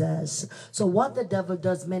Jesus. So what the devil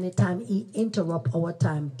does many times, he interrupt our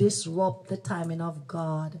time, disrupt the timing of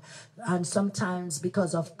God, and sometimes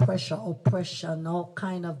because of pressure, oppression, all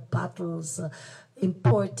kind of battles,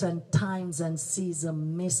 important times and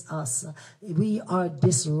seasons miss us. We are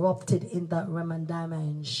disrupted in that realm and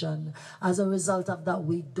dimension. As a result of that,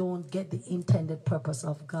 we don't get the intended purpose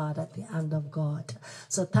of God at the end of God.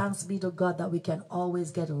 So thanks be to God that we can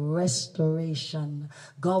always get restoration.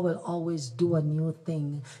 God will always do a new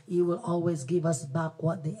thing. He will always give us back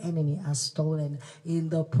what the enemy has stolen in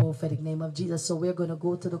the prophetic name of Jesus. So we're going to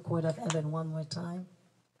go to the court of heaven one more time.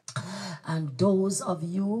 And those of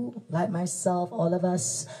you, like myself, all of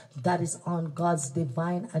us, that is on God's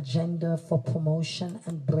divine agenda for promotion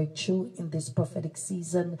and breakthrough in this prophetic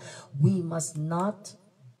season, we must not,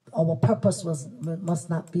 our purpose must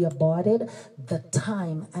not be aborted. The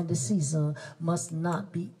time and the season must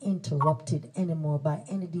not be interrupted anymore by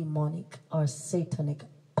any demonic or satanic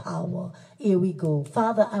power. Here we go.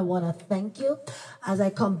 Father, I want to thank you as I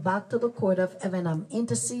come back to the court of heaven. I'm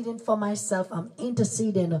interceding for myself. I'm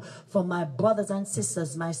interceding for my brothers and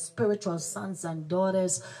sisters, my spiritual sons and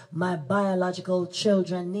daughters, my biological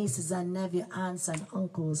children, nieces and nephews, aunts and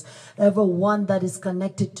uncles, everyone that is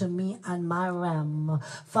connected to me and my realm.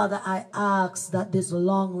 Father, I ask that this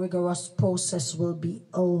long, rigorous process will be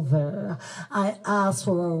over. I ask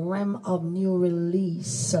for a realm of new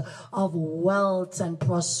release of wealth and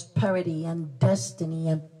prosperity and destiny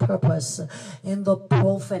and purpose in the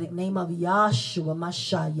prophetic name of Yahshua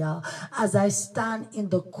Mashiach. As I stand in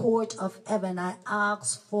the court of heaven, I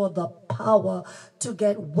ask for the power to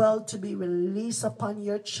get well to be released upon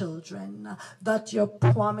your children, that your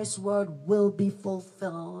promised word will be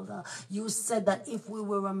fulfilled. You said that if we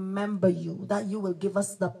will remember you, that you will give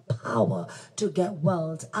us the power to get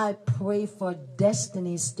wealth. I pray for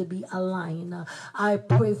destinies to be aligned. I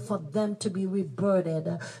pray for them to be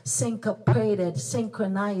rebirthed, syncopated,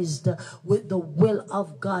 synchronized with the will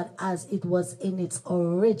of God as it was in its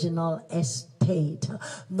original estate.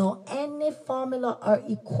 No, any formula or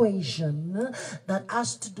equation that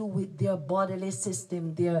has to do with their bodily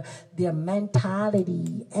system, their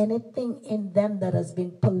mentality, anything in them that has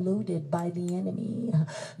been polluted by the enemy,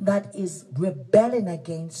 that is rebelling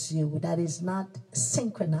against you, that is not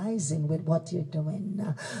synchronizing with what you're doing,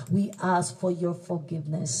 we ask for your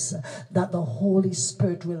forgiveness, that the Holy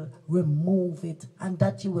Spirit will remove it, and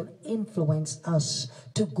that you will influence us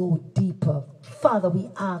to go deeper. Father, we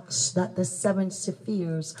ask that the seven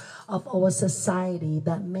spheres of our society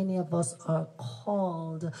that many of us are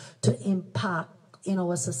called to impact in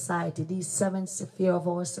our society, these seven spheres of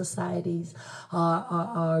our societies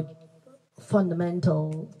are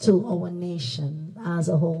fundamental to our nation as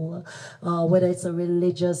a whole, whether it's a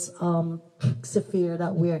religious sphere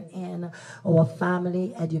that we're in, our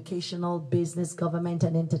family, educational, business, government,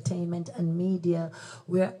 and entertainment, and media.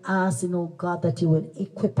 We're asking, oh God, that you will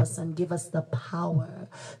equip us and give us the power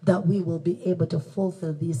that we will be able to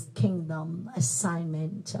fulfill this kingdom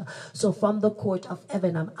assignment. So from the court of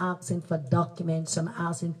heaven, I'm asking for documents, I'm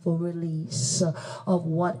asking for release of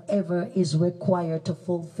whatever is required to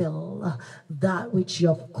fulfill that which you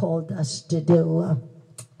have called us to do.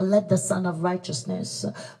 Let the Son of Righteousness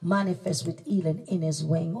manifest with healing in his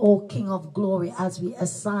wing. O King of Glory, as we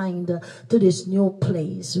assigned to this new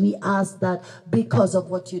place, we ask that because of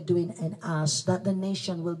what you're doing in us, that the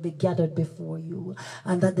nation will be gathered before you,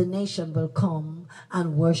 and that the nation will come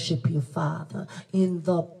and worship you, Father. In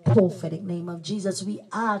the prophetic name of Jesus, we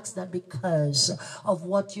ask that because of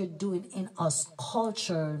what you're doing in us,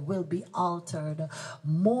 culture will be altered,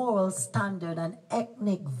 moral standard and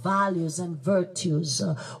ethnic values and virtues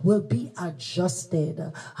will be adjusted,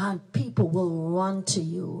 and people will run to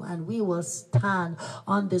you, and we will stand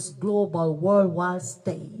on this global worldwide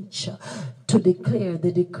stage to declare the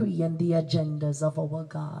decree and the agendas of our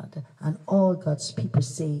God. And all God's people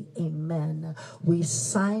say amen. We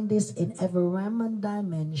sign this in every realm and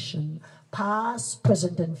dimension, past,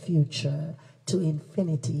 present, and future, to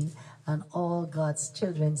infinity, and all God's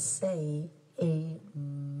children say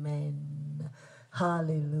amen.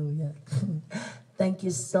 Hallelujah. Thank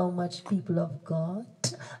you so much, people of God.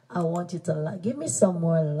 I want you to give me some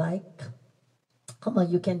more Come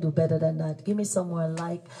on, you can do better than that. Give me some more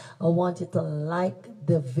I want you to like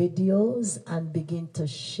the videos and begin to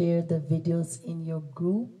share the videos in your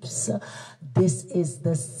groups. This is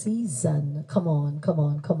the season, come on,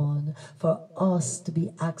 for us to be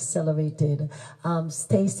accelerated.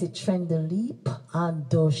 Stacy Trendelip and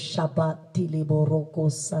Shabbat Tiliboroko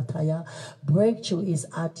Sataya. Breakthrough is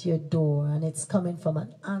at your door, and it's coming from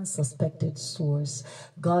an unsuspected source.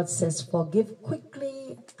 God says, forgive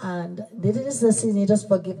quickly, and this is the season. You just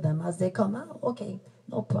forgive them as they come out. Okay,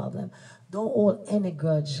 no problem. Don't hold any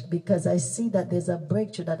grudge, because I see that there's a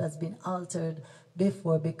breakthrough that has been altered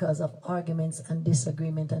before because of arguments and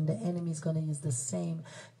disagreement, and the enemy is going to use the same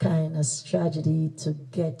kind of strategy to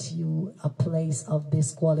get you a place of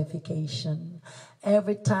disqualification.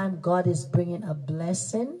 Every time God is bringing a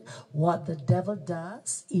blessing, what the devil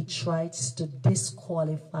does, he tries to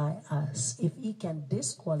disqualify us. If he can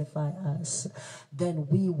disqualify us, then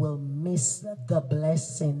we will miss the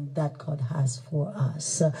blessing that God has for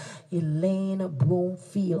us. Elaine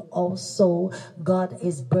Broomfield, also, God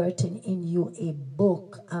is birthing in you a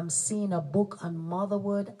book. I'm seeing a book on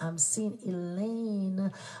motherhood. I'm seeing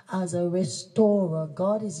Elaine as a restorer.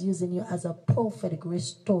 God is using you as a prophetic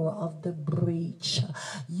restorer of the breach.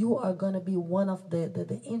 You are going to be one of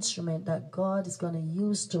the instrument that God is going to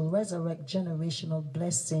use to resurrect generational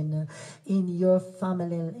blessing in your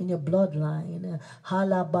family, in your bloodline.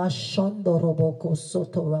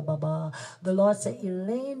 The Lord said,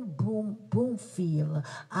 Elaine Broomfield,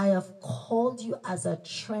 I have called you as a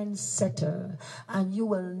trendsetter, and you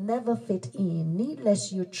will never fit in.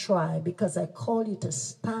 Needless you try, because I call you to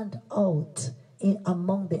stand out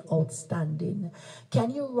among the outstanding. Can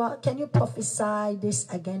you prophesy this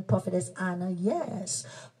again, Prophetess Anna? Yes.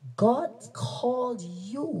 God called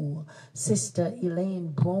you, Sister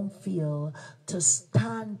Elaine Bromfield, to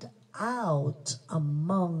stand out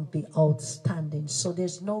among the outstanding. So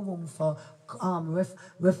there's no room for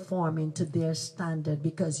reforming to their standard,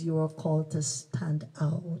 because you are called to stand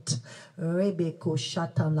out. Rebeko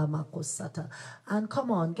Shata Lamako Sata. And come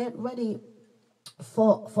on, get ready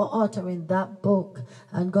for authoring that book.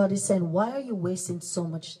 And God is saying, why are you wasting so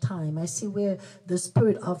much time? I see where the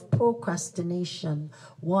spirit of procrastination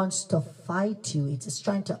wants to fight you. It is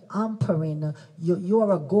trying to hamper in you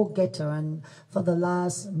are a go-getter, and for the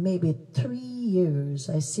last maybe 3 years,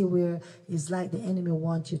 I see where it's like the enemy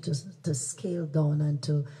wants you to scale down and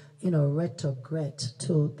to retrograde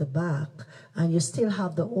to the back, and you still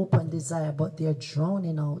have the open desire, but they're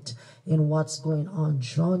drowning out in what's going on,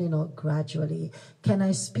 drowning out gradually. Can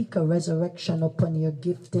I speak a resurrection upon your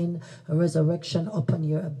gifting, a resurrection upon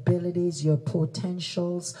your abilities, your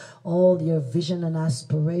potentials, all your vision and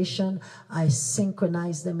aspiration? I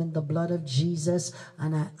synchronize them in the blood of Jesus,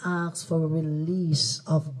 and I ask for a release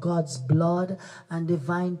of God's blood and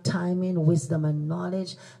divine timing, wisdom and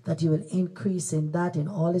knowledge, that you will increase in that, in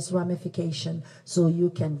all its ramification, so you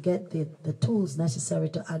can get the tools necessary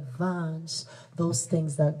to advance those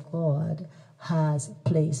things that God has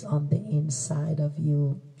placed on the inside of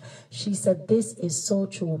you. She said, this is so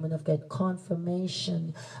true, woman of God.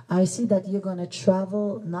 Confirmation. I see that you're going to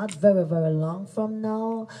travel not very, very long from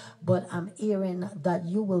now, but I'm hearing that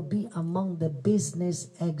you will be among the business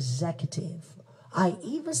executive. I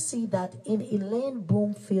even see that in Elaine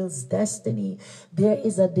Broomfield's destiny, there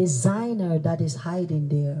is a designer that is hiding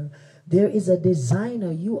there. There is a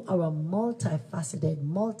designer. You are a multifaceted,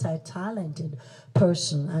 multi-talented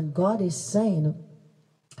person. And God is saying,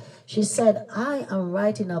 she said, I am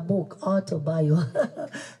writing a book,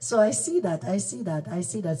 autobio. So I see that.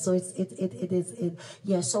 So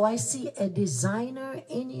yeah. So I see a designer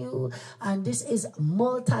in you, and this is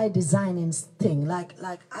multi-designing thing. Like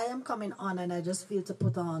I am coming on, and I just feel to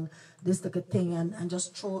put on this little thing and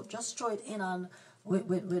just throw it in on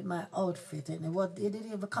with my outfit, and it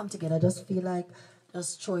didn't even come together. I just feel like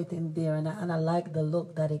just throw it in there, and I like the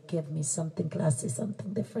look that it gave me, something classy,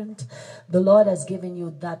 something different. The Lord has given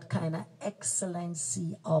you that kind of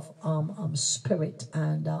excellency of spirit,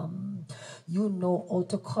 and you know how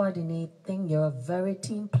to coordinate things. You're a very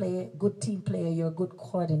good team player. You're a good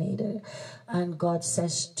coordinator, and God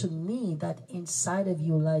says to me that inside of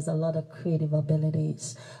you lies a lot of creative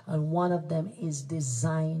abilities, and one of them is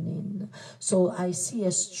designing. So I see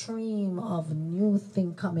a stream of new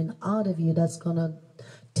thing coming out of you that's gonna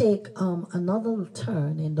take another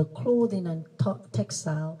turn in the clothing and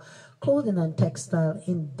textile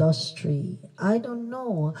industry. I don't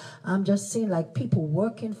know. I'm just seeing like people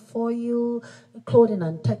working for you, clothing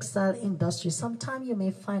and textile industry. Sometimes you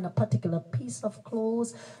may find a particular piece of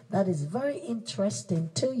clothes that is very interesting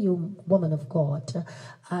to you, woman of God,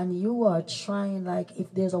 and you are trying, like, if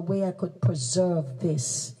there's a way I could preserve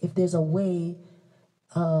this, if there's a way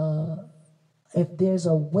if there's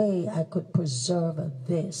a way I could preserve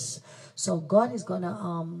this. So God is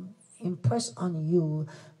gonna impress on you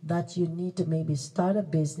that you need to maybe start a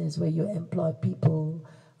business where you employ people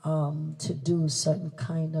to do certain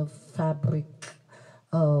kind of fabric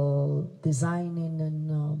designing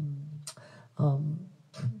and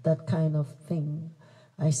that kind of thing.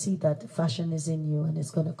 I see that fashion is in you and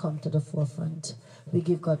it's going to come to the forefront. We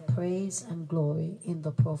give God praise and glory in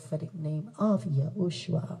the prophetic name of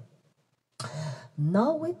Yahushua.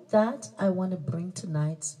 Now, with that, I want to bring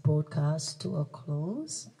tonight's broadcast to a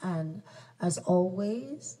close. And as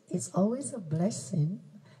always, it's always a blessing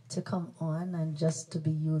to come on and just to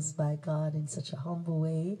be used by God in such a humble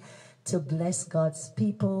way, to bless God's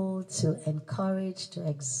people, to encourage, to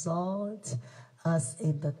exalt us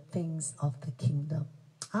in the things of the kingdom.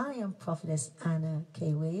 I am Prophetess Anna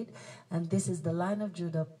K. Wade, and this is the Line of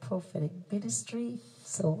Judah Prophetic Ministry.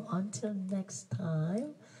 So until next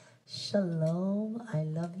time, shalom. I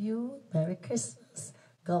love you. Merry Christmas.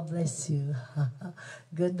 God bless you.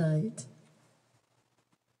 Good night.